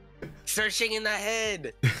 Start shaking that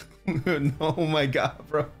head. No, oh my god,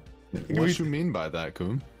 bro. What you mean by that,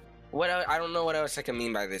 Kum? I don't know what else I can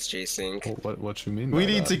mean by this, Jason. What you mean? We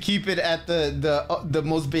by need that? to keep it at the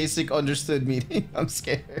most basic understood meaning. I'm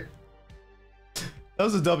scared. That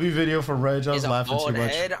was a W video from Reg. I was laughing too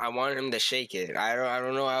much. Head, I wanted him to shake it. I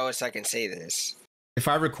don't know how else I can say this. If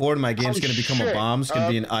I record, my game's gonna become a bomb. It's gonna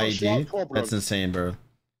be an IED. That's insane, bro.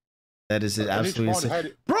 That is absolutely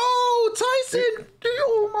insane. Bro, Tyson!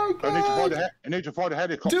 Oh my god! I need to find a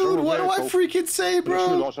helicopter. Dude, what do I freaking say,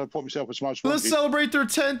 bro? Let's celebrate their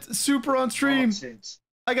 10th super on stream.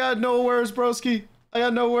 I got no words, broski. I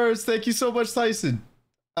got no words. Thank you so much, Tyson.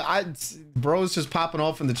 Bro's just popping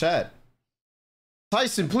off in the chat.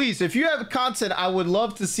 Tyson, please, if you have content, I would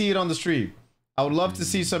love to see it on the stream. I would love to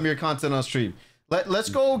see some of your content on stream. Let's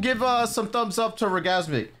go give some thumbs up to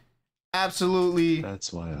Regasmic. Absolutely.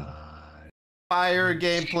 That's why fire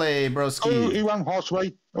gameplay, broski. Oh, he ran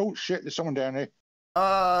halfway. Oh shit, there's someone down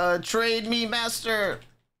there. Trade me, master.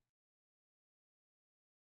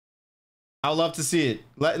 I'd love to see it.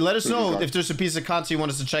 Let us know if there's a piece of content you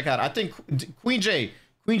want us to check out. I think Queen J,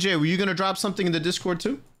 were you gonna drop something in the Discord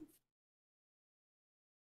too?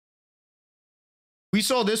 We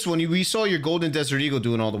saw this one. We saw your Golden Desert Eagle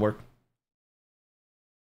doing all the work.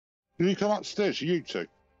 Did you come upstairs? You two.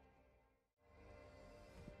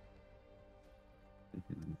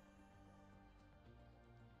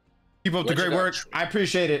 Keep up the great work. I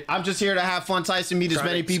appreciate it. I'm just here to have fun, Tyson, meet as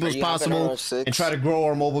many people as possible, and try to grow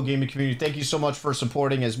our mobile gaming community. Thank you so much for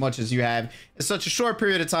supporting as much as you have in such a short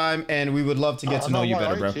period of time, and we would love to get to know you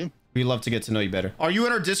better, bro. We'd love to get to know you better. Are you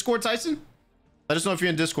in our Discord, Tyson? Let us know if you're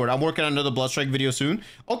in Discord. I'm working on another Bloodstrike video soon.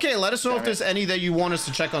 Okay, let us know if there's any that you want us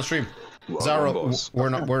to check on stream. Zaro, we're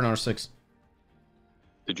in R6.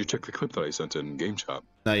 Did you check the clip that I sent in game chat?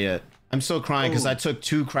 Not yet. I'm still crying because I took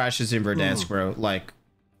 2 crashes in Verdansk, bro. Like,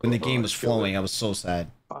 when the game was flowing, I was so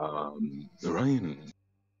sad. Ryan.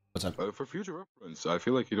 What's up? For future reference, I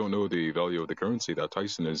feel like you don't know the value of the currency that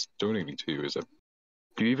Tyson is donating to you.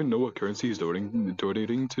 Do you even know what currency he's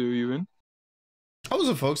donating to you in? I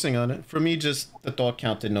wasn't focusing on it. For me, just the thought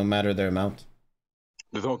counted no matter their amount.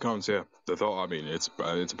 The thought counts, yeah. The thought, I mean, it's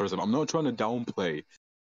a person. I'm not trying to downplay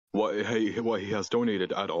what he has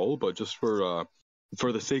donated at all, but just for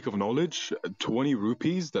the sake of knowledge, 20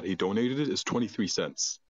 rupees that he donated is 23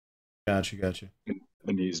 cents. Gotcha.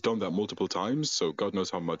 And he's done that multiple times, so God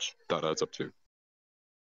knows how much that adds up to.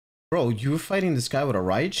 Bro, you were fighting this guy with a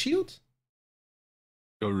riot shield?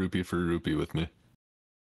 Go rupee for rupee with me.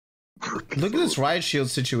 Look at this riot shield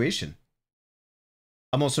situation.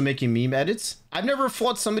 I'm also making meme edits. I've never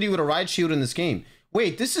fought somebody with a riot shield in this game.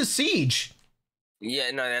 Wait, this is Siege. Yeah,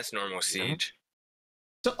 no, that's normal Siege.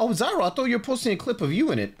 So, oh, Zyro, I thought you were posting a clip of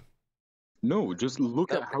you in it. No, just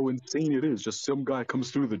look at how insane it is. Just some guy comes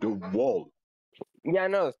through the wall. Yeah,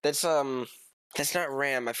 no, that's not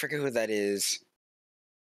Ram. I forget who that is.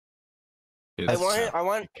 It's I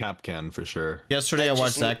want Capcan for sure. Yesterday I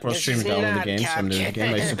watched Zach Bro stream download the game, so I'm new the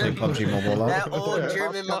game. I used to play PUBG Mobile a lot. That old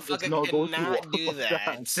German motherfucker cannot do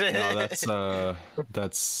that. No,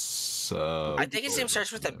 that's I think his name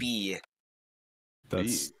starts with a B.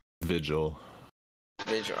 That's Vigil.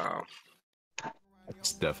 Vigil. Oh.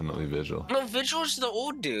 It's definitely Vigil. No, Vigil's the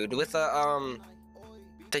old dude with a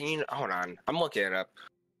hold on, I'm looking it up.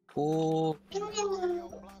 Who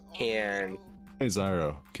can? Hey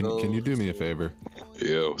Zyro, can you do me a favor?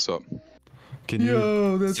 Yo, what's up? Can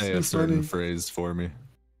you say a certain phrase for me?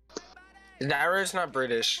 Zyro's not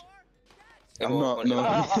British. I'm not. No.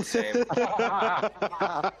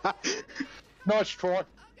 Nice try.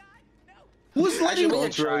 Who's letting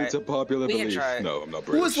contrary to popular belief? No, I'm not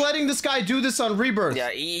British. Who is letting this guy do this on Rebirth? Yeah,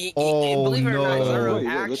 believe it or not, Zyro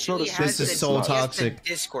actually has this is so toxic.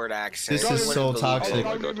 Discord accent. This is so toxic.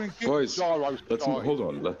 Oh my God. Boys, hold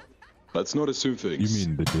on. Let's not assume things. You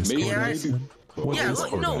mean the Discord accent? Yeah,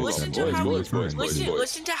 listen to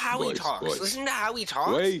how he talks. Listen to how he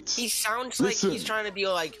talks. Wait. He sounds like he's trying to be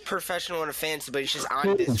like professional and fancy, but he's just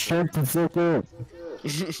on this.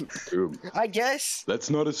 I guess. Let's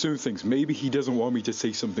not assume things. Maybe he doesn't want me to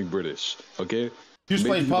say something British. Okay. You just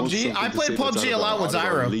played PUBG? I played PUBG a lot with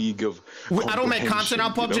Zyro. I don't make content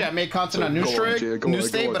on PUBG. I make content on New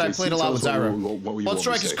State, but I played a lot with Zyro.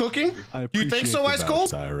 Bloodstrike is cooking? You think so, Ice Cold?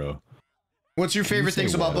 Zyro. What's your favorite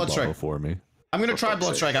things about Bloodstrike? For me. I'm gonna try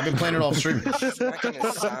Blood Strike. I've been playing it off stream. It's not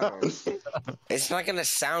gonna sound. It's not gonna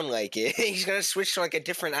sound like it. He's gonna switch to like a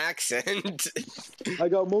different accent. I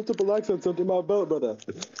got multiple accents under my belt, brother.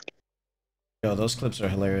 Yo, those clips are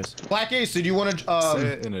hilarious. Black Ace, did you want to say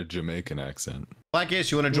it in a Jamaican accent? Black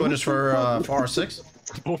Ace, you want to join us for R6?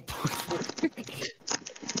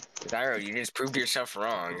 Dairo, you just proved yourself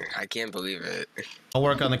wrong. I can't believe it. I'll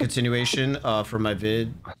work on the continuation for my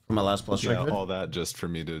vid, for my last Blood Strike vid. All that just for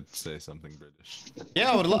me to say something British.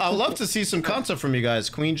 Yeah, I would love to see some content from you guys.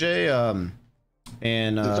 Queen J,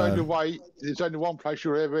 and there's only one place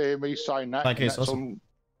you'll ever hear me saying that. Black Ace, that's on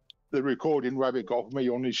the recording Rabbit got me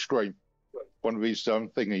on his stream. One of his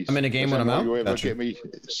thingies. I'm in a game when I'm out. You ever get me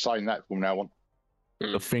saying that from now on?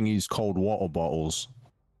 The thingy's cold water bottles.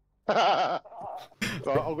 I'm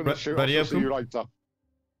gonna shoot. I'll see you later.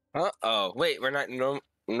 Oh, wait, we're not. No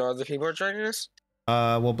other people are joining us.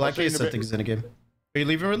 Well, Black Ace, I think, is in a game. Are you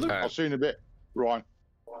leaving, Riddler? I'll see you in a bit, Ryan.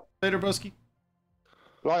 Later, broski.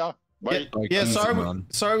 Later. Bye. Yeah,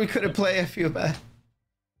 sorry we couldn't play. I feel bad.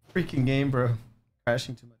 Freaking game, bro.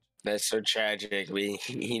 Crashing too much. That's so tragic. He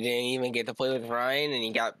didn't even get to play with Ryan, and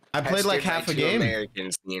he got. I played like half a game.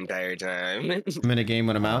 Americans the entire time. I'm in a game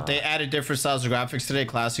when I'm out. They added different styles of graphics today: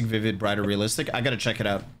 classic, vivid, brighter, realistic. I gotta check it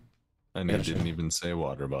out. And it didn't even say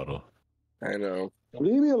water bottle. I know.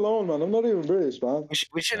 Leave me alone, man. I'm not even British, man.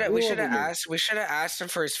 We should have asked him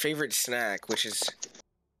for his favorite snack, which is.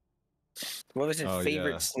 What was his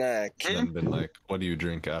favorite snack? And then been like, what do you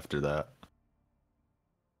drink after that?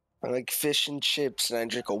 I like fish and chips, and I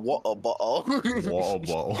drink a water bottle. Water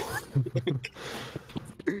bottle.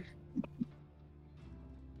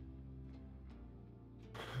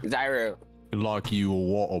 Zyro. Like you a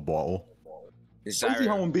water bottle. Crazy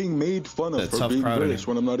how I'm being made fun of for being British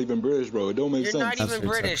when I'm not even British, bro. It don't make sense. You're not even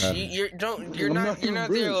British. You're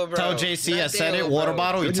not there, bro. Tell JC I said it. Water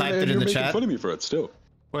bottle. You typed it in the chat. You're making fun of me for it still.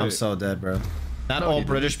 I'm so dead, bro. Not all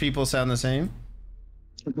British people sound the same.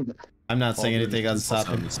 I'm not saying anything on the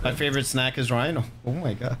topic. My favorite snack is Rhino. Oh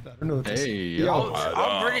my god, I don't know what this is.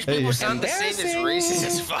 All British people sound the same as racist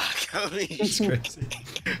as fuck. Holy shit.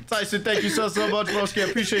 Tyson, thank you so much, broski. I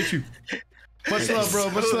appreciate you. Much love, bro.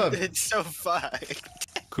 Much love. It's so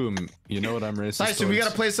fucked. Kum, you know what I'm racist Tyson, we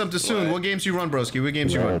gotta play something soon. What games you run, broski? What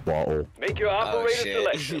games you run? Bottle. Make your operator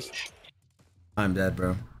selection. I'm dead,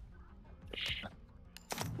 bro.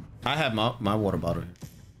 I have my water bottle here.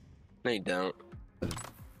 No, you don't.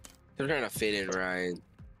 They're trying to fit in, Ryan.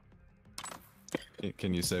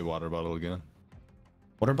 Can you say water bottle again?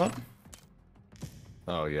 Water bottle?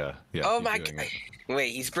 Oh yeah. Oh my god.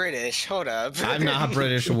 Wait, he's British. Hold up. I'm not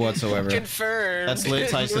British whatsoever. Confirmed. That's lit.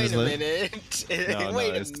 Tyson's lit.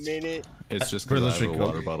 Wait a minute. It's just because I have a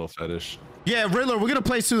water bottle fetish. Yeah, Riddler, we're gonna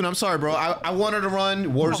play soon. I'm sorry, bro. I wanted to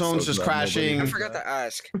run. Warzone's just crashing. I forgot to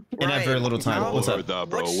ask. In that very little time. What's up?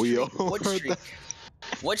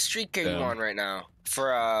 What streak are you on right now? For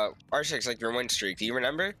R6, like your win streak. Do you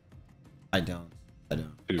remember? I don't.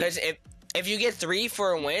 Because if you get 3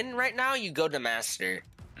 for a win right now, you go to master.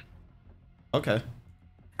 Okay.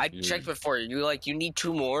 I checked before. You need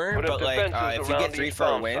 2 more, but like if you get 3 for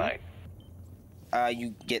a win,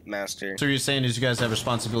 you get master. So you're saying is you guys have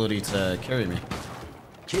responsibility to carry me?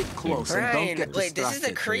 Keep close and don't get distracted. This is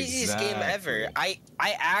the craziest game ever. I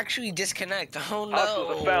actually disconnect. Oh no.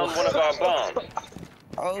 Hostiles found one of our bombs.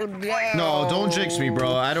 Oh no. No, don't jinx me,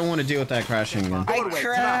 bro. I don't want to deal with that crashing again. I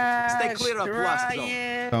crashed. Stay clear of blast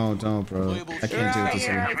zone. Don't, bro. I can't deal with this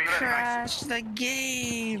I anymore. crashed the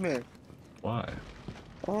game. Why?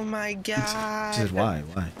 Oh my god. She said why?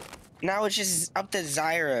 Now it's just up to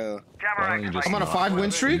Zyro. I'm on a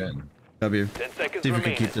 5-win streak. W. 10 seconds See if we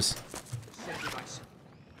can remaining. keep this. Let's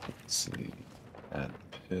see. At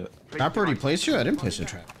pit. Trap already placed you? I didn't place a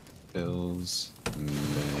trap. Bills.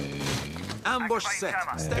 May. Ambush set.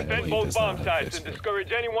 Stay Defend both bomb sites and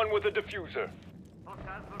discourage anyone with a diffuser.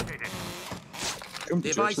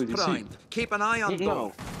 Device primed. Keep an eye on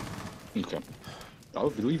bomb. Okay. I'll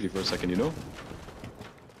believe you for a second, you know?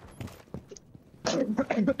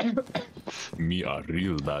 Me a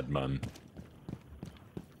real bad man.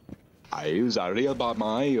 I was a real bad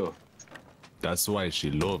man. That's why she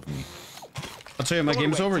loved me. I'll tell you, my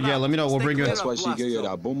game's over. Yeah, let me know. We'll bring you in. That's why she gave you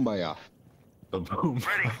that bomba, yeah. The boom.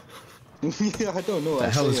 Yeah, I don't know. What the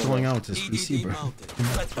hell is going on with this PC, bro?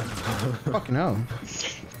 Fucking hell.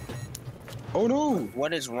 Oh no!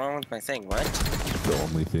 What is wrong with my thing? What? The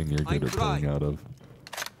only thing you're good at pulling out of.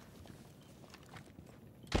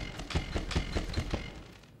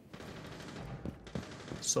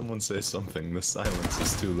 Someone say something. The silence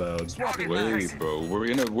is too loud. Wait, bro. We're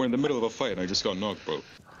in the middle of a fight, and I just got knocked, bro.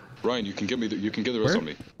 Ryan, you can get the rest on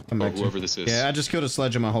me. Come back whoever this is. Yeah, I just killed a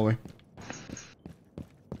sledge in my hallway.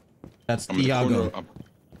 That's I'm in the corner. Diago.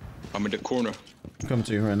 I'm in the corner. I'm coming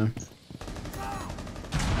to you right now.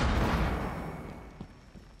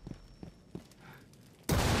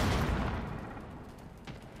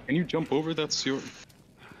 Can you jump over? That's your.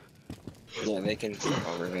 Yeah, they can jump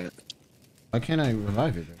over that. Why can't I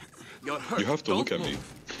revive you? You're hurt. You have to look at me.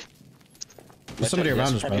 There's somebody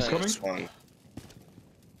around us, bro. He's coming?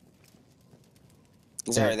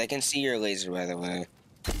 Sorry, they can see your laser, by the way.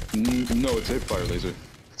 No, it's a fire laser.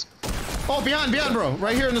 Oh, behind, bro.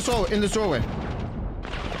 Right here in the doorway.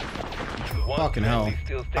 Fucking hell.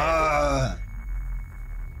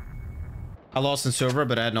 I lost in server,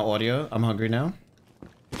 but I had no audio. I'm hungry now.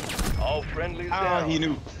 All friendlies down. He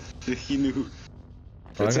knew. He knew.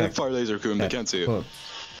 It's a fire laser, Coom. They can't see it.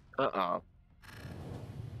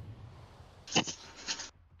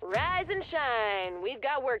 Rise and shine. We've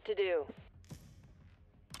got work to do.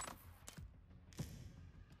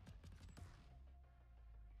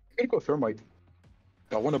 I'm gonna go thermite.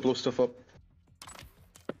 I want to blow stuff up.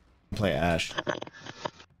 Play Ash.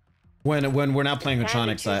 When we're not playing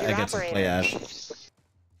Electronics, I get to play Ash.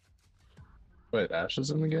 Wait, Ash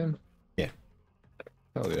is in the game? Yeah.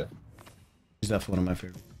 Hell yeah. He's definitely one of my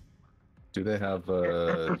favorites. Do they have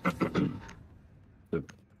the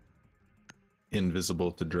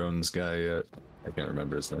invisible to drones guy yet? I can't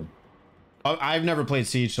remember his name. I've never played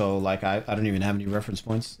Siege, so like I don't even have any reference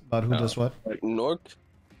points about who does what. Nork?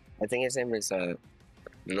 I think his name is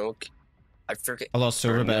Nork. I forget. I lost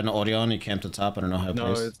server, but I had no audio on. He camped at the top. I don't know how it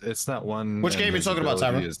No, plays. it's not one. Which game are you talking about,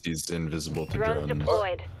 Tyra? He's invisible to Drones drones.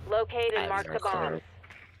 deployed. Locate and mark the bombs.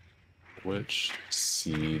 Which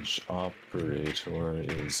siege operator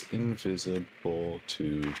is invisible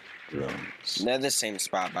to drones? They're the same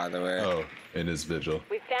spot, by the way. Oh, it is Vigil.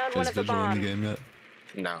 We found one Is of the Vigil in bombs. the game yet?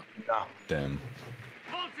 No. Damn.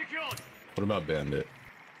 What about Bandit?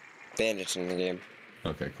 Bandit's in the game.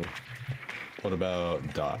 Okay, cool. What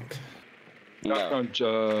about Doc? No. Cap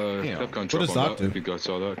can't drop does on Doc that. do? If you guys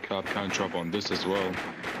saw that, Cap can't drop on this as well.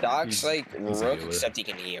 Doc's like he's a Rook, healer. except he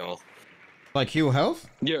can heal. Like heal health?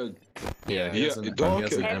 Yeah. Yeah, he has an Doc.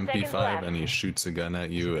 MP5 and he shoots a gun at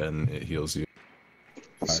you and it heals you.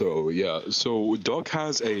 So yeah, so Doc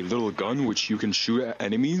has a little gun which you can shoot at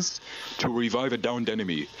enemies to revive a downed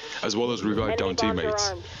enemy, as well as revive downed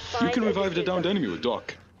teammates. You can revive the downed enemy with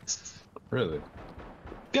Doc. Really?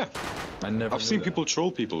 Yeah. I've I've seen people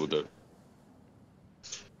troll people with it.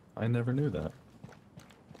 I never knew that.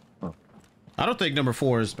 I don't think number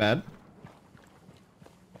 4 is bad.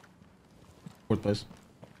 4th place.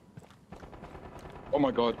 Oh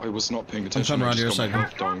my god, I was not paying attention. coming I around just your got my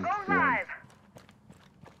side. health down.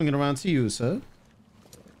 Swinging around to you, sir.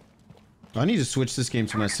 I need to switch this game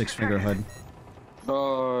to my 6-finger HUD.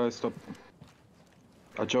 Stop.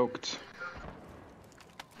 I joked.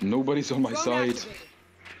 Nobody's on my side.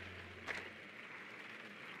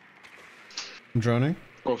 I'm droning.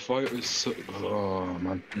 Oh, fire is so... Oh,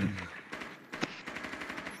 man.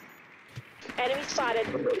 Enemy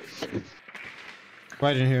spotted.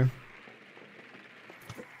 Right in here.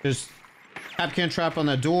 There's Capcan trap on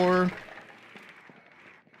that door.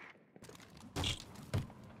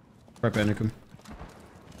 Right behind him.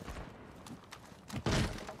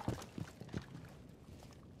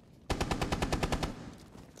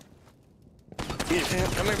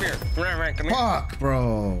 Come over here. Come here. Fuck,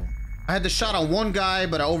 bro. I had the shot on one guy,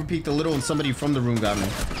 but I overpeaked a little and somebody from the room got me.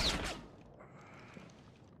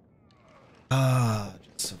 Ah,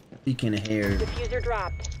 just a freaking hair. Diffuser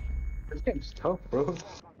dropped. This game's tough, bro.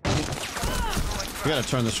 We gotta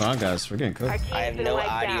turn this around, guys. We're getting cooked. I have no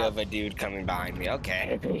audio of a dude coming behind me.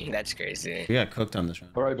 Okay, that's crazy. We got cooked on this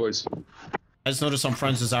round. Alright, boys. I just noticed some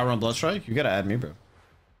friends is Zyro on Bloodstrike. You gotta add me, bro.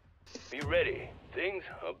 Be ready. Things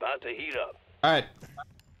are about to heat up. Alright.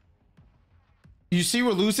 You see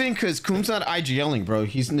we're losing because Coom's not IGLing, bro.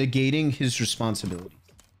 He's negating his responsibility.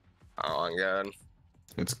 Oh my god.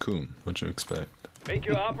 It's Coom. What you expect? Make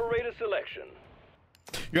your operator selection.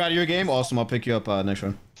 You're out of your game? Awesome. I'll pick you up next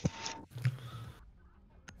round.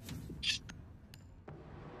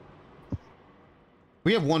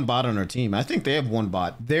 We have one bot on our team. I think they have one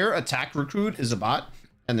bot. Their attack recruit is a bot,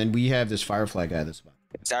 and then we have this Firefly guy that's a bot.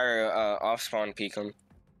 It's our off spawn peek him.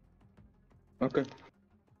 Okay.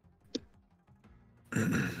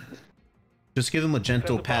 Just give him a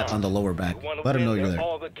gentle pat on the lower back. Let him know you're there.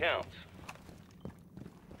 All that counts.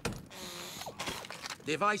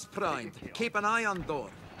 Device primed. Keep an eye on door.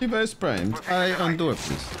 Device primed. Eye on door,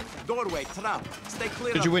 please. Doorway trap. Stay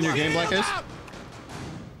clear. Did you win your game, Black Ace?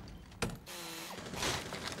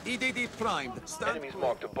 EDD primed. Stand Enemies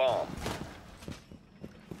marked a bomb.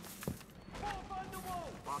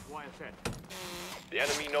 The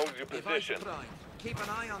enemy knows your position. Keep an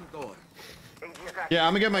eye on door. Yeah,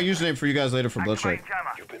 I'm gonna get my username for you guys later for Bloodshot.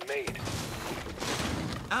 You've been made.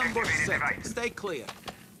 Ambush set. Stay clear.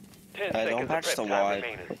 10 Don't seconds patch of the prep time wide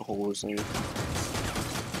remaining. holes in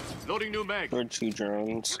Loading new mag. or 2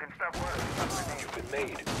 drones. You've been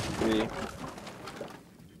made. 3.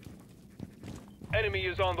 Enemy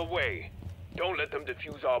is on the way. Don't let them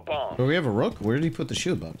defuse our bomb. Oh, we have a rook? Where did he put the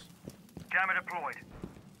shield box? Jammer deployed.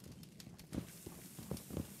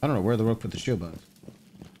 I don't know where the rook put the shield box.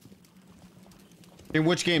 In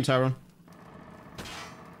which game, Tyrone?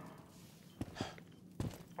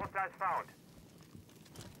 Hostiles found.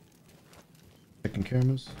 Checking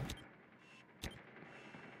cameras.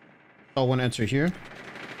 Oh, one enter here.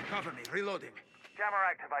 Cover me. Reloading. Jammer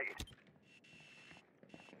activated.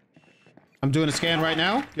 I'm doing a scan right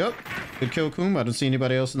now. Yep. Good kill, Koom. I don't see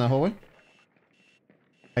anybody else in that hallway.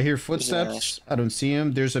 I hear footsteps. I don't see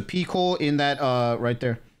him. There's a peek hole in that, right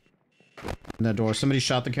there. In that door. Somebody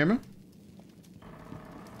shot the camera.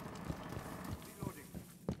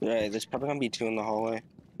 Yeah, there's probably gonna be 2 in the hallway.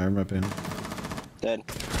 I'm up in. Dead.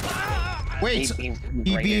 Wait, he right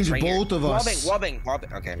beamed here, right here. both of us. Wobbing.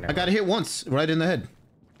 Okay, no. I got hit once, right in the head.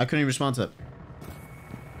 I couldn't even respond to that.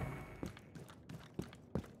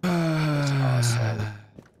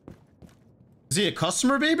 Is he a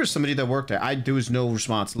customer, babe, or somebody that worked there? There was no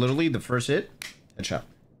response. Literally, the first hit, headshot.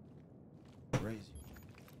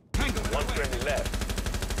 One friendly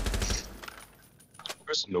left.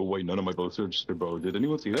 There's no way none of my bullets are registered, bro. Did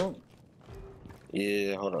anyone see that?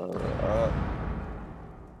 Yeah, hold on.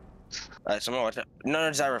 Someone watch it. No,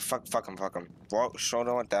 Zyra, fuck him.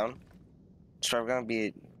 Shoulder went down. It's probably gonna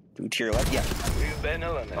be to your left. Yeah. We've been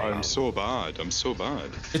eliminated. I'm so bad.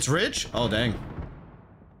 It's Rich? Oh, dang.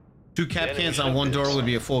 2 cap cans on 1 door would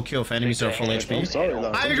be a full kill if enemies are full HP. I'm sorry,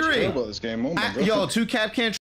 lad. I I'm just agree. about this game. Oh my God. Yo, 2 cap cans.